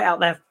it right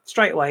out there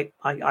straight away.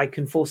 I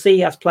can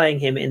foresee us playing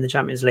him in the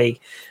Champions League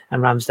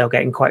and Ramsdale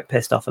getting quite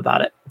pissed off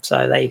about it.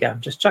 So there you go.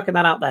 Just chucking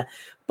that out there.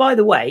 By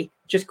the way,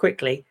 just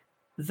quickly,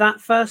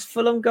 that first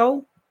Fulham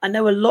goal, I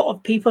know a lot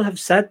of people have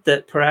said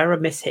that Pereira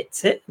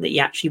mishits it, that he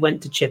actually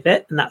went to chip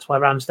it, and that's why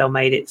Ramsdale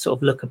made it sort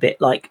of look a bit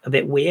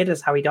weird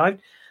as how he dived.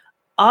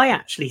 I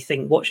actually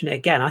think, watching it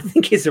again, I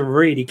think it's a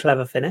really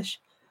clever finish.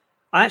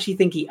 I actually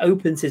think he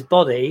opens his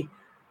body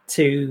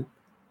to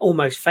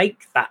almost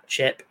fake that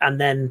chip and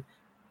then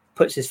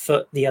puts his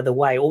foot the other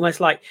way, almost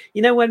like,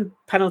 when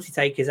penalty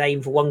takers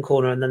aim for one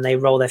corner and then they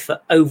roll their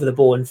foot over the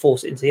ball and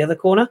force it into the other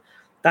corner.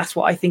 That's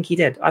what I think he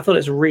did. I thought it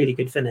was a really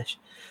good finish,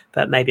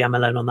 but maybe I'm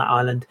alone on that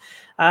island.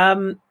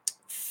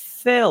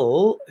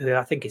 Phil, who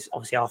I think is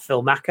obviously our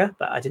Phil Macker,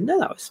 but I didn't know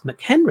that was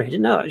McHenry. I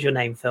didn't know that was your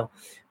name, Phil.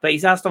 But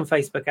he's asked on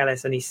Facebook,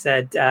 Ellis, and he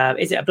said,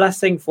 is it a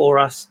blessing for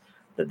us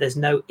that there's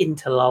no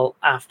interlull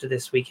after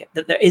this weekend?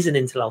 That there is an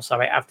interlull,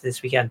 after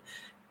this weekend.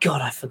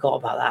 God, I forgot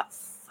about that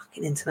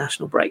fucking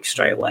international break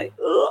straight away.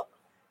 Well,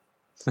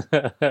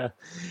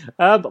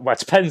 it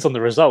depends on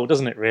the result,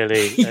 doesn't it?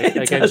 Really,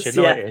 against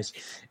United.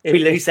 Yeah. If we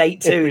lose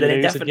 8-2, then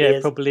it definitely is.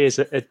 It probably is.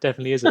 It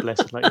definitely is a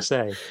blessing, like you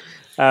say.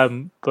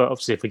 But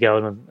obviously, if we go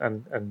on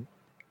and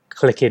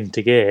click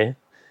into gear,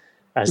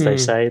 as they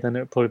say, then it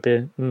would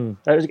probably be.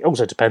 It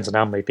also depends on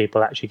how many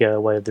people actually go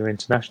away with their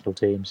international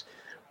teams.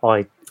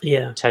 I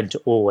tend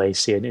to always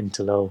see an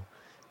interlull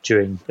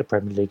during the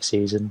Premier League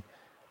season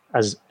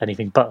as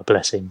anything but a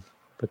blessing,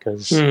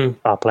 because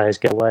our players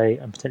get away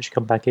and potentially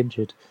come back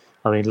injured.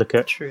 I mean, look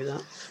at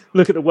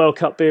the World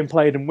Cup being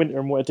played in winter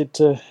and what it did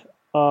to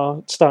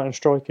our starting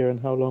striker and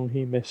how long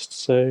he missed.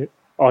 So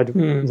I'd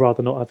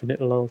rather not have an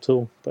interlull at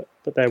all. But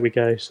there we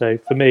go. So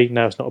for me,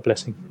 no, it's not a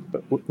blessing,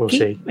 but we'll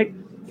see.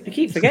 I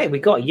keep forgetting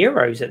we've got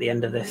Euros at the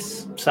end of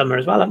this summer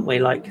as well, haven't we?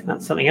 Like,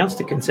 that's something else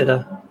to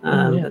consider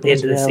at the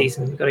end of the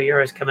season. We've got a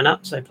Euros coming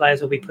up, so players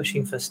will be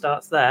pushing for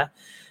starts there.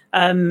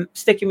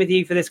 Sticking with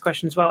you for this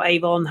question as well,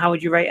 Avon, how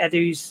would you rate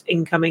Edu's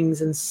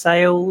incomings and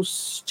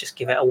sales? Just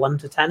give it a 1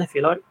 to 10 if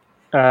you like.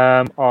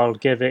 I'll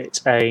give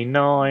it a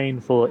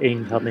 9 for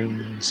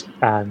incomings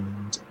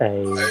and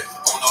a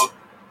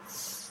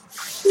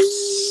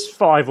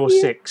 5 or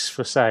 6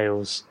 for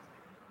sales.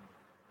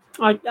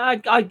 I'd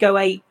go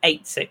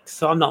 8-6,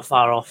 so I'm not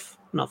far off.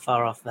 Not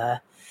far off there.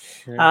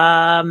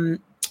 Yeah.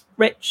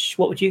 Rich,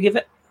 what would you give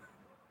it?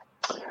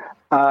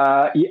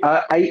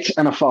 8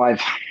 and a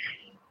 5.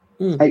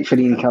 8 for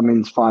the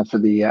incomings, 5 for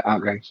the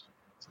outgoings.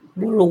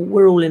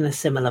 We're all in a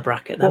similar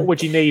bracket then. What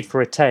would you need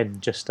for a 10,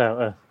 just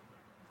out of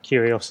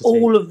curiosity.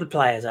 All of the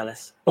players,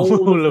 Ellis.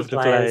 All of the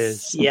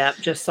players. Yeah,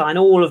 just sign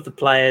all of the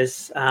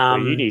players. Well,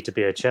 you need to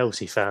be a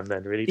Chelsea fan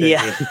then, really, don't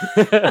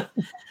you?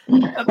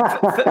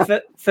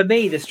 For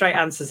me, the straight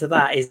answer to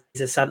that is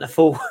a centre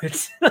forward.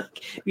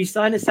 If you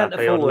sign a centre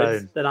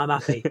forward, then I'm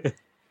happy.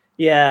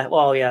 Yeah,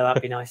 well, yeah,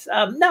 that'd be nice.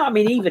 No, I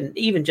mean,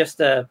 even just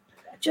a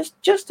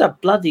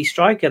bloody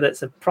striker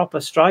that's a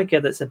proper striker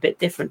that's a bit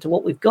different to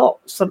what we've got.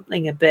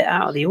 Something a bit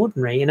out of the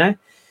ordinary, you know.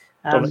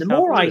 The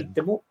more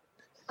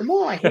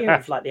I hear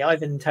of like the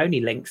Ivan Toney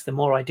links, the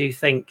more I do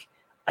think.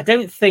 I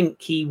don't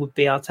think he would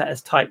be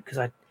Arteta's type because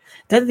I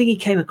don't think he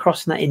came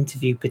across in that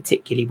interview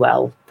particularly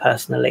well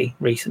personally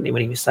recently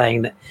when he was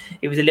saying that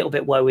it was a little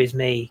bit woe is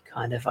me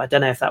kind of. I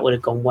don't know if that would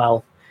have gone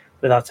well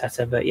with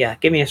Arteta, but yeah,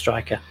 give me a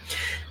striker.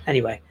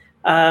 Anyway,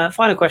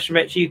 final question,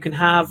 Rich. You can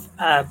have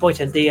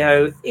Boyten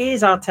Dio.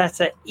 Is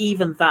Arteta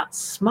even that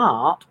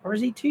smart, or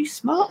is he too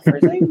smart for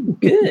his own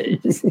good?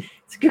 It's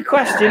a good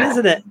question,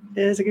 isn't it?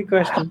 It's a good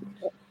question.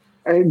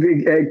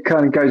 It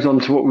kind of goes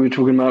on to what we were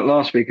talking about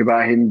last week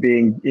about him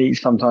being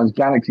sometimes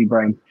galaxy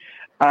brain.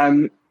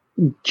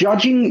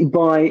 Judging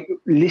by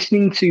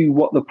listening to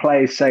what the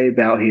players say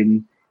about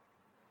him,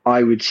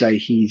 I would say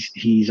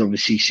he's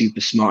obviously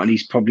super smart, and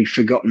he's probably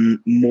forgotten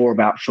more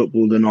about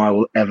football than I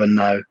will ever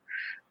know.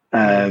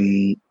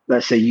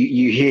 Let's say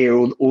you hear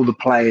all the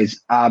players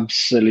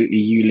absolutely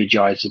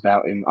eulogize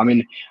about him. I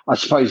mean, I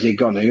suppose they're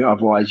going to,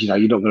 otherwise, you're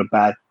not going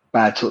to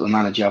bad talk the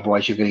manager,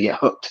 otherwise you're going to get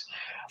hooked.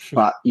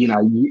 But you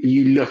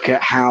look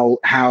at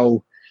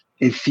how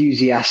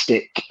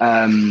enthusiastic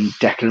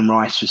Declan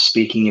Rice was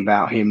speaking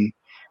about him,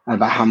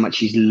 about how much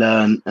he's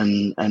learned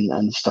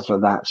and stuff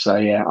like that. So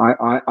yeah,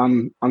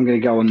 I'm going to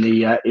go on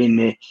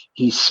the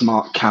he's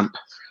smart camp.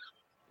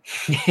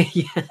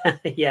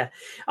 Yeah.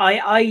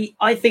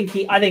 I think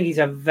he's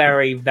a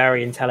very,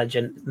 very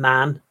intelligent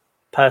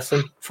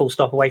person, full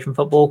stop, away from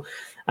football.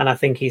 And I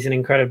think he's an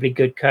incredibly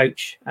good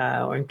coach,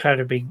 or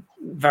incredibly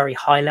very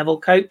high level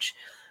coach.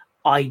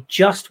 I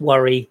just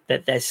worry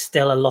that there's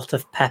still a lot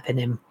of pep in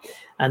him,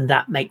 and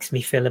that makes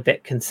me feel a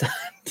bit concerned.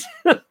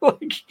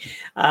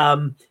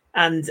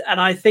 And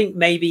I think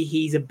maybe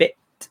he's a bit.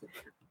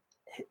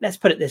 Let's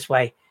put it this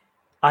way: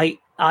 I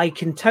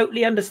can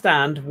totally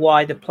understand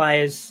why the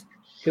players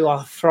who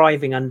are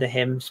thriving under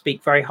him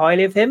speak very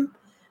highly of him.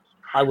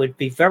 I would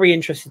be very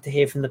interested to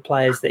hear from the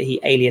players that he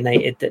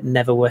alienated that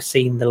never were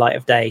seen the light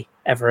of day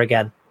ever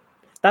again.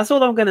 That's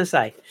all I'm going to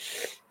say.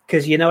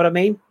 Because you know what I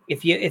mean?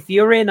 If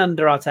you're in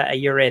under Arteta,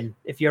 you're in.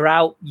 If you're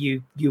out,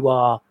 you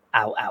are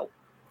out.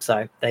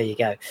 So there you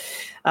go.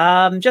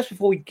 Just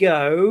before we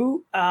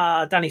go,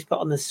 Danny's put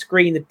on the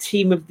screen the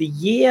team of the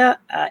year.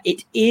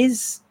 It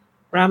is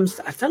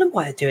Ramsdale. I don't know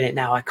why they're doing it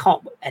now. I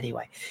can't.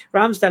 Anyway,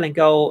 Ramsdale in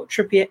goal.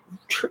 Trippier.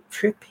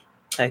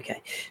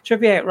 Okay.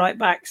 Trippier at right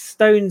back.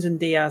 Stones and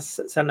Diaz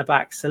at centre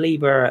back.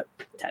 Saliba at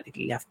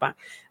technically left back.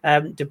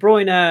 De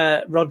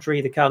Bruyne,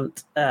 Rodri the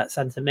cunt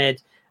centre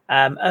mid.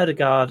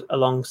 Ødegaard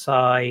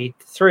alongside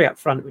three up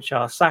front, which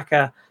are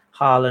Saka,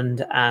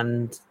 Haaland,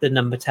 and the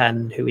number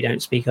 10, who we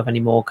don't speak of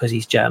anymore because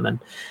he's German.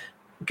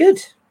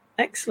 Good.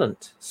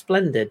 Excellent.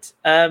 Splendid.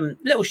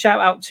 Little shout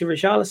out to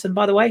Richarlison,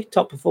 by the way.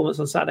 Top performance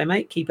on Saturday,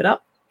 mate. Keep it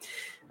up.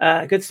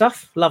 Good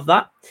stuff. Love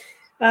that.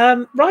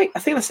 Right. I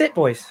think that's it,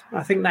 boys.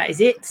 I think that is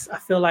it. I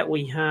feel like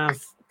we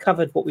have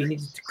covered what we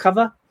needed to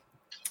cover.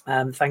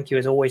 Thank you,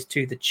 as always,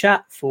 to the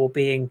chat for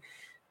being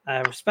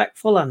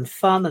respectful and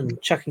fun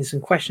and chucking some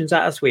questions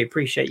at us. We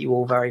appreciate you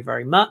all very,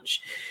 very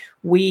much.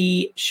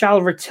 We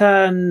shall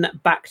return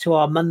back to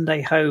our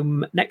Monday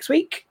home next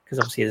week, because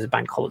obviously there's a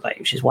bank holiday,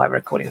 which is why we're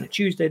recording on a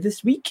Tuesday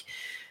this week.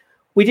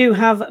 We do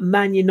have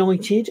Man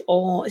United,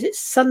 or is it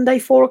Sunday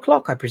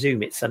 4:00? I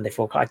presume it's Sunday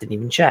 4:00. I didn't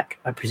even check.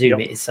 I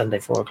presume it is Sunday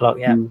 4:00.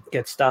 Yeah,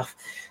 Good stuff.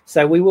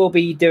 So we will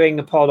be doing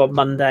a pod on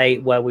Monday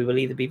where we will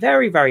either be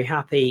very, very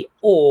happy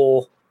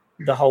or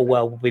the whole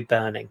world will be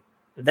burning.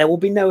 There will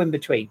be no in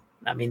between.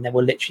 I mean, there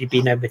will literally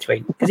be no in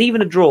between, because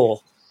even a draw,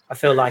 I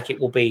feel like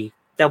there'll be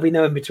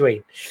no in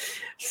between.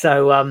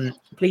 So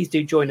please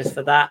do join us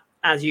for that.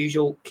 As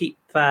usual, keep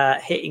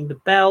hitting the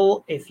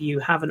bell. If you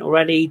haven't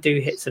already, do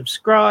hit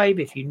subscribe.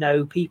 If you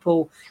know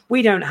people,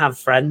 we don't have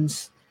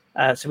friends,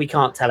 so we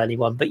can't tell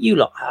anyone, but you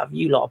lot have.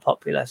 You lot are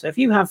popular. So if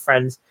you have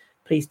friends,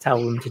 please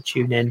tell them to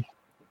tune in.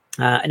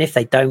 And if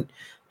they don't,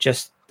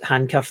 just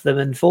handcuff them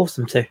and force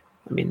them to.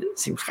 I mean, it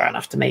seems fair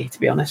enough to me, to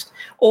be honest.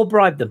 Or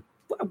bribe them.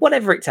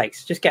 Whatever it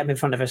takes, just get them in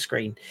front of a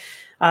screen.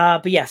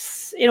 But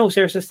yes, in all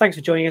seriousness, thanks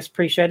for joining us.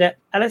 Appreciate it.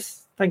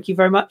 Ellis, thank you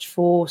very much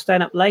for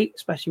staying up late,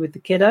 especially with the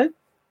kiddo.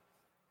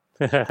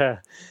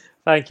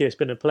 Thank you. It's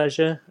been a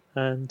pleasure.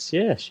 And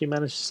yeah, she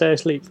managed to stay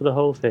asleep for the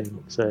whole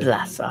thing. So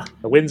bless her.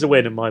 A win's a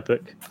win in my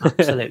book.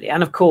 Absolutely.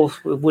 And of course,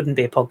 it wouldn't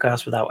be a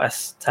podcast without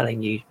us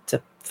telling you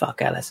to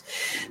fuck Ellis.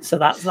 So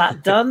that's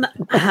that done.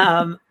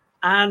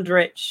 And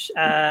Rich,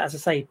 as I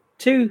say,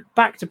 2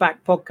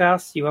 back-to-back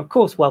podcasts. You are, of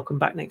course, welcome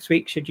back next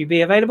week, should you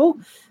be available.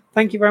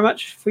 Thank you very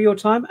much for your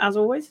time, as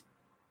always.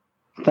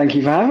 Thank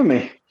you for having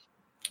me.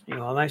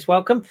 You are most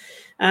welcome.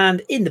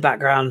 And in the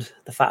background,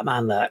 the fat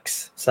man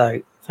lurks.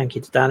 So Thank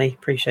you to Danny.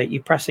 Appreciate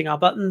you pressing our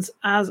buttons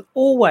as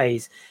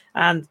always.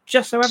 And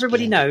just so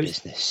everybody knows,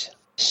 business.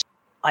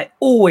 I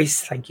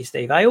always thank you,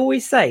 Steve. I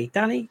always say,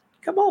 Danny,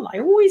 come on. I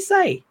always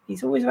say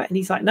he's always right. And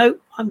he's like, no,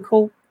 I'm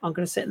cool. I'm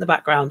going to sit in the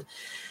background.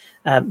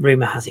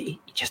 Rumor has it he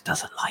just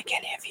doesn't like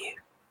any of you.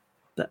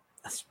 But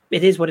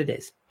it is what it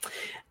is.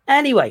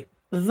 Anyway,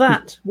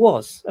 that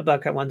was a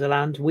Bergkamp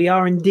Wonderland. We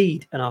are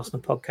indeed an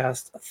Arsenal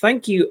podcast.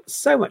 Thank you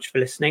so much for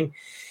listening.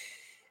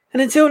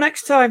 And until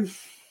next time,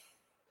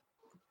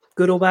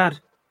 good or bad,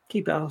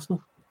 keep it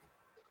Arsenal.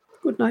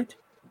 Good night.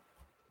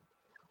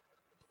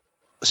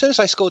 As soon as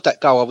I scored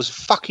that goal, I was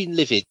fucking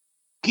livid.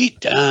 Get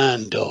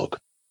down, dog.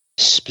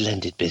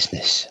 Splendid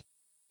business.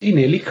 He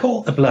nearly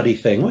caught the bloody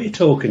thing. What are you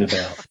talking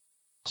about?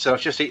 So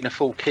I've just eaten a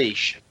full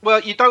quiche. Well,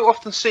 you don't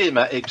often see them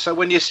at Ibs, so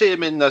when you see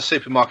them in the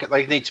supermarket,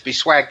 they need to be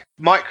swagged,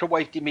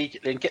 microwaved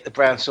immediately, and get the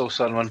brown sauce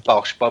on and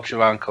bosh, Bob's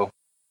your uncle.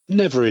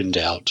 Never in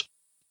doubt.